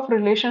kind of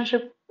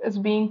relationship is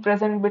being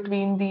present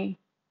between the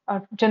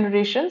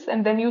generations,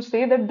 and then you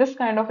say that this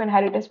kind of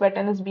inheritance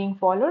pattern is being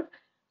followed.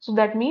 So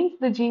that means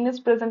the gene is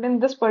present in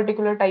this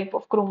particular type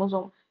of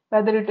chromosome,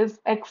 whether it is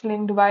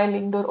X-linked,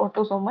 Y-linked, or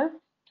autosomal.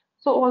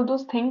 So all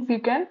those things you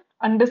can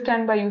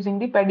understand by using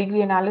the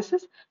pedigree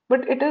analysis,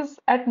 but it is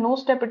at no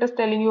step it is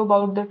telling you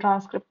about the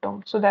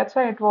transcriptome. So that's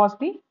why it was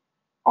the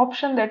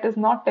option that is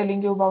not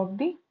telling you about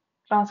the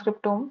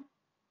transcriptome.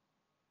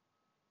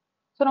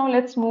 So now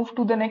let's move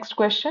to the next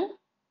question.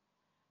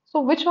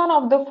 So which one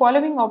of the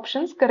following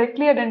options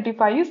correctly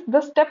identifies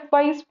the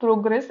stepwise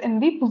progress in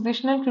the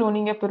positional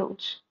cloning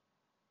approach?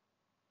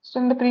 So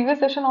in the previous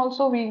session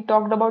also we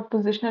talked about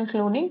positional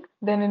cloning.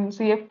 Then in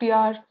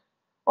CFTR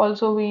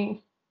also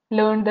we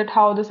learned that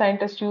how the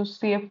scientists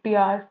used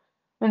CFTR,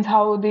 means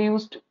how they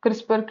used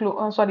positional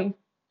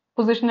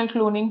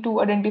cloning to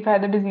identify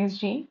the disease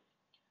gene.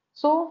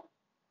 So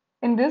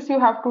in this you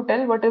have to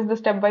tell what is the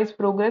stepwise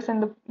progress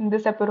in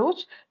this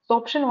approach. So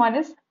option one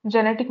is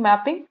genetic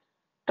mapping,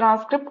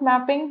 transcript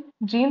mapping,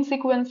 gene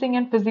sequencing,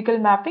 and physical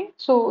mapping.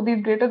 So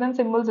these greater than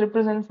symbols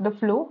represents the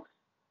flow.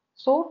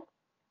 So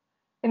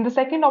in the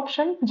second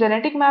option,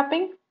 genetic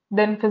mapping,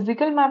 then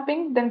physical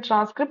mapping, then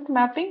transcript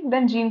mapping,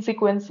 then gene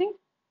sequencing.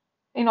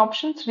 In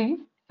option 3,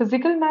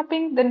 physical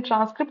mapping, then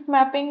transcript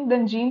mapping,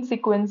 then gene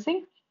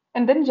sequencing,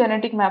 and then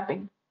genetic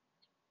mapping.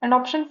 And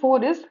option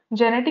 4 is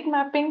genetic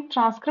mapping,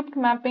 transcript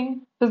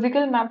mapping,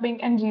 physical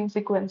mapping, and gene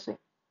sequencing.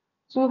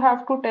 So you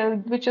have to tell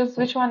which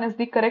one is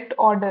the correct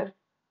order,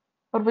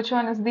 or which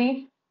one is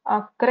the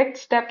correct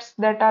steps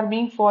that are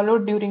being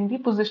followed during the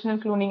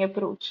positional cloning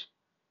approach.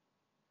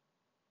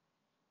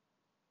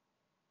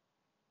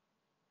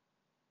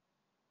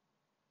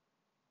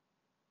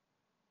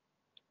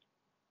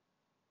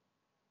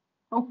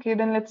 Okay,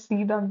 then let's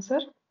see the answer.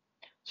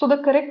 So the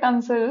correct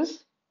answer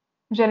is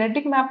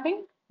genetic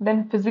mapping,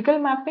 then physical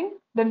mapping,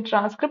 then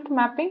transcript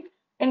mapping,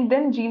 and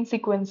then gene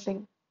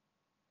sequencing.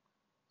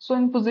 So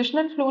in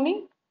positional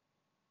cloning,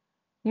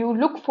 you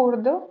look for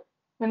the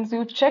means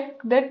you check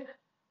that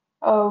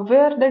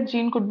where that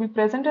gene could be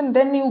present, and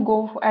then you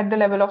go at the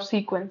level of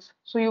sequence.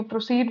 So you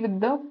proceed with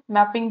the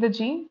mapping the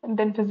gene and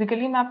then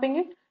physically mapping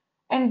it,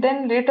 and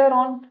then later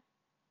on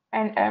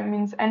and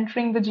means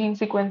entering the gene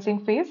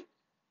sequencing phase.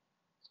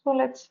 So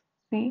let's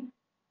see.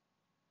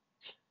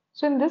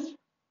 So in this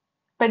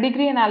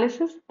pedigree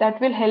analysis,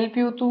 that will help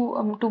you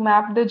to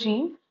map the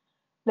gene,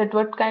 that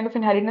what kind of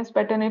inheritance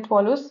pattern it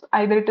follows.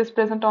 Either it is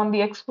present on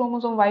the X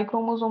chromosome, Y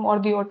chromosome, or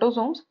the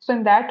autosomes. So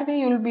in that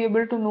way, you will be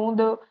able to know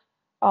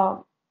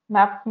the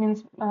map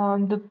means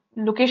the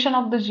location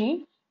of the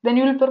gene. Then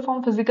you will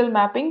perform physical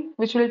mapping,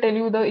 which will tell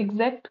you the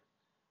exact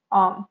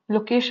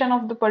location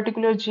of the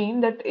particular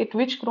gene, that at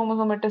which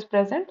chromosome it is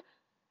present.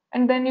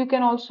 And then you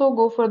can also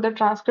go for the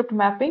transcript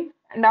mapping.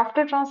 And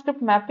after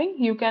transcript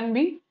mapping, you can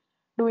be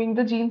doing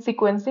the gene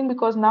sequencing,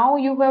 because now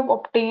you have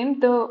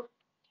obtained the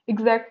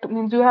exact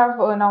means you have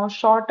now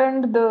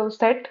shortened the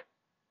set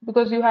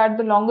because you had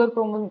the longer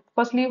chromosome.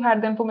 Firstly, you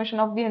had the information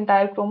of the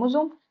entire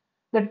chromosome,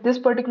 that this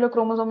particular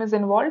chromosome is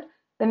involved.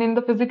 Then in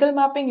the physical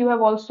mapping, you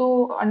have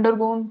also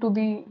undergone to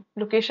the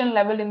location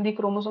level in the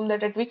chromosome,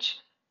 that at which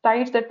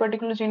sites that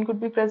particular gene could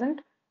be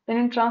present. Then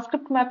in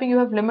transcript mapping, you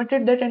have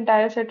limited that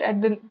entire set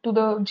at the to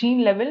the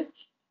gene level.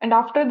 And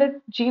after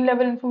that gene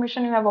level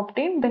information you have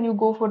obtained, then you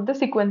go for the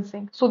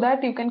sequencing so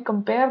that you can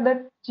compare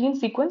that gene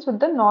sequence with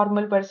the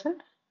normal person.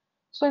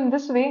 So in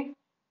this way,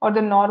 or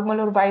the normal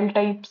or wild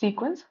type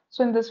sequence.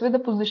 So in this way, the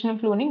positional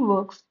cloning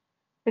works.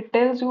 It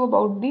tells you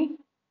about the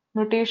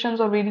mutations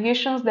or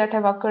variations that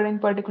have occurred in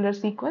particular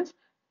sequence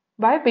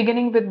by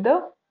beginning with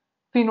the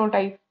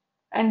phenotype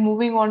and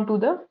moving on to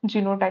the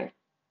genotype.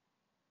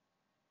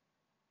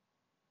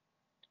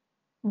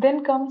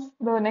 Then comes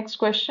the next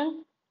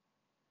question.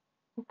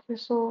 Okay,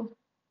 so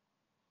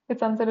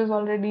its answer is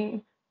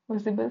already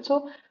visible.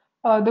 So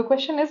the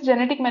question is,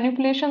 genetic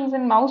manipulations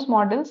in mouse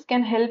models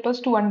can help us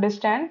to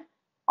understand.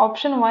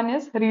 Option 1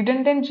 is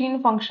redundant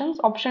gene functions.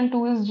 Option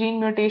 2 is gene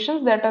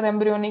mutations that are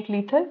embryonic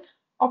lethal.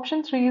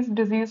 Option 3 is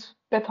disease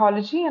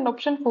pathology. And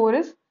option 4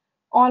 is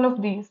all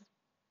of these.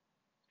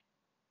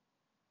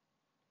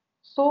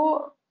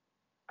 So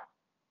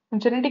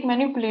genetic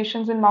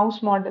manipulations in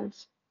mouse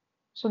models.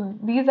 So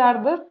these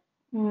are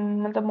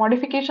the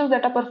modifications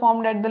that are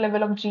performed at the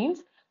level of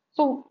genes.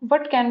 So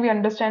what can we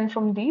understand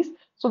from these?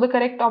 So the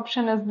correct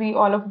option is the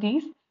all of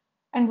these.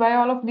 And why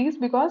all of these?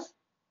 Because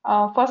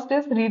first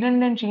is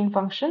redundant gene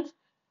functions.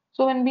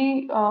 So when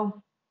we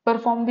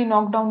perform the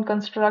knockdown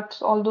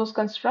constructs, all those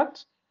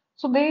constructs,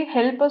 so they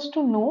help us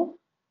to know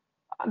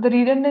the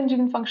redundant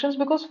gene functions,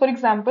 because for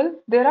example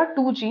there are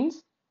two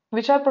genes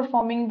which are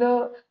performing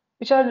the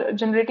which are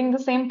generating the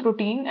same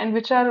protein and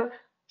which are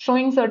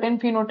showing certain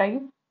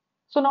phenotype.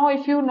 So now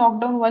if you knock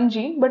down one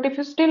gene, but if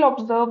you still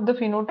observe the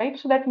phenotype,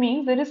 so that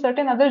means there is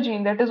certain other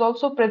gene that is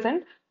also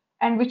present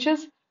and which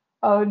is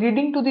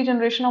leading to the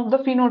generation of the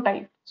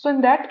phenotype. So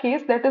in that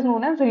case, that is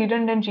known as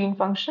redundant gene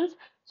functions.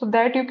 So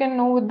that you can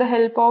know with the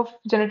help of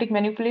genetic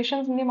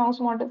manipulations in the mouse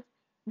model.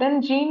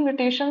 Then gene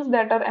mutations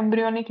that are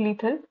embryonic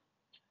lethal.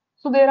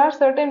 So there are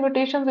certain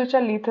mutations which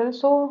are lethal.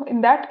 So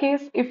in that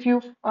case, if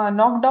you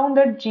knock down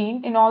that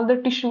gene in all the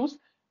tissues,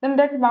 then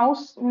that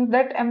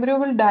embryo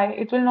will die.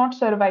 It will not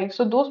survive.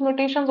 So those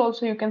mutations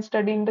also you can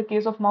study in the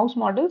case of mouse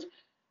models,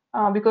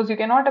 because you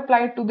cannot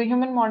apply it to the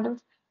human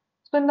models.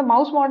 So in the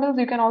mouse models,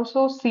 you can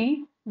also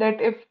see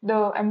that if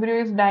the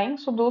embryo is dying,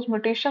 so those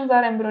mutations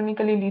are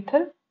embryonically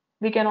lethal.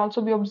 They can also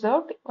be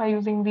observed by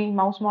using the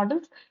mouse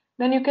models.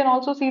 Then you can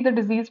also see the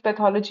disease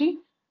pathology,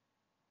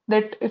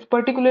 that if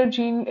particular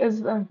gene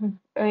is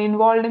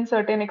involved in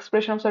certain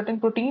expression of certain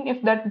protein,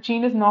 if that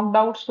gene is knocked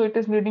out, so it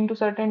is leading to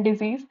certain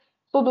disease.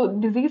 So the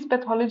disease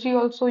pathology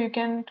also you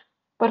can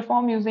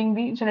perform using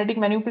the genetic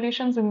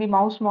manipulations in the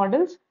mouse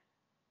models.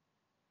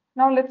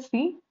 Now let's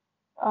see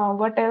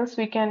what else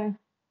we can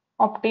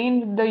obtain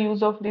with the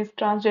use of these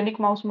transgenic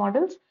mouse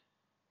models.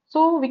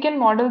 So we can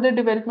model the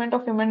development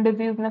of human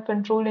disease in a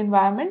controlled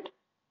environment.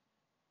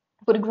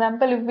 For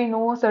example, if we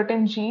know a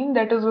certain gene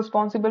that is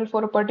responsible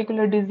for a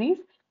particular disease,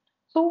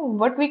 so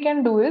what we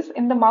can do is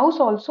in the mouse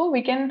also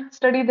we can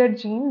study that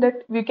gene,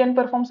 that we can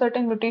perform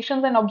certain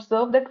mutations and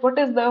observe that what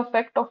is the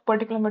effect of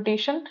particular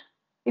mutation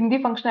in the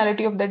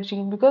functionality of that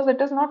gene, because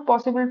it is not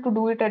possible to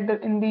do it at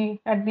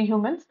the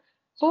humans.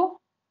 So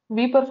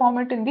we perform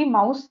it in the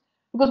mouse,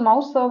 because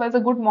mouse serve as a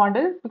good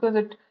model, because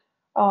it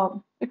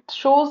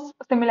shows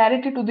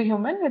similarity to the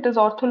human. It is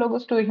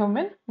orthologous to a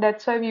human.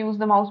 That's why we use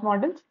the mouse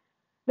models.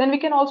 Then we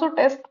can also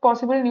test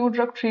possible new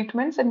drug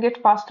treatments and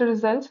get faster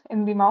results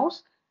in the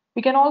mouse.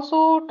 We can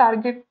also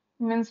target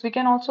means we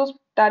can also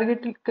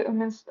target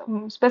means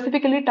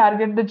specifically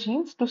target the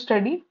genes to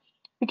study.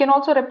 We can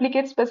also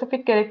replicate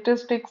specific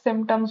characteristics,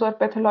 symptoms, or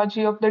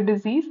pathology of the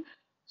disease.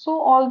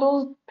 So all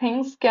those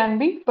things can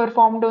be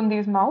performed on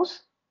these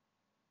mouse.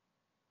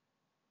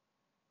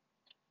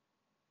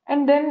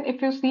 And then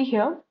if you see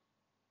here,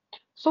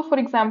 so for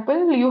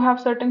example, you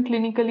have certain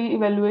clinically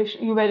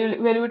evaluation, you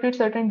evaluated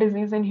certain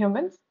disease in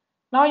humans.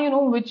 Now you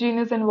know which gene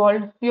is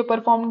involved. You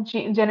performed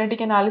genetic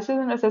analysis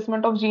and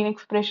assessment of gene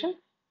expression.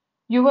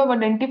 You have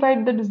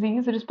identified the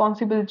disease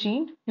responsible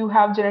gene. You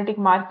have genetic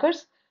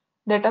markers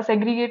that are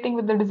segregating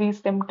with the disease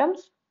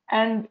symptoms,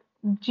 and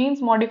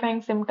genes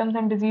modifying symptoms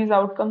and disease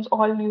outcomes.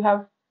 All you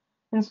have,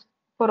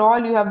 for all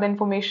you have the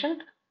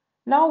information.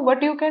 Now,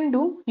 what you can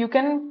do, you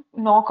can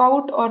knock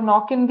out or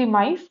knock in the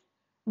mice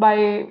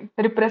by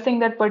repressing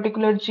that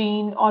particular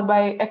gene or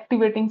by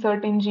activating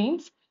certain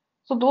genes.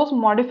 So those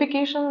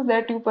modifications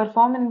that you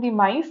perform in the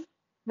mice,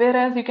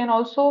 whereas you can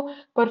also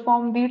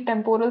perform the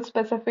temporal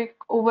specific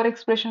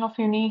overexpression of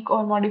unique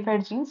or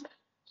modified genes.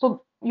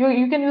 So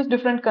you can use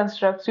different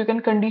constructs. You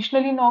can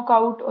conditionally knock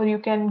out, or you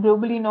can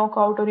globally knock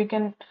out, or you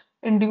can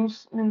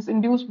induce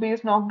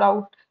based knocked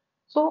out.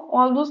 So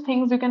all those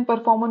things you can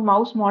perform on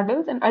mouse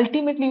models, and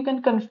ultimately you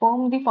can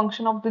confirm the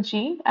function of the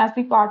gene as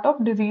the part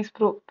of disease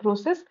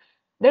process.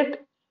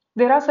 That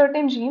there are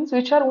certain genes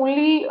which are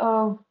only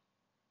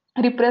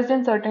repressed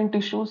in certain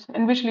tissues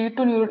and which lead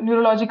to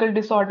neurological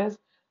disorders,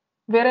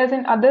 whereas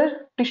in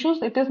other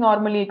tissues it is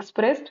normally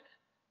expressed.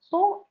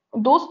 So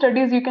those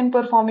studies you can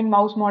perform in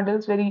mouse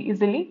models very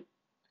easily.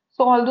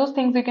 So all those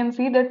things you can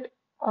see that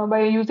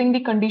by using the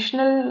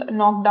conditional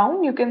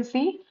knockdown, you can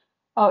see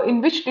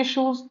in which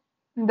tissues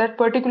that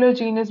particular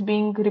gene is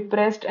being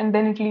repressed and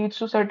then it leads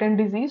to certain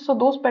disease. So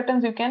those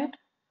patterns you can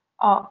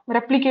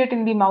replicate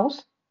in the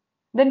mouse.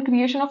 Then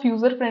creation of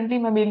user-friendly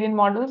mammalian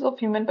models of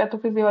human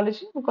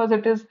pathophysiology because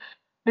it is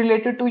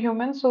related to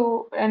humans.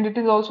 So and it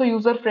is also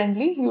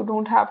user-friendly. You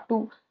don't have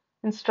to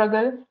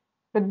struggle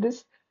with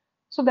this.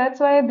 So that's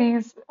why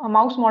these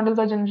mouse models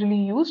are generally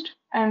used,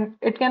 and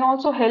it can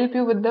also help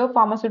you with the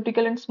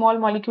pharmaceutical and small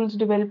molecules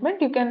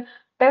development. You can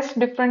test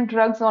different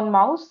drugs on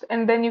mouse,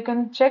 and then you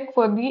can check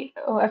for the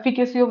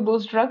efficacy of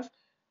those drugs,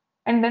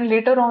 and then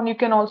later on you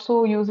can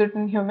also use it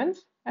in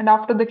humans. And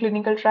after the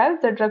clinical trials,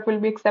 the drug will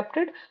be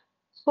accepted.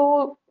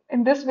 So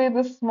in this way,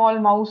 this small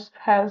mouse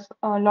has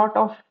a lot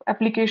of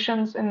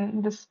applications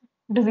in this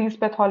disease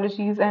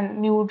pathologies and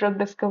new drug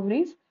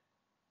discoveries.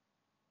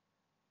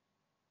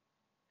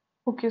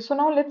 Okay, so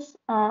now let's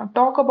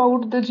talk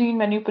about the gene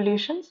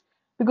manipulations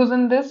because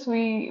in this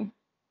we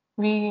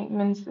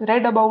means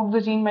read about the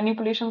gene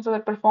manipulations that are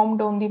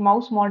performed on the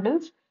mouse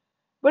models,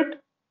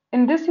 but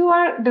in this you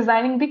are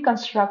designing the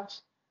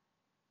constructs.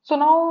 So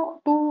now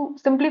to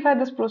simplify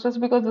this process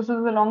because this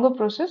is a longer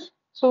process,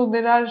 so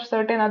there are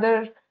certain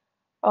other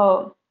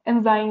uh,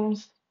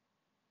 enzymes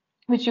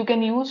which you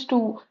can use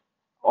to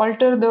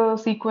alter the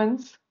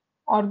sequence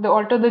or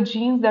alter the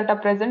genes that are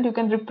present. You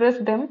can repress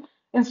them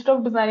instead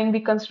of designing the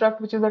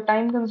construct, which is a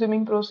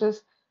time-consuming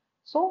process.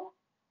 So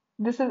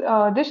this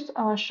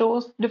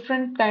shows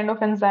different kind of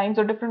enzymes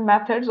or different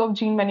methods of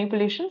gene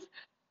manipulations.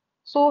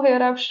 So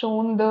here I've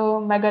shown the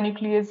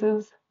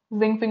meganucleases,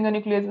 zinc finger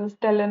nucleases,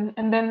 TELN,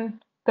 and then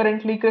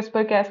currently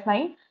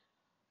CRISPR-Cas9.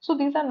 So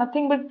these are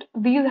nothing but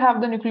these have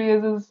the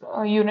nucleases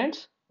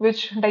units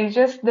which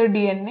digest the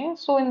DNA.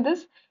 So in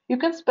this, you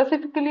can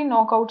specifically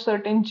knock out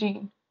certain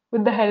gene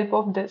with the help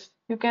of this.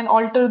 You can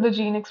alter the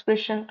gene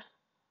expression.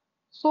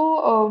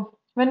 So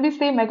when we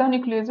say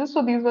meganucleases,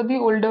 so these were the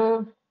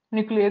older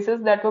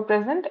nucleases that were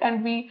present,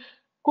 and we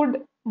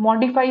could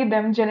modify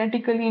them,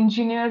 genetically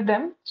engineer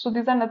them. So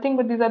these are nothing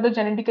but these are the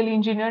genetically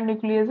engineered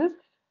nucleases.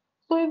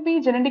 So if we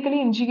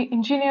genetically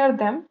engineer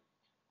them,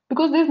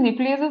 because these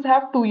nucleases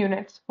have two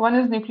units. One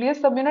is nucleus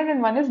subunit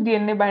and one is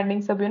DNA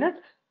binding subunit.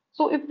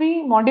 So if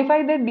we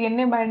modify that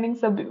DNA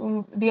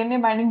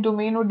binding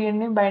domain or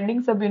DNA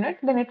binding subunit,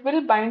 then it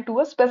will bind to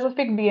a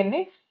specific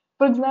DNA.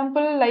 For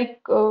example,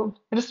 like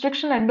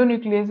restriction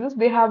endonucleases,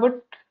 they have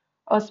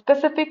a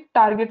specific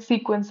target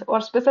sequence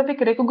or specific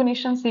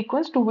recognition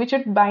sequence to which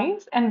it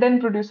binds and then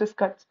produces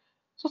cuts.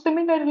 So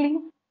similarly,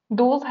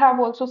 those have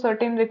also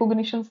certain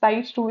recognition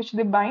sites to which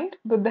they bind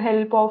with the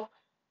help of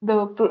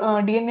the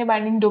DNA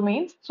binding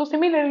domains. So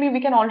similarly, we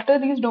can alter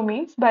these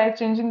domains by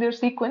changing their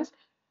sequence.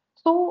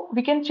 So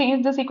we can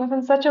change the sequence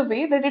in such a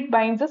way that it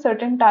binds a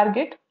certain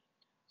target.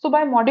 So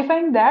by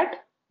modifying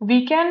that,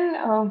 we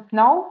can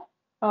now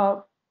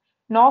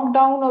knock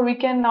down or we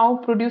can now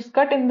produce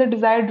cut in the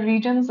desired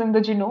regions in the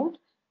genome.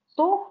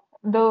 So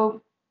the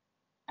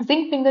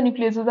zinc finger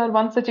nucleases are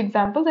one such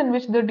example in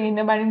which the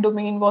DNA binding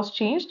domain was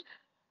changed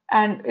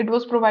and it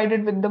was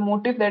provided with the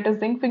motif that is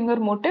zinc finger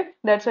motif.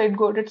 That's why it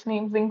got its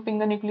name zinc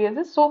finger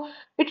nucleases. So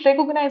it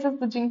recognizes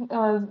the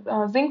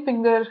zinc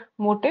finger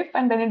motif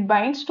and then it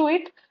binds to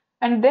it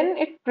and then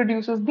it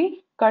produces the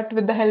cut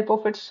with the help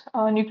of its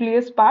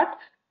nucleus part.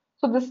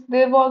 So this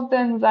there was the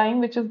enzyme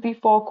which is the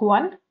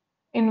FOC1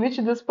 in which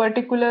this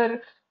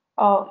particular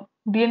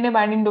DNA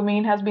binding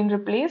domain has been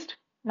replaced.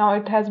 Now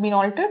it has been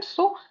altered.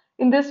 So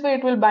in this way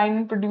it will bind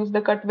and produce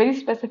the cut very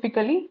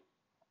specifically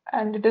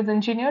and it is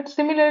engineered.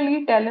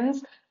 Similarly,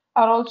 talons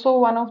are also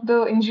one of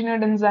the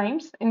engineered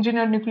enzymes,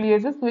 engineered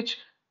nucleases, which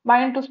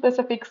bind to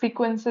specific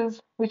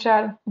sequences which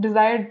are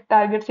desired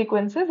target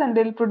sequences and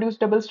they'll produce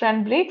double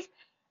strand breaks.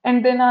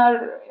 And then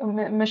our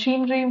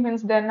machinery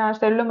means then our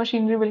cellular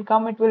machinery will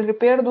come, it will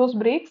repair those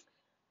breaks.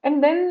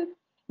 And then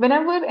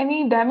whenever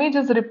any damage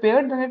is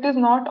repaired, then it is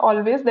not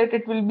always that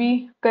it will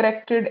be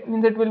corrected,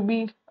 means it will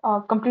be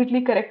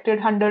completely corrected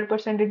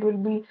 100%, it will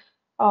be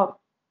uh,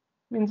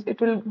 means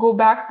it will go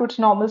back to its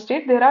normal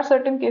state. There are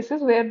certain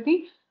cases where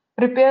the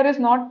repair is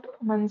not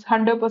means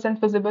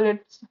 100% visible.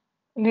 It's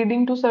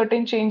leading to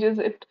certain changes.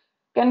 It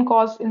can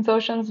cause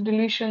insertions,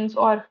 deletions,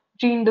 or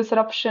gene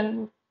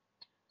disruption.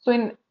 So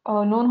in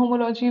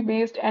non-homology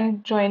based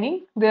end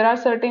joining, there are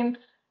certain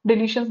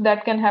deletions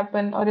that can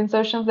happen or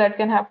insertions that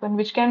can happen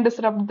which can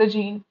disrupt the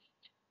gene.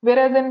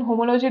 Whereas in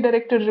homology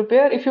directed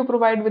repair, if you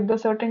provide with the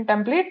certain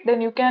template,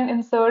 then you can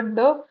insert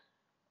the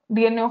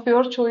DNA of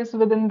your choice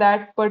within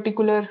that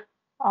particular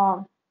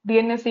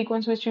DNA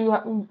sequence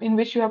in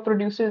which you have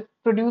produced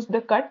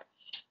the cut.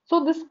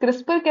 So this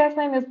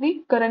CRISPR-Cas9 is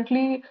the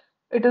currently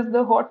it is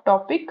the hot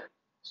topic.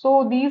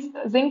 So these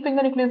zinc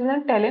finger nucleases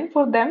and talon,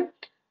 for them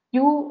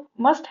you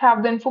must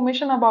have the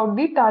information about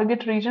the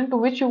target region to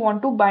which you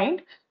want to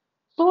bind.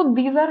 So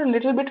these are a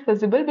little bit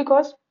visible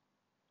because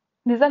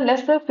these are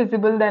lesser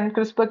visible than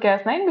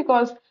CRISPR-Cas9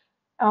 because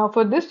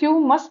for this you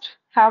must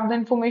have the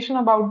information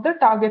about the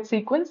target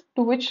sequence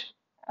to which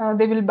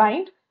they will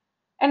bind,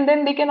 and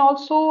then they can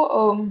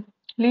also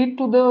lead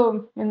to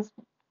the means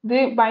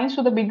they binds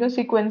to the bigger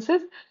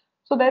sequences.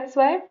 So that's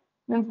why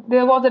means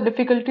there was a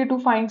difficulty to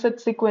find such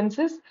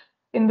sequences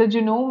in the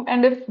genome,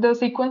 and if the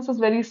sequence is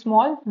very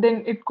small,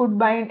 then it could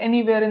bind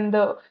anywhere in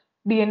the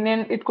DNA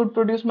and it could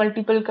produce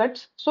multiple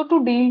cuts. So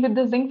to deal with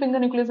the zinc finger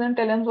nucleoside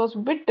talons was a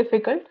bit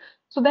difficult.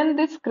 So then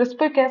this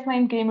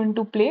CRISPR-Cas9 came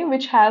into play,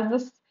 which has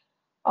this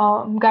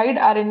guide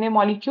RNA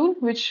molecule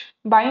which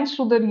binds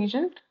to the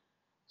region.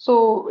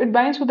 So it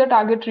binds to the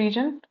target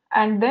region,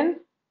 and then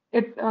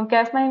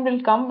Cas9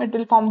 will come, it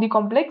will form the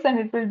complex, and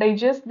it will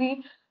digest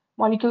the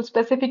molecule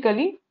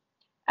specifically.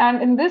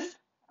 And in this,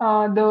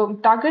 the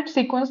target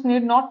sequence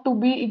need not to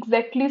be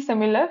exactly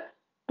similar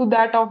to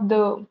that of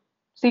the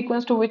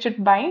sequence to which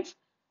it binds,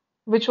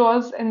 which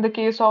was in the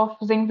case of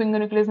zinc finger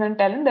nuclease and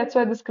talon. That's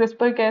why this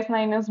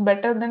CRISPR-Cas9 is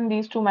better than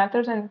these two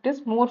methods, and it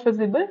is more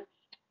feasible.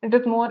 It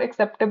is more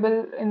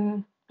acceptable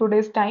in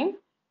today's time.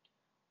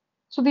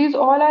 So these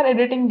all are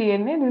editing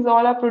DNA. These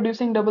all are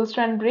producing double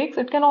strand breaks.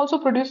 It can also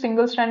produce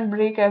single strand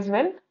break as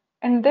well.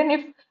 And then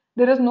if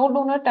there is no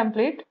donor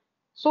template,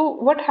 so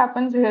what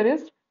happens here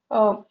is,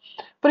 uh,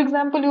 for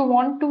example, you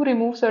want to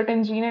remove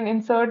certain gene and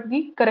insert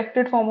the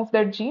corrected form of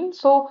that gene.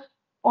 So,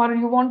 or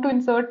you want to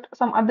insert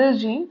some other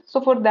gene.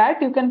 So for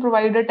that, you can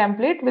provide a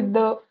template with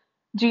the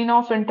gene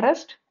of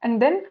interest.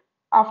 And then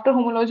after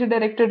homology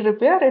directed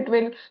repair, it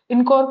will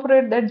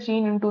incorporate that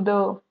gene into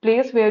the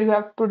place where you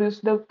have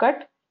produced the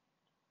cut.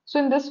 So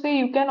in this way,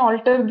 you can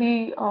alter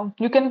the,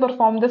 you can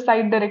perform the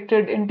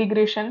site-directed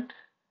integration.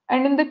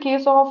 And in the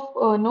case of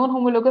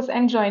non-homologous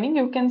end joining,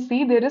 you can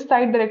see there is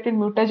site-directed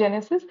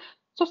mutagenesis.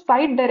 So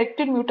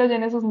site-directed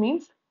mutagenesis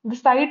means the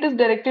site is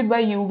directed by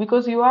you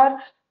because you are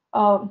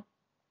uh,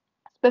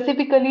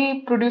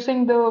 specifically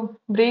producing the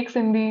breaks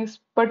in this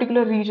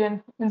particular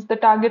region, means the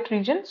target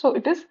region. So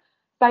it is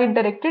site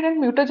directed,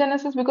 and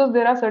mutagenesis because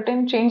there are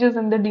certain changes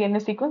in the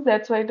DNA sequence.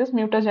 That's why it is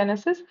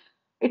mutagenesis.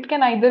 It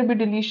can either be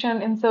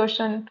deletion,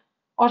 insertion,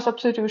 or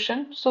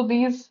substitution. So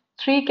these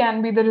three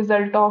can be the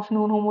result of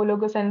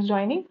non-homologous ends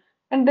joining.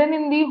 And then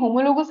in the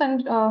homologous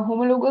and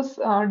homologous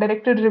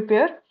directed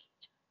repair,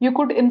 you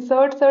could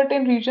insert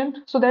certain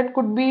region, so that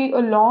could be a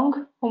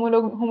long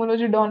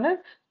homology donor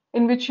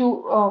in which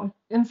you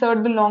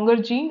insert the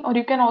longer gene, or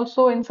you can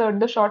also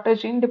insert the shorter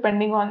gene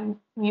depending on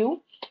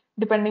you,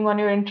 depending on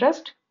your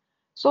interest.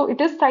 So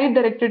it is site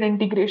directed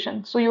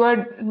integration. So you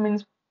are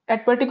means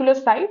at particular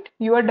site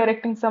you are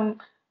directing some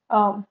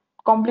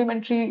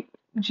complementary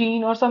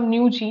gene or some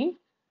new gene.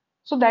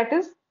 So that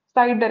is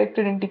site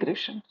directed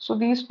integration. So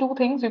these two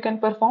things you can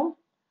perform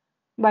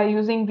by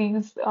using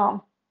these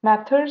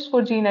methods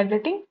for gene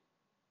editing.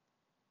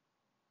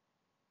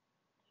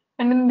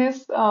 And in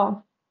this,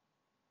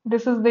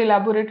 this is the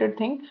elaborated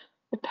thing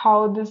with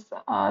how this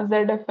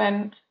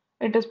ZFN,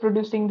 it is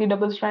producing the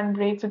double strand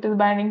breaks. It is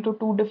binding to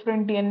two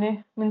different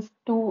DNA, means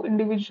two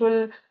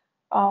individual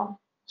uh,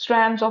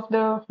 strands of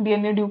the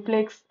DNA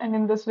duplex. And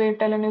in this way,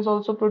 talon is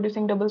also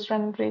producing double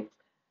strand breaks.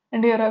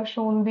 And here I've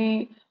shown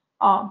the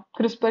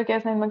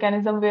CRISPR-Cas9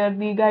 mechanism where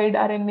the guide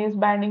RNA is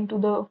binding to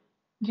the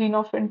gene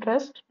of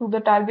interest to the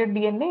target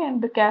DNA,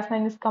 and the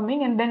Cas9 is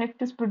coming, and then it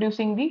is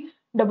producing the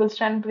double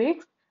strand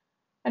breaks,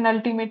 and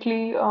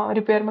ultimately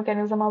repair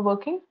mechanism are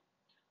working.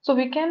 So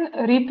we can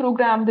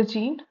reprogram the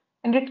gene,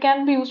 and it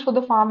can be used for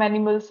the farm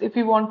animals if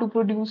we want to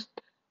produce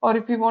or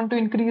if we want to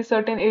increase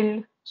certain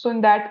yield. So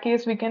in that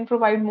case, we can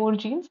provide more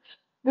genes,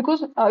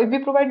 because if we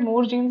provide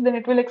more genes, then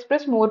it will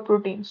express more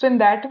protein. So in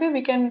that way,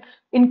 we can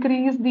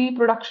increase the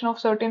production of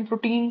certain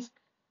proteins.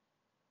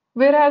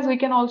 Whereas we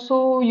can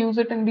also use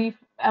it in the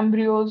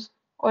embryos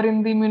or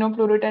in the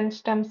immunopluritant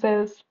stem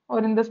cells or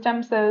in the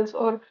stem cells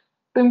or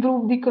to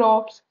improve the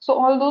crops. So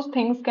all those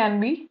things can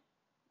be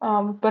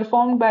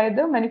performed by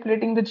the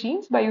manipulating the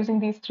genes by using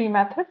these three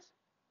methods.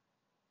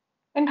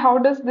 And how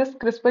does this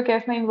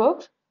CRISPR-Cas9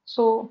 works?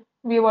 So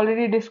we have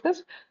already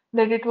discussed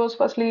that it was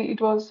firstly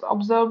it was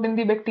observed in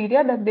the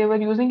bacteria that they were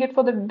using it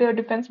for their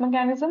defense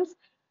mechanisms,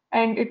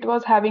 and it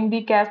was having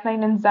the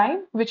Cas9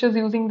 enzyme which is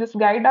using this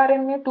guide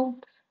RNA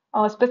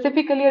to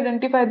specifically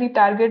identify the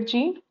target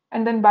gene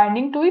and then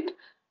binding to it.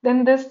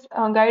 Then this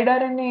guide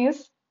RNA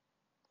is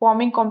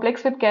forming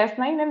complex with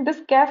Cas9, and this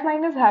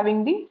Cas9 is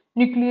having the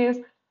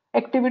nuclease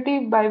activity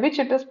by which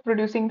it is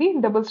producing the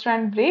double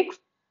strand breaks,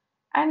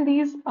 and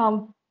these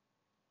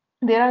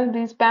there are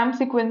these PAM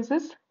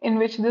sequences in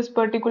which this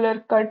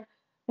particular cut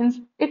means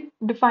it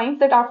defines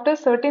that after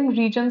certain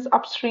regions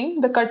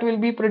upstream, the cut will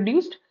be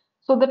produced.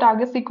 So the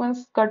target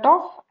sequence cut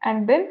off,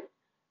 and then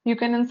you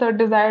can insert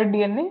desired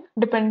DNA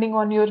depending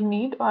on your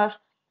need, or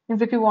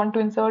means if you want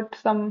to insert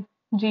some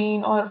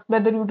gene or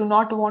whether you do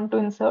not want to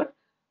insert.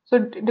 So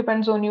it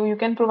depends on you. You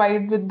can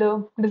provide with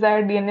the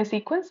desired DNA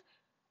sequence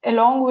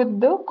along with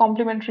the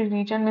complementary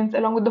region, means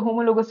along with the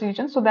homologous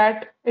region, so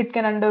that it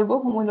can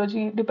undergo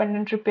homology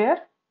dependent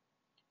repair.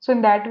 So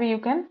in that way, you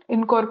can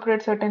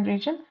incorporate certain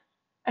region,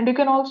 and you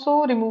can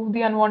also remove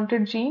the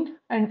unwanted gene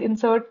and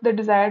insert the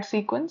desired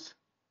sequence.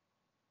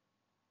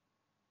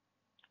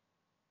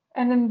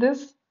 And in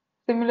this,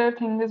 similar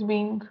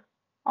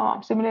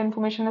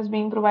information is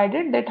being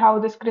provided that how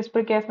this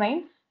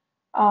CRISPR-Cas9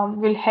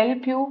 will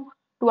help you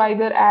to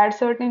either add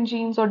certain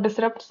genes or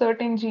disrupt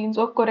certain genes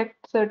or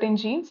correct certain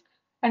genes.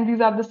 And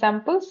these are the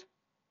samples,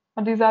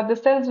 or these are the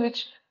cells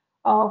which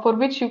for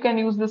which you can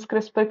use this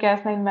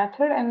CRISPR-Cas9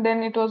 method. And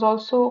then it was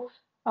also,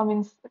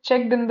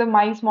 checked in the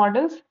mice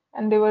models,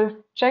 and they were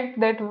checked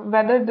that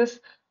whether this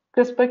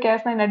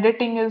CRISPR-Cas9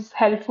 editing is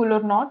helpful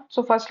or not.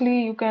 So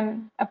firstly, you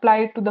can apply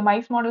it to the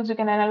mice models, you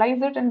can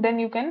analyze it, and then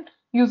you can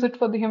use it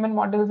for the human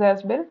models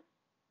as well.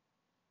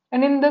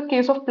 And in the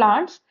case of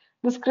plants,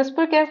 this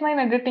CRISPR-Cas9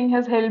 editing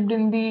has helped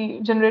in the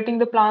generating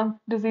the plant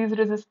disease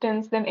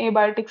resistance, then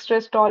abiotic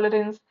stress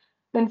tolerance,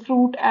 then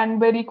fruit and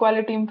berry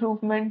quality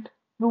improvement,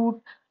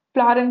 fruit,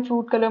 flower and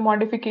fruit color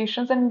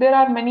modifications, and there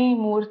are many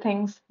more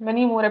things,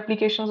 many more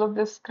applications of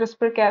this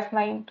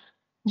CRISPR-Cas9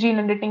 gene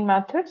editing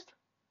methods.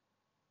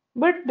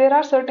 But there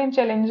are certain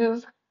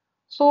challenges.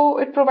 So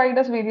it provides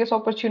us various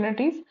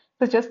opportunities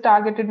such as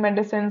targeted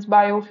medicines,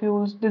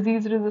 biofuels,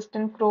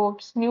 disease-resistant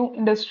crops, new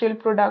industrial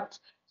products.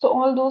 So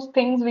all those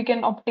things we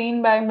can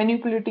obtain by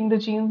manipulating the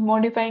genes,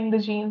 modifying the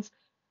genes.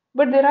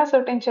 But there are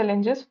certain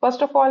challenges.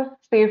 First of all,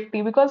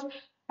 safety, because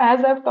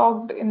as I've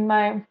talked in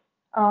my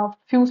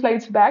few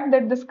slides back,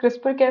 that this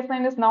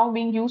CRISPR-Cas9 is now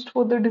being used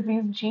for the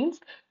disease genes,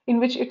 in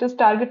which it is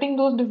targeting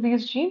those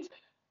disease genes,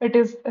 it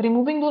is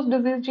removing those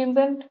disease genes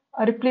and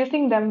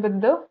replacing them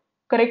with the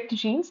correct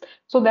genes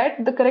so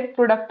that the correct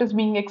product is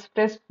being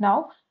expressed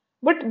now.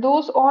 But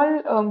those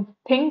all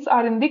things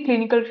are in the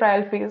clinical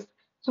trial phase.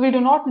 So we do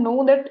not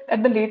know that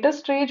at the later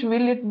stage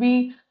will it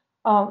be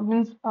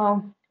means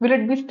will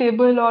it be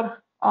stable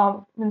or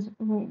means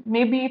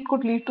maybe it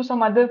could lead to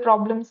some other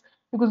problems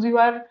because you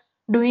are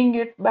doing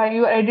it by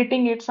you are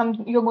editing it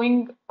some you're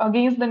going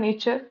against the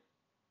nature,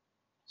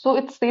 so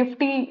its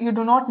safety, you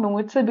do not know.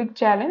 It's a big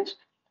challenge.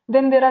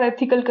 Then there are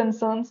ethical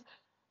concerns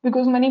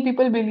because many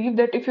people believe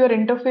that if you're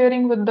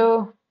interfering with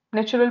the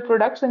natural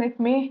products, then it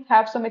may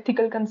have some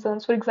ethical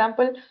concerns. For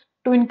example,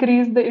 to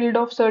increase the yield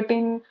of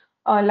certain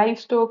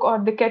livestock or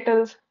the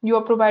cattle you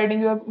are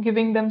providing, you are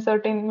giving them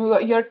certain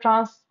your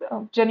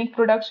transgenic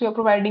products you are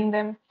providing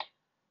them,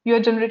 you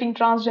are generating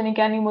transgenic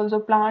animals or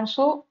plants,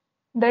 so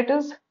that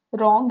is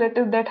wrong,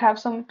 that have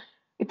some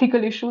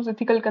ethical issues,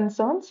 ethical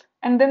concerns.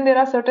 And then there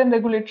are certain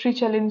regulatory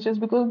challenges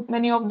because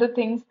many of the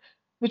things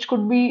which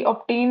could be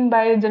obtained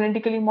by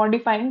genetically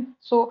modifying,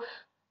 so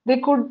they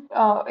could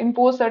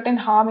impose certain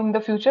harm in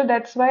the future.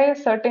 That's why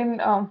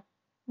certain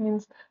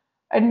means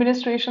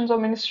administrations or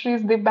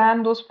ministries, they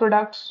ban those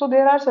products. So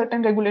there are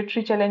certain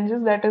regulatory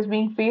challenges that is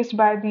being faced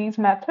by these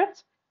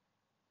methods.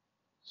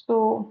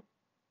 So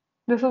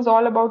this is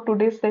all about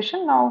today's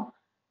session. Now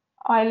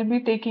I'll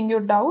be taking your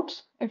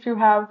doubts if you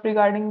have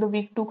regarding the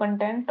week 2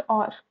 content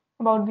or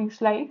about these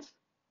slides.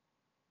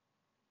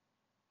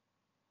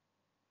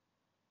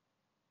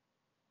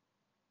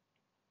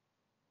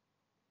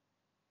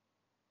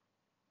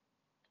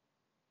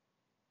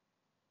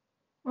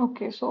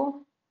 Okay,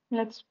 so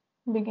let's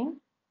begin.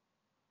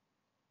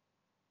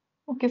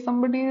 Okay,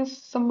 somebody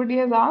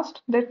has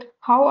asked that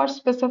how are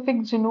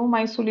specific genome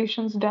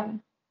isolations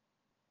done?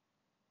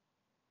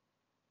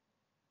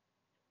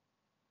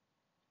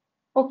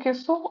 Okay,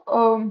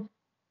 so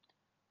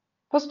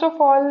first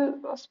of all,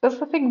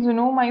 specific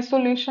genome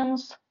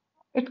isolations,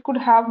 it could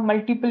have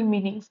multiple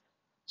meanings.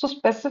 So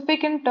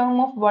specific in term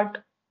of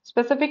what?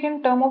 Specific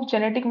in term of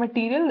genetic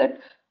material,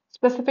 that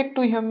specific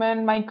to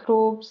human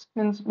microbes,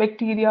 means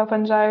bacteria,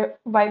 fungi,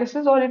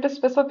 viruses, or it is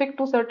specific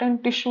to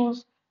certain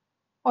tissues,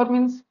 or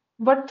means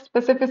what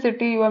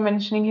specificity you are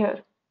mentioning here.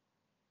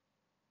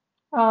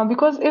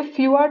 Because if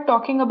you are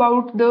talking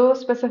about the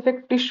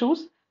specific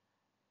tissues,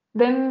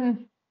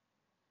 then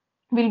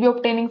we'll be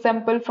obtaining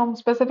sample from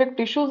specific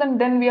tissues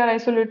and then we are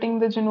isolating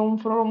the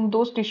genome from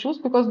those tissues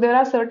because there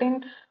are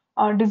certain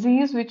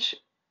disease which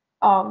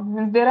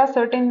there are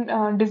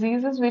certain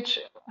diseases which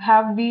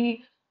have the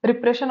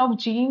repression of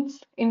genes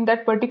in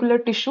that particular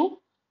tissue.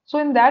 So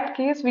in that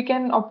case, we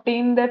can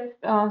obtain that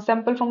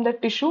sample from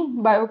that tissue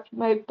by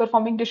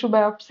performing tissue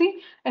biopsy,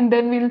 and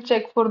then we'll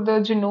check for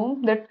the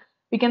genome, that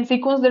we can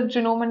sequence that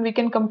genome and we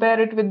can compare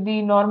it with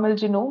the normal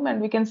genome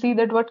and we can see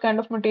that what kind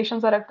of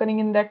mutations are occurring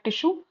in that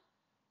tissue.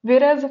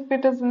 Whereas if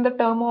it is in the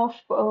term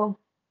of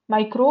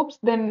microbes,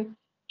 then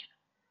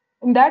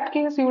in that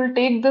case you will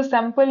take the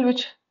sample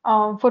which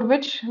for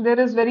which there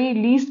is very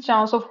least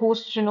chance of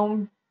host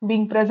genome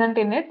being present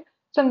in it.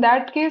 So in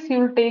that case, you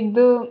will take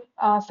the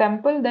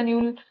sample, then you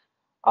will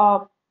uh,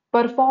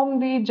 perform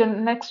the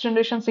next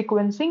generation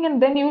sequencing,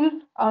 and then you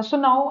will. So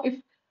now, if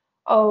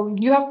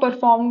you have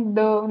performed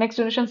the next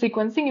generation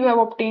sequencing, you have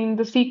obtained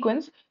the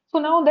sequence. So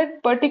now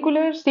that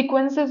particular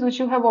sequences which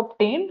you have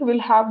obtained will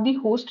have the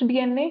host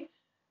DNA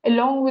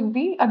along with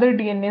the other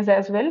DNAs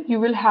as well. You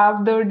will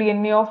have the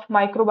DNA of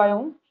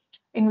microbiome,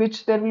 in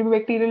which there will be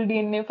bacterial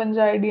DNA,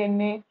 fungi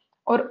DNA,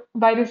 or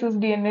viruses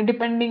DNA,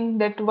 depending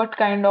that what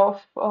kind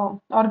of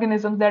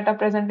organisms that are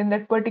present in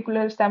that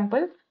particular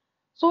sample.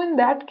 So in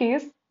that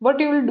case, what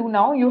you will do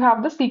now, you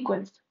have the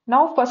sequence.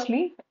 Now,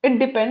 firstly, it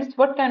depends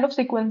what kind of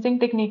sequencing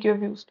technique you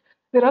have used.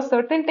 There are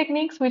certain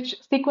techniques which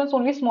sequence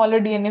only smaller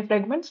DNA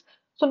fragments.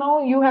 So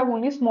now you have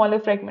only smaller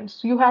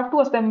fragments. You have to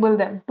assemble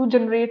them to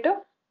generate a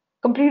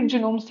complete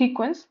genome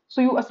sequence.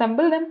 So you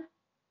assemble them,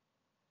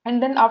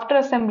 and then after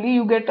assembly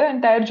you get an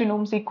entire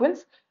genome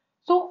sequence.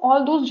 So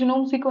all those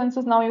genome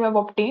sequences now you have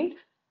obtained.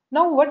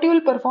 Now what you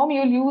will perform,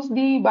 you will use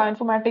the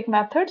bioinformatic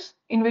methods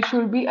in which you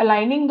will be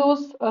aligning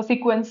those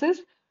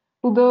sequences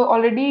to the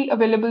already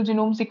available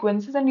genome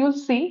sequences, and you'll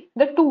see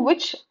that to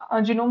which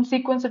genome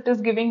sequence it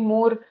is giving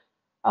more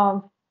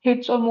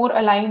hits or more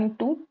aligned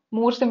to,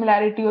 more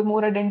similarity or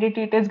more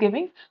identity it is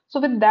giving. So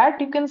with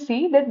that you can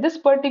see that this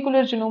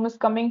particular genome is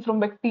coming from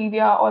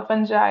bacteria or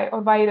fungi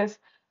or virus.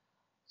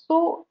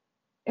 So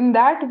in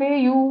that way,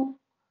 you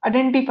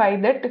identify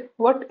that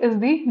what is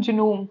the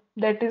genome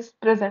that is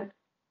present.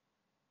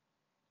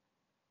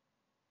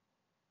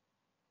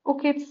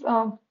 Okay,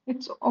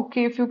 it's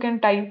okay if you can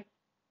type.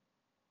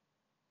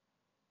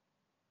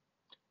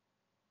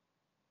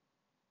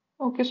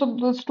 Okay, so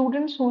the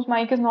students whose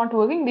mic is not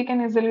working, they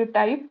can easily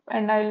type,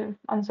 and I'll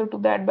answer to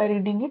that by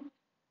reading it.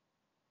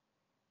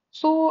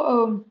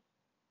 So,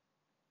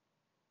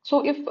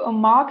 so if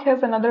Mark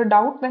has another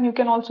doubt, then you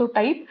can also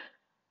type,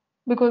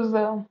 because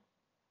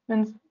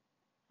means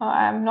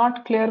I'm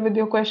not clear with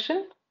your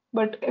question,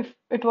 but if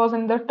it was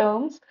in the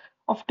terms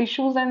of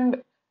tissues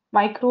and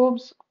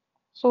microbes,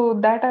 so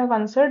that I've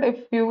answered.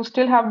 If you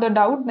still have the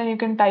doubt, then you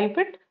can type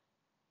it.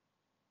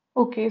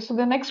 Okay, so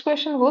the next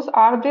question was,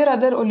 are there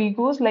other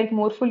oligos like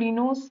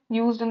morpholinos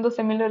used in the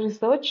similar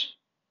research?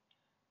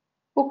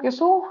 Okay,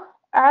 so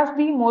as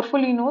the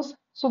morpholinos,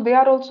 so they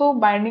are also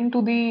binding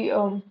to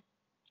the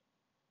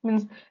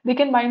means they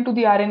can bind to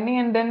the RNA,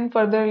 and then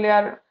further they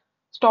are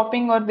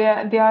stopping, or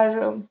they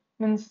are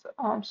means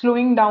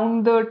slowing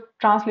down the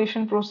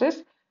translation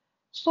process.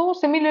 So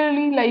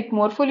similarly, like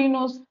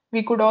morpholinos,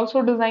 we could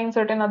also design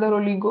certain other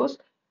oligos,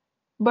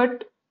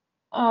 but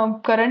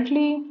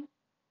currently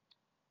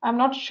I'm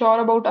not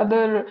sure about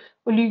other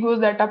oligos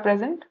that are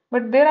present,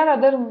 but there are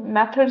other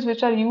methods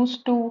which are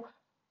used to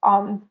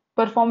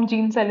perform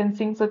gene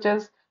silencing, such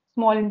as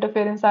small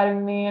interference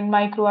RNA and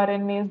micro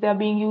RNAs. They are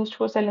being used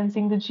for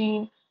silencing the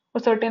gene for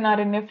certain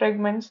RNA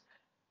fragments.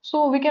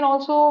 So we can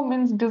also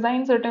means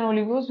design certain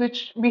oligos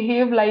which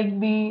behave like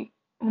the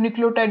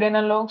nucleotide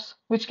analogs,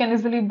 which can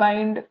easily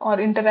bind or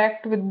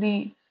interact with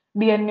the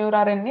DNA or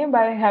RNA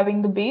by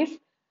having the base.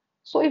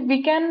 So if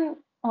we can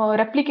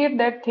replicate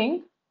that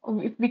thing,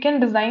 if we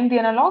can design the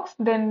analogs,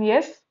 then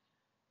yes,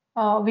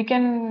 we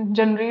can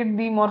generate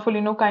the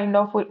morpholino kind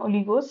of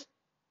oligos.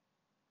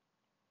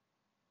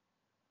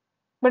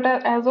 But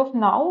as of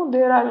now,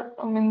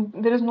 I mean,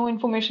 there is no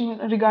information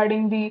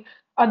regarding the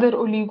other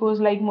oligos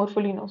like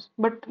morpholinos.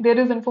 But there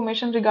is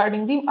information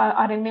regarding the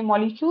RNA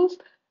molecules,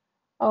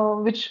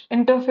 which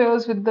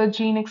interferes with the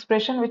gene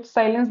expression, which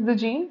silence the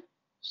gene.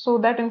 So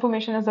that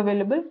information is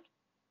available.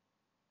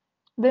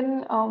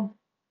 Then,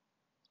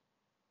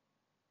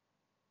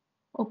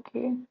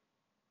 okay.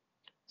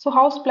 So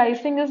how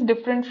splicing is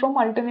different from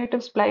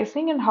alternative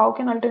splicing, and how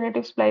can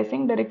alternative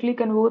splicing directly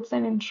converts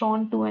an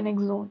intron to an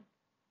exon?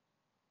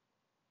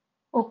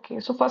 Okay,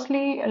 so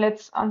firstly,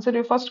 let's answer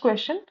your first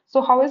question.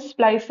 So how is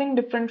splicing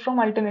different from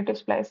alternative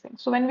splicing?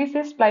 So when we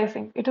say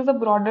splicing, it is a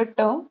broader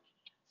term.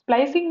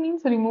 Splicing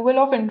means removal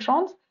of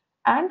introns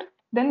and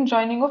then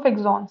joining of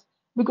exons,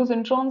 because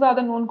introns are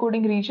the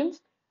non-coding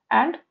regions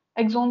and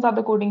exons are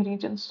the coding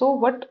regions. So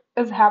what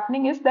is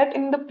happening is that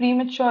in the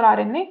premature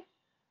RNA,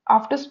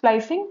 after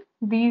splicing,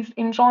 these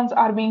introns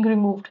are being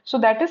removed. So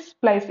that is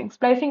splicing.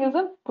 Splicing is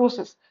a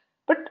process.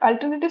 But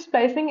alternative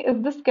splicing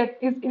is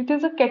it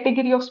is a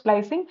category of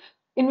splicing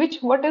in which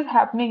what is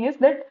happening is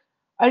that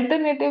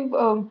alternative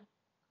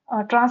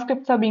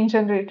transcripts are being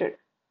generated.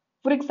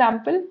 For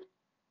example,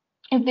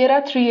 if there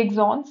are three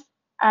exons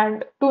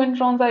and two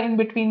introns are in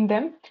between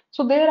them,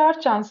 so there are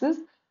chances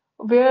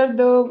where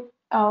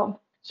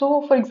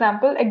so for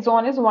example,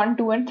 exon is 1,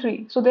 2, and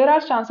 3. So there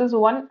are chances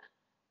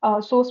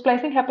so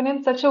splicing happen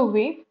in such a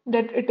way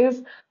that it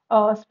is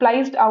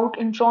spliced out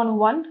intron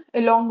 1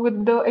 along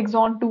with the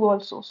exon 2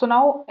 also. So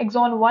now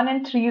exon 1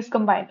 and 3 is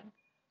combining.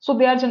 So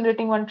they are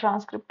generating one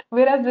transcript.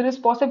 Whereas there is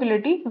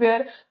possibility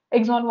where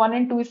exon 1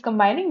 and 2 is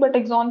combining, but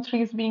exon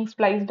 3 is being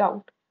spliced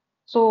out.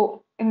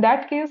 So in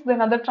that case, the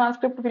another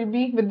transcript will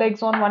be with the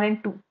exon 1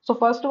 and 2. So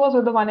first was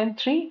with the 1 and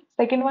 3,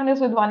 second one is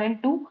with 1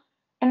 and 2,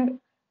 and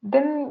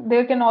then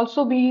there can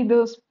also be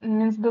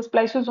means the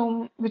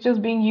spliceosome which is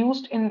being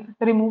used in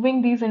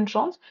removing these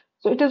introns.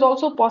 So it is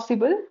also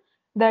possible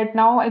that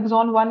now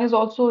exon 1 is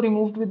also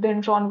removed with the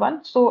intron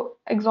 1. So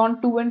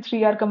exon 2 and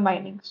 3 are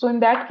combining. So in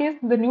that case,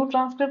 the new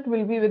transcript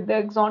will be with the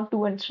exon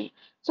 2 and 3.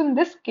 So in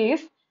this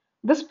case,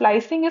 the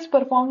splicing is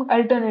performed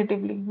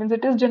alternatively, means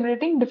it is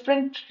generating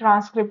different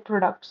transcript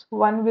products,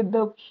 one with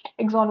the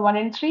exon 1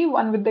 and 3,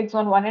 one with the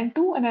exon 1 and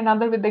 2, and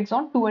another with the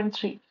exon 2 and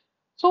 3.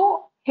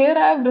 So here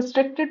I have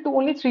restricted to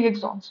only three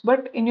exons,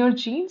 but in your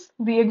genes,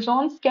 the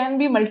exons can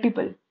be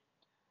multiple.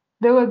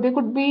 They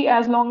could be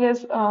as long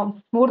as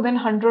more than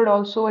 100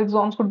 also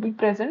exons could be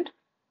present.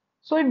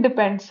 So it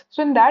depends.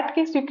 So in that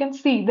case, you can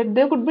see that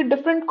there could be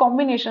different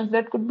combinations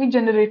that could be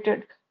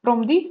generated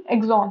from the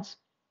exons.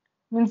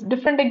 Means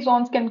different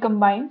exons can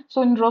combine.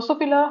 So in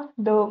Drosophila,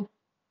 the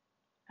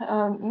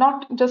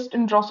not just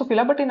in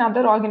Drosophila, but in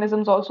other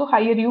organisms also,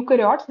 higher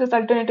eukaryotes, this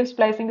alternative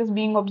splicing is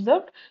being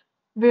observed,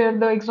 where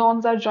the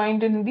exons are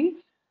joined in the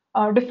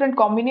different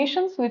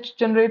combinations, which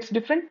generates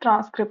different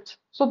transcripts.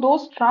 So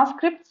those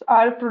transcripts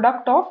are a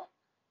product of,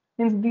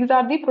 means these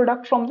are the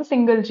product from the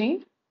single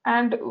gene,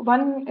 and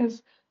one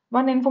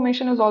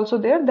information is also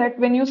there that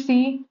when you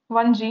see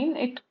one gene,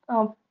 it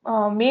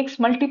makes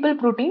multiple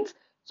proteins.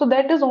 So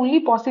that is only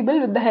possible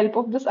with the help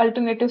of this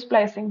alternative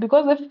splicing,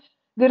 because if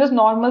there is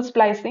normal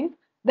splicing,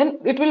 then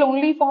it will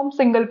only form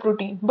single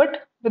protein.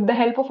 But with the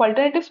help of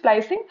alternative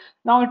splicing,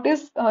 now it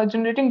is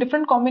generating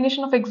different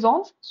combination of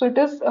exons. So it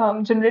is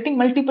generating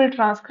multiple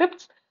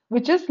transcripts,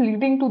 which is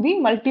leading to the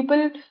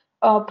multiple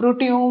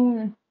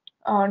proteome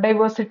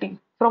diversity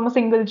from a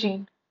single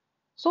gene.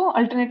 So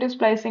alternative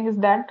splicing is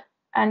that.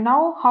 And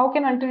now how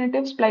can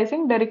alternative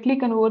splicing directly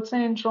converts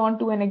an intron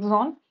to an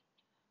exon?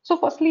 So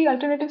firstly,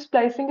 alternative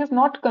splicing is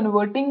not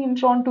converting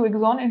intron to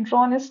exon.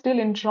 Intron is still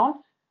intron,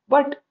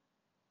 but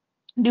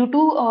due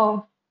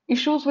to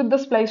issues with the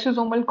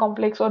spliceosomal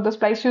complex or the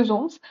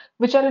spliceosomes,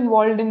 which are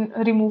involved in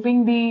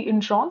removing the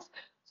introns.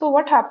 So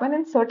what happen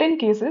in certain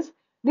cases,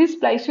 these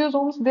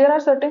spliceosomes, there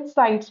are certain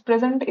sites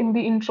present in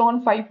the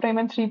intron 5'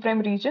 and 3'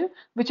 region,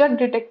 which are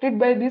detected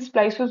by these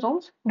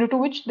spliceosomes, due to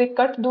which they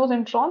cut those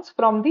introns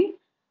from the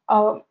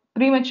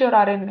premature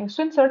RNA.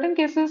 So in certain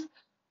cases,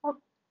 uh,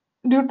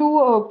 due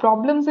to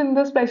problems in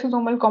the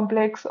spliceosomal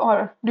complex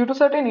or due to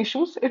certain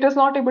issues, it is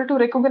not able to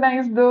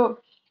recognize the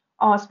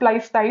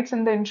splice sites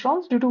in the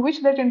introns, due to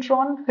which that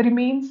intron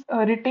remains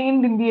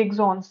retained in the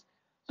exons.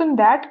 So in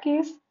that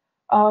case,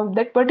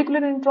 that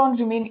particular intron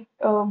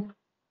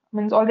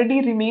means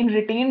already remain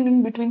retained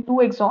in between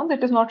two exons.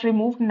 It is not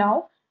removed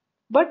now,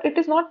 but it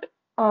is not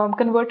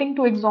converting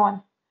to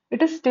exon.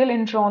 It is still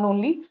intron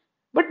only,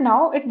 but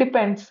now it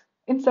depends.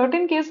 In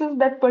certain cases,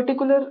 that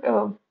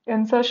particular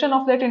insertion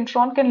of that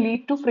intron can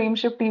lead to frame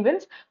shift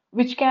events,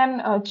 which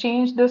can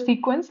change the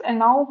sequence. And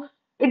now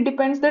it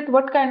depends that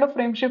what kind of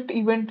frame shift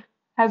event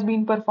has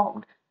been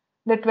performed.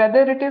 That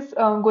whether it is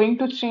going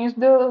to change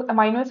the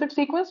amino acid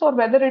sequence or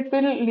whether it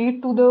will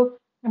lead to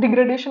the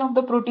degradation of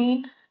the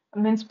protein,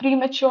 means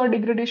premature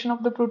degradation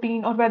of the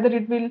protein, or whether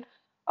it will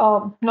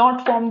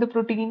not form the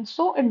protein.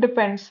 So it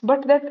depends.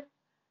 But that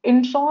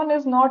intron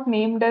is not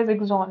named as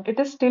exon. It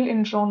is still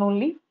intron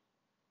only.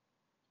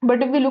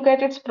 But if we look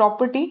at its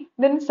property,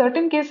 then in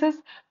certain cases,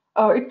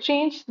 it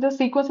changed the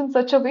sequence in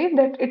such a way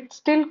that it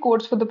still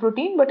codes for the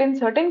protein. But in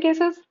certain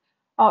cases,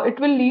 it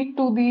will lead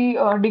to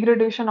the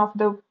degradation of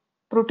the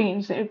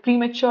proteins,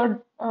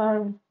 premature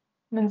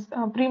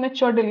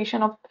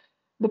deletion of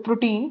the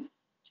protein.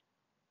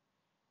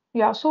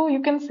 Yeah, so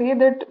you can say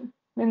that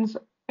means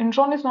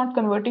intron is not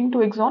converting to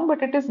exon,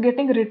 but it is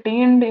getting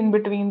retained in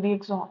between the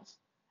exons,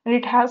 and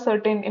it has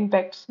certain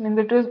impacts. Means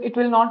it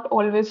will not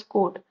always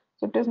code.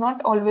 So it is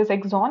not always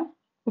exon,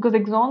 because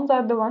exons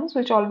are the ones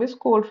which always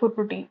code for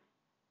protein.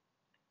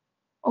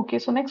 Okay,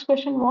 so next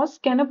question was,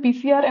 can a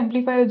PCR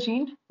amplify a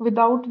gene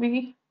without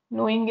we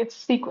knowing its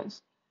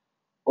sequence?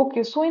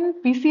 Okay, so in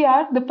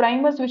PCR, the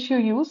primers which you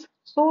use,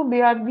 so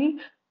they are the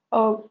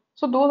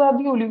those are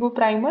the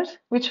oligoprimers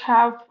which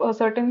have a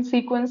certain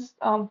sequence.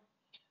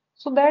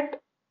 So that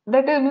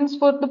means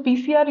for the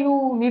PCR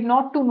you need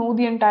not to know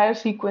the entire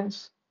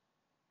sequence,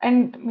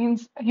 and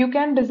means you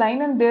can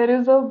design, and there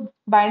is a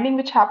binding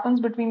which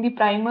happens between the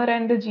primer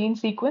and the gene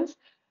sequence.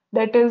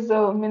 That is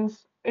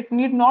means it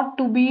need not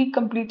to be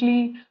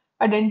completely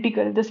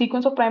identical. The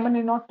sequence of primer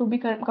need not to be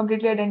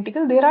completely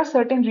identical. There are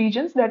certain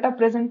regions that are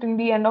present in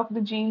the end of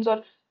the genes,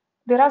 or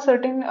there are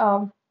certain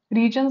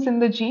regions in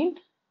the gene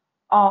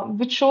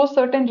which shows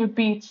certain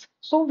repeats.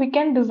 So we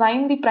can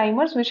design the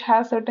primers which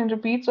has certain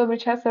repeats or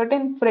which has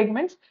certain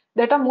fragments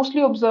that are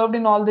mostly observed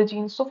in all the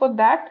genes. So for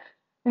that,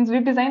 means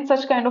we design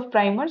such kind of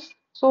primers.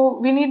 So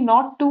we need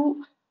not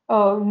to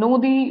know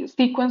the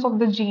sequence of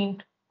the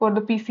gene for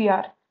the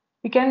PCR.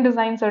 We can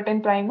design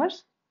certain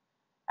primers,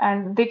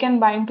 and they can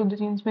bind to the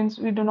genes. Means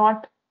we do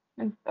not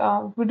need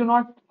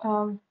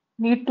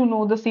to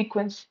know the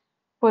sequence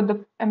for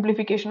the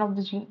amplification of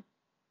the gene.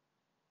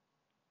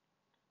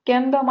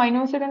 Can the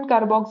amino acid and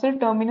carboxyl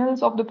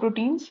terminals of the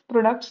proteins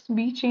products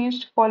be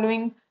changed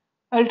following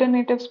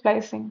alternative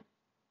splicing?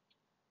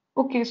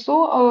 Okay,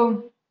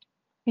 so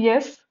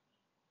yes,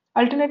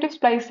 alternative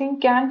splicing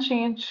can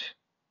change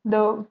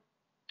the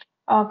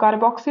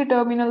carboxy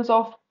terminals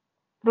of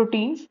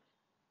proteins.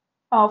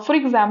 For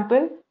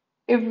example,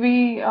 if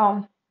we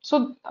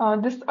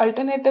this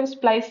alternative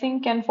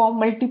splicing can form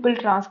multiple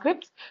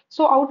transcripts.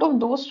 So out of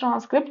those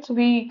transcripts,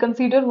 we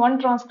consider one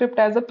transcript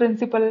as a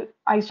principal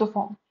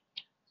isoform.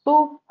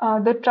 So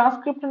the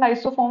transcript and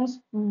isoforms,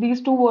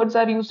 these two words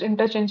are used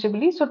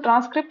interchangeably. So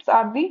transcripts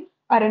are the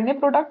RNA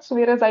products,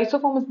 whereas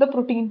isoform is the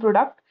protein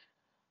product.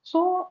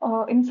 So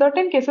in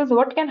certain cases,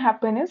 what can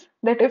happen is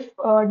that if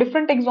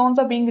different exons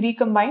are being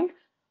recombined,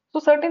 So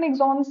certain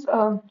exons,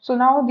 so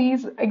now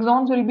these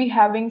exons will be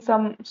having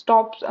some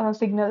stop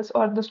signals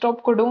or the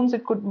stop codons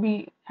it could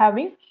be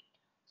having.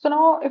 So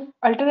now if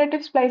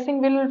alternative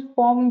splicing will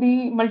form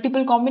the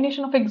multiple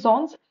combination of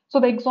exons, so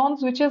the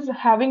exons which is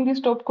having the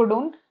stop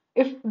codon,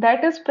 if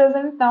that is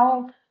present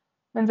now,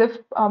 means if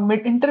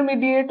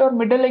intermediate or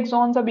middle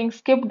exons are being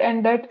skipped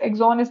and that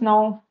exon is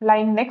now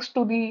lying next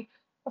to the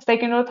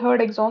second or third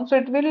exon, so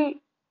it will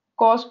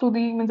cause to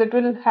the, means it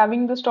will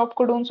having the stop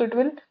codon, so it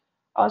will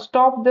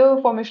stop the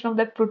formation of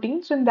that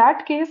protein. So in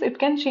that case, it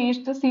can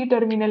change the C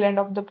terminal end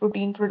of the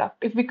protein product.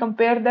 If we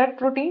compare that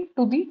protein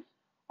to the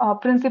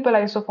principal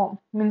isoform,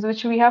 means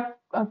which we have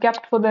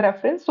kept for the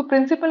reference. So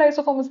principal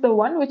isoform is the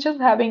one which is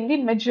having the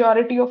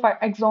majority of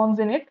exons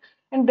in it,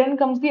 and then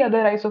comes the other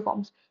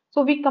isoforms.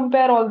 So we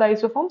compare all the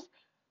isoforms.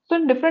 So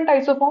in different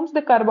isoforms,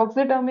 the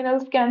carboxy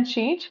terminals can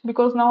change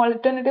because now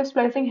alternative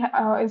splicing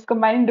is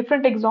combining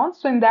different exons.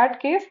 So in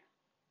that case,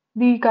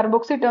 the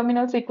carboxy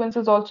terminal sequence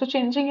is also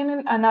changing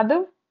in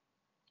another.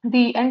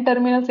 The N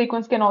terminal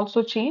sequence can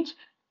also change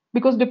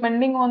because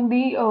depending on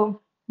the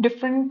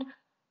different,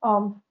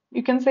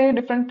 you can say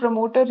different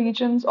promoter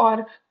regions,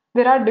 or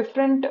there are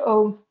different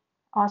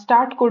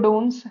start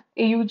codons,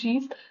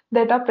 AUGs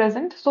that are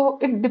present. So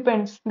it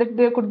depends that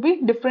there could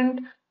be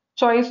different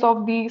choice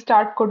of the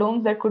start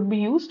codons that could be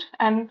used,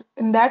 and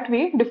in that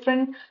way,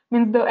 different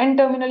means the N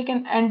terminal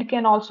can end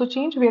can also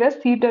change, whereas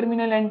C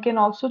terminal end can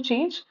also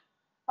change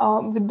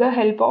with the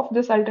help of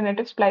this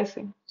alternative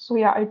splicing. So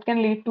yeah, it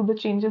can lead to the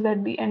changes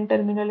at the N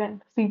terminal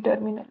and C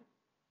terminal.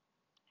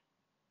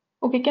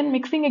 Okay, can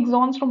mixing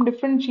exons from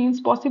different genes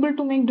possible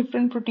to make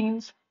different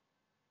proteins?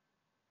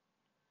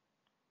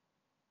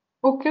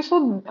 Okay,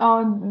 so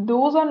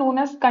those are known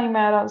as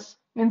chimeras,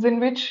 means in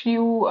which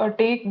you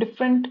take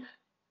different,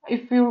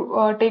 if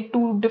you take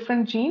two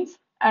different genes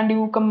and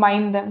you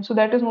combine them, so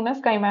that is known as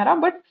chimera.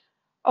 But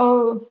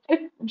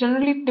it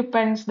generally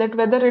depends that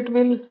whether it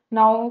will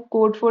now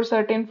code for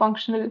certain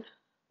functional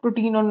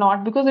protein or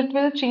not, because it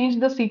will change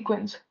the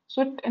sequence.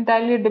 So it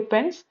entirely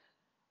depends.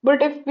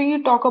 But if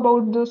we talk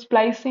about the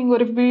splicing,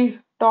 or if we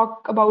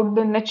talk about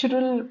the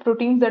natural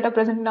proteins that are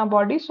present in our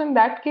body, so in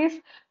that case,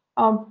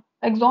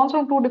 exons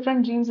from two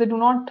different genes, they do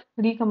not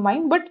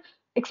recombine. But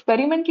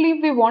experimentally,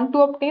 if we want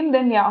to obtain,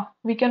 then yeah,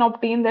 we can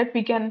obtain that.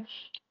 We can.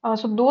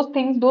 So those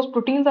things, those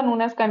proteins are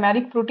known as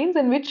chimeric proteins,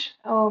 in which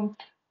so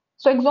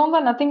exons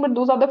are nothing but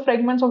those are the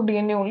fragments of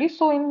DNA only.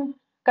 So in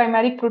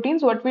chimeric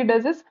proteins, what we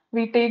does is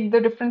we take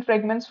the different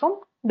fragments from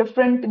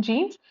different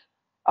genes.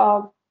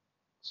 Uh,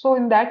 so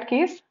in that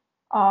case,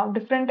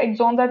 different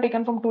exons are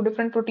taken from two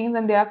different proteins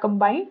and they are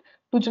combined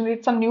to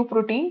generate some new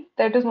protein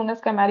that is known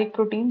as chimeric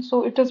protein.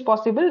 So it is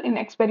possible in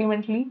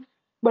experimentally,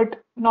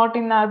 but not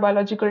in our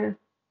biological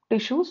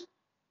tissues.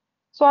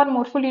 So are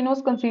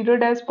morpholinos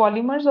considered as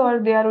polymers, or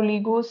they are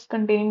oligos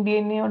containing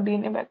DNA or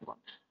DNA backbone?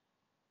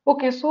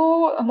 Okay,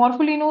 so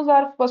morpholinos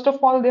are, first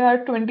of all, they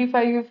are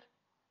 25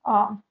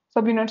 uh,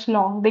 subunits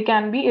long. They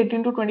can be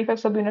 18 to 25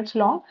 subunits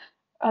long.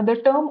 The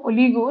term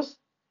oligos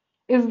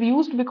is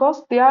used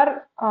because they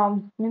are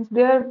means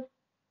they are,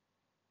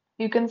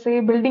 you can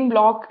say, building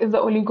block is the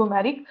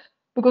oligomeric,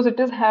 because it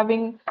is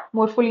having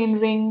morpholine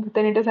ring,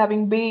 then it is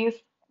having base,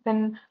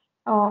 then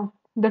uh,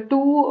 the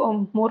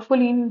two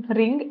morpholine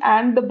ring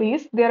and the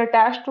base, they are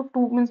attached to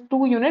two, means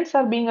two units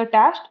are being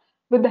attached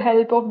with the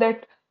help of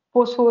that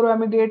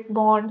phosphoroamidate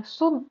bond.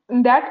 So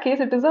in that case,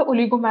 it is a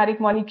oligomeric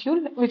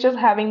molecule which is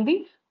having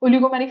the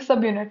oligomeric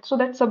subunit. So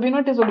that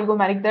subunit is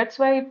oligomeric. That's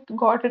why it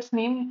got its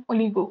name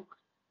oligo,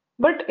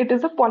 but it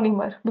is a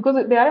polymer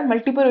because there are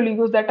multiple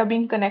oligos that are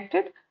being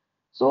connected.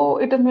 So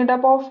it is made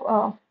up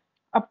of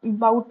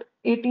about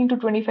 18 to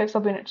 25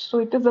 subunits. So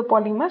it is a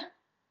polymer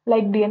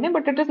like DNA,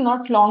 but it is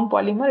not long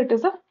polymer, it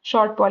is a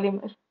short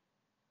polymer.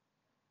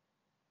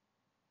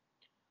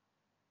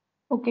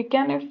 Okay,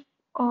 can it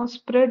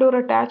spread or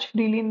attach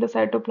freely in the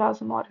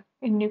cytoplasm or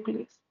in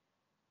nucleus?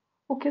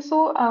 Okay,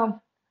 so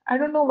I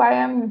don't know why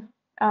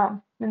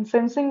I'm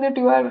sensing that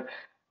you are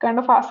kind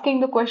of asking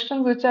the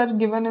questions which are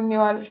given in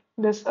your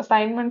this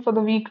assignment for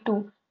the week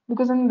 2,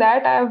 because in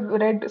that I have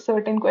read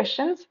certain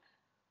questions.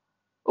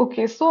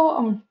 Okay,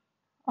 so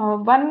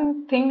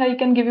one thing I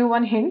can give you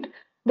one hint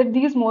that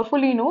these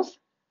morpholinos,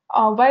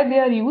 why they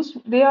are used,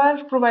 they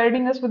are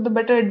providing us with the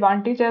better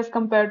advantage as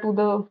compared to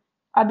the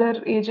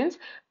other agents,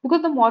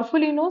 because the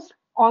morpholinos,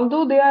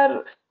 although they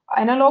are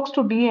analogs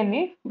to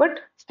DNA,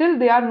 but still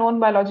they are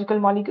non-biological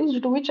molecules due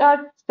to which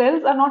our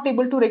cells are not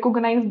able to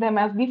recognize them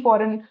as the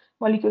foreign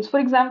molecules. For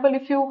example,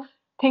 if you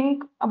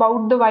think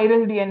about the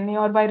viral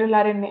DNA or viral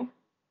RNA,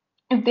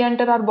 if they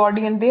enter our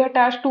body and they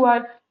attach to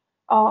our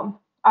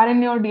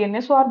RNA or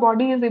DNA, so our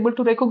body is able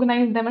to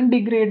recognize them and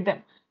degrade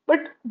them. But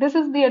this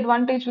is the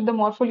advantage with the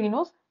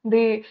morpholinos.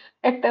 They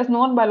act as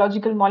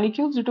non-biological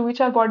molecules due to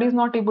which our body is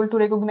not able to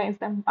recognize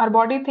them. Our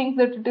body thinks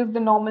that it is the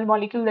normal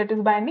molecule that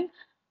is binding.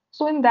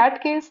 So in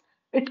that case,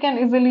 it can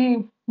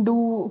easily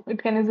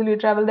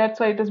travel. That's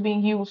why it is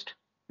being used.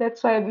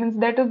 That's why, means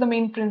that is the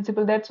main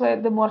principle. That's why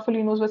the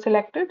morpholinos were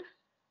selected.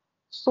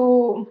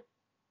 So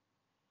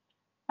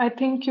I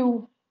think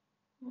you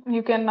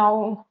can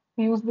now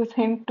use this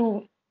hint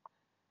to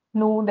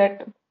know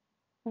that,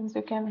 means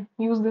you can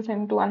use this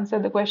hint to answer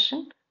the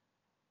question,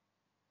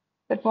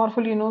 that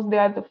morphology knows they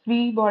are the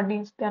free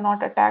bodies, they are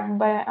not attacked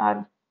by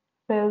our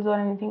cells or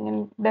anything,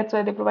 and that's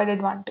why they provide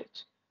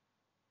advantage.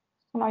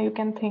 So now you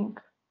can think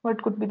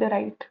what could be the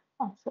right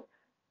answer.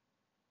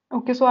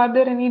 Okay, so are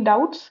there any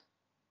doubts?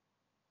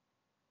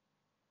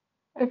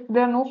 If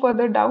there are no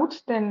further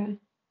doubts, then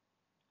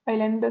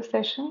I'll end the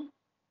session.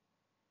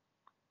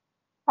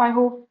 I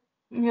hope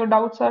your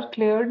doubts are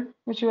cleared,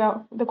 which you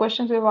have, the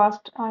questions you have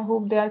asked, I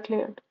hope they are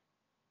cleared.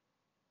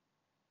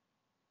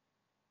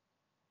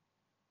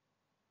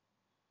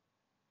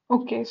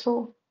 Okay,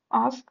 so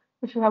ask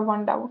if you have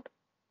one doubt.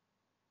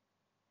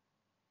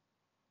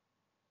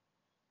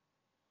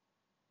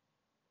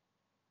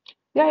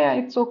 Yeah,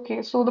 it's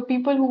okay. So the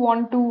people who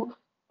want to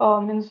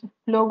means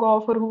log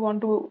off, or who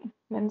want to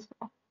means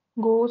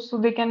go, so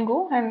they can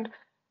go, and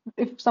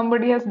if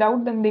somebody has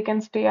doubt, then they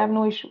can stay. I have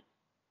no issue.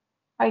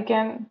 I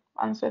can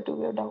answer to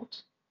your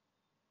doubts.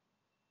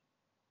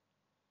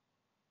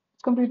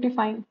 It's completely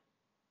fine.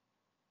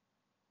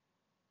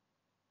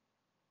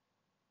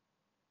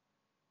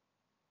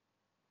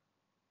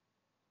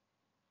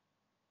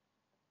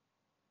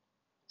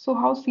 So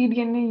how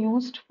cDNA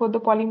used for the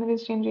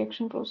polymerase chain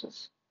reaction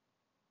process?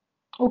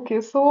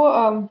 Okay,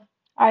 so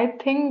I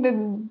think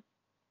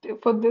that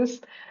for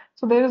this,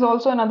 so there is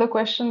also another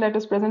question that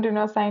is present in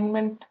your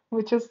assignment,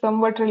 which is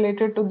somewhat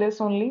related to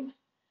this only.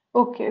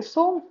 Okay,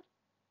 so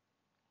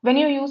when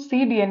you use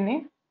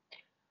cDNA,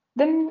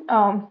 then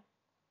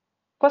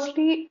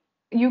firstly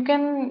you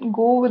can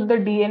go with the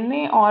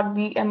DNA or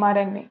the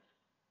mRNA.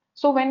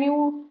 So when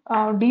you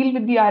deal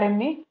with the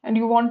RNA and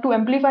you want to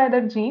amplify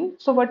that gene,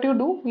 so what you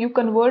do, you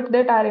convert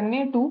that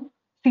RNA to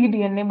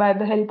cDNA by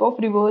the help of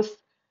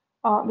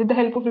with the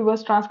help of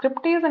reverse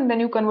transcriptase, and then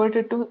you convert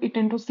it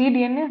into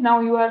cDNA. Now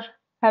you are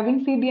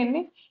having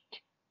cDNA,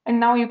 and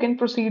now you can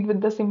proceed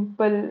with the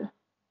simple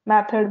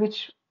method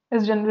which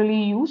is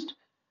generally used.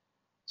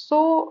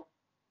 So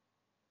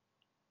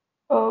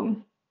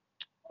um,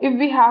 if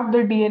we have the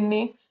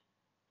DNA,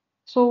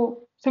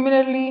 so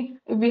similarly,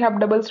 if we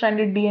have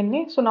double-stranded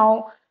DNA, so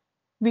now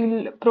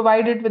we'll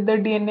provide it with the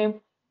DNA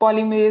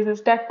polymerases,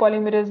 stack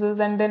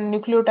polymerases, and then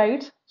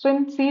nucleotides. So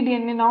in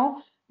cDNA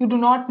now, you do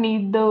not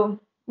need the,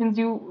 means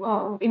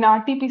you in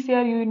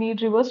RT-PCR you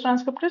need reverse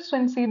transcriptase. So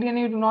in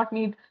cDNA you do not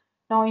need,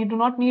 now you do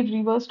not need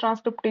reverse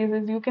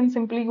transcriptases. You can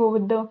simply go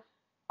with the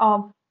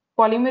uh,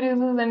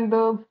 polymerases and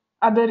the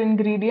other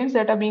ingredients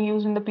that are being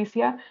used in the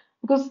PCR,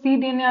 because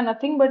cDNA are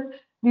nothing but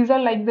these are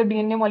like the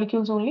DNA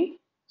molecules only.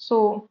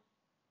 So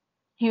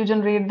you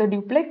generate the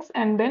duplex,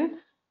 and then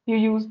you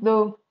use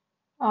the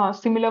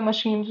similar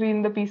machinery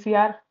in the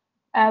PCR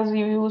as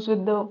you use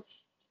with the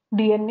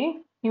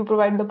DNA. You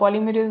provide the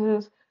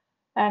polymerases,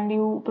 and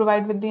you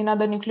provide with the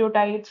another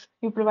nucleotides,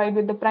 you provide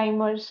with the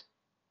primers,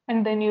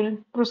 and then you'll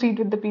proceed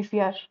with the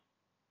PCR.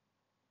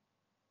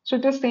 So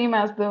it is same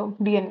as the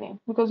DNA,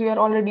 because you are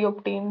already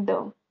obtained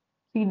the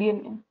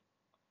cDNA,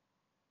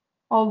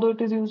 although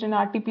it is used in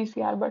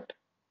RT-PCR, but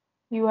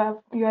you have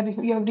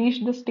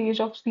reached the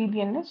stage of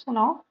cDNA, so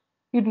now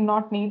you do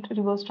not need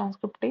reverse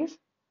transcriptase,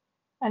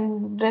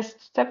 and rest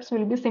steps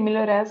will be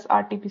similar as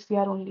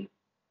RT-PCR only.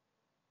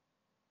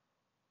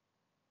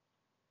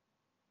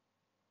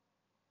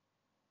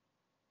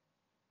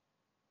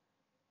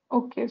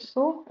 Okay,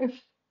 so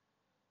if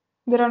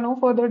there are no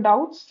further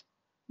doubts,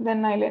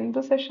 then I'll end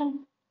the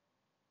session.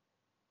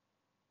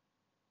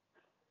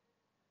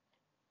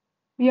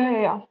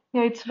 Yeah,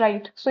 it's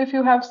right. So if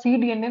you have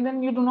cDNA,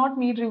 then you do not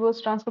need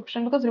reverse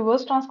transcription, because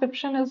reverse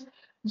transcription is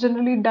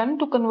generally done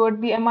to convert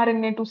the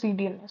mRNA to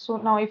cDNA. So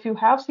now if you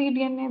have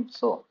cDNA,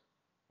 so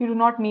you do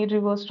not need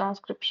reverse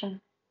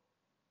transcription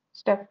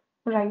step,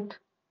 right?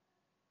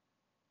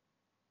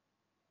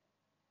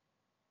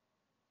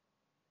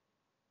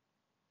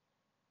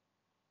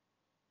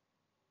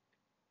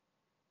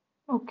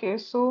 Okay,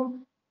 so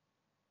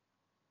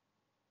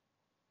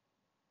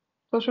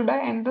should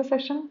I end the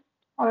session,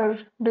 or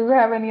do you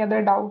have any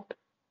other doubt?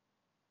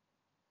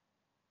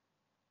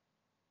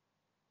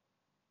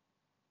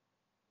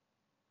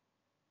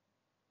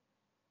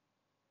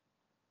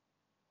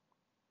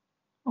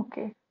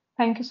 Okay,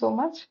 thank you so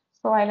much.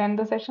 So I'll end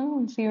the session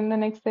and see you in the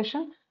next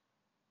session.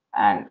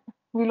 And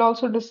we'll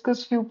also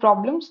discuss few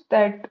problems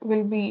that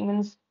will be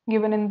means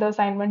given in the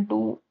assignment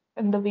 2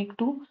 in the week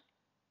 2.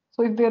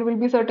 So if there will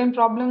be certain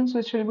problems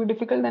which will be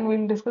difficult, then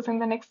we'll discuss in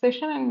the next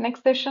session. And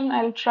next session,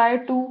 I'll try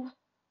to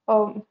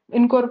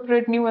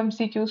incorporate new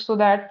MCQs so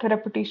that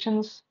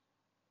repetitions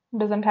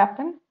doesn't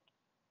happen.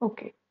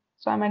 Okay,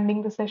 so I'm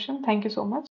ending the session. Thank you so much.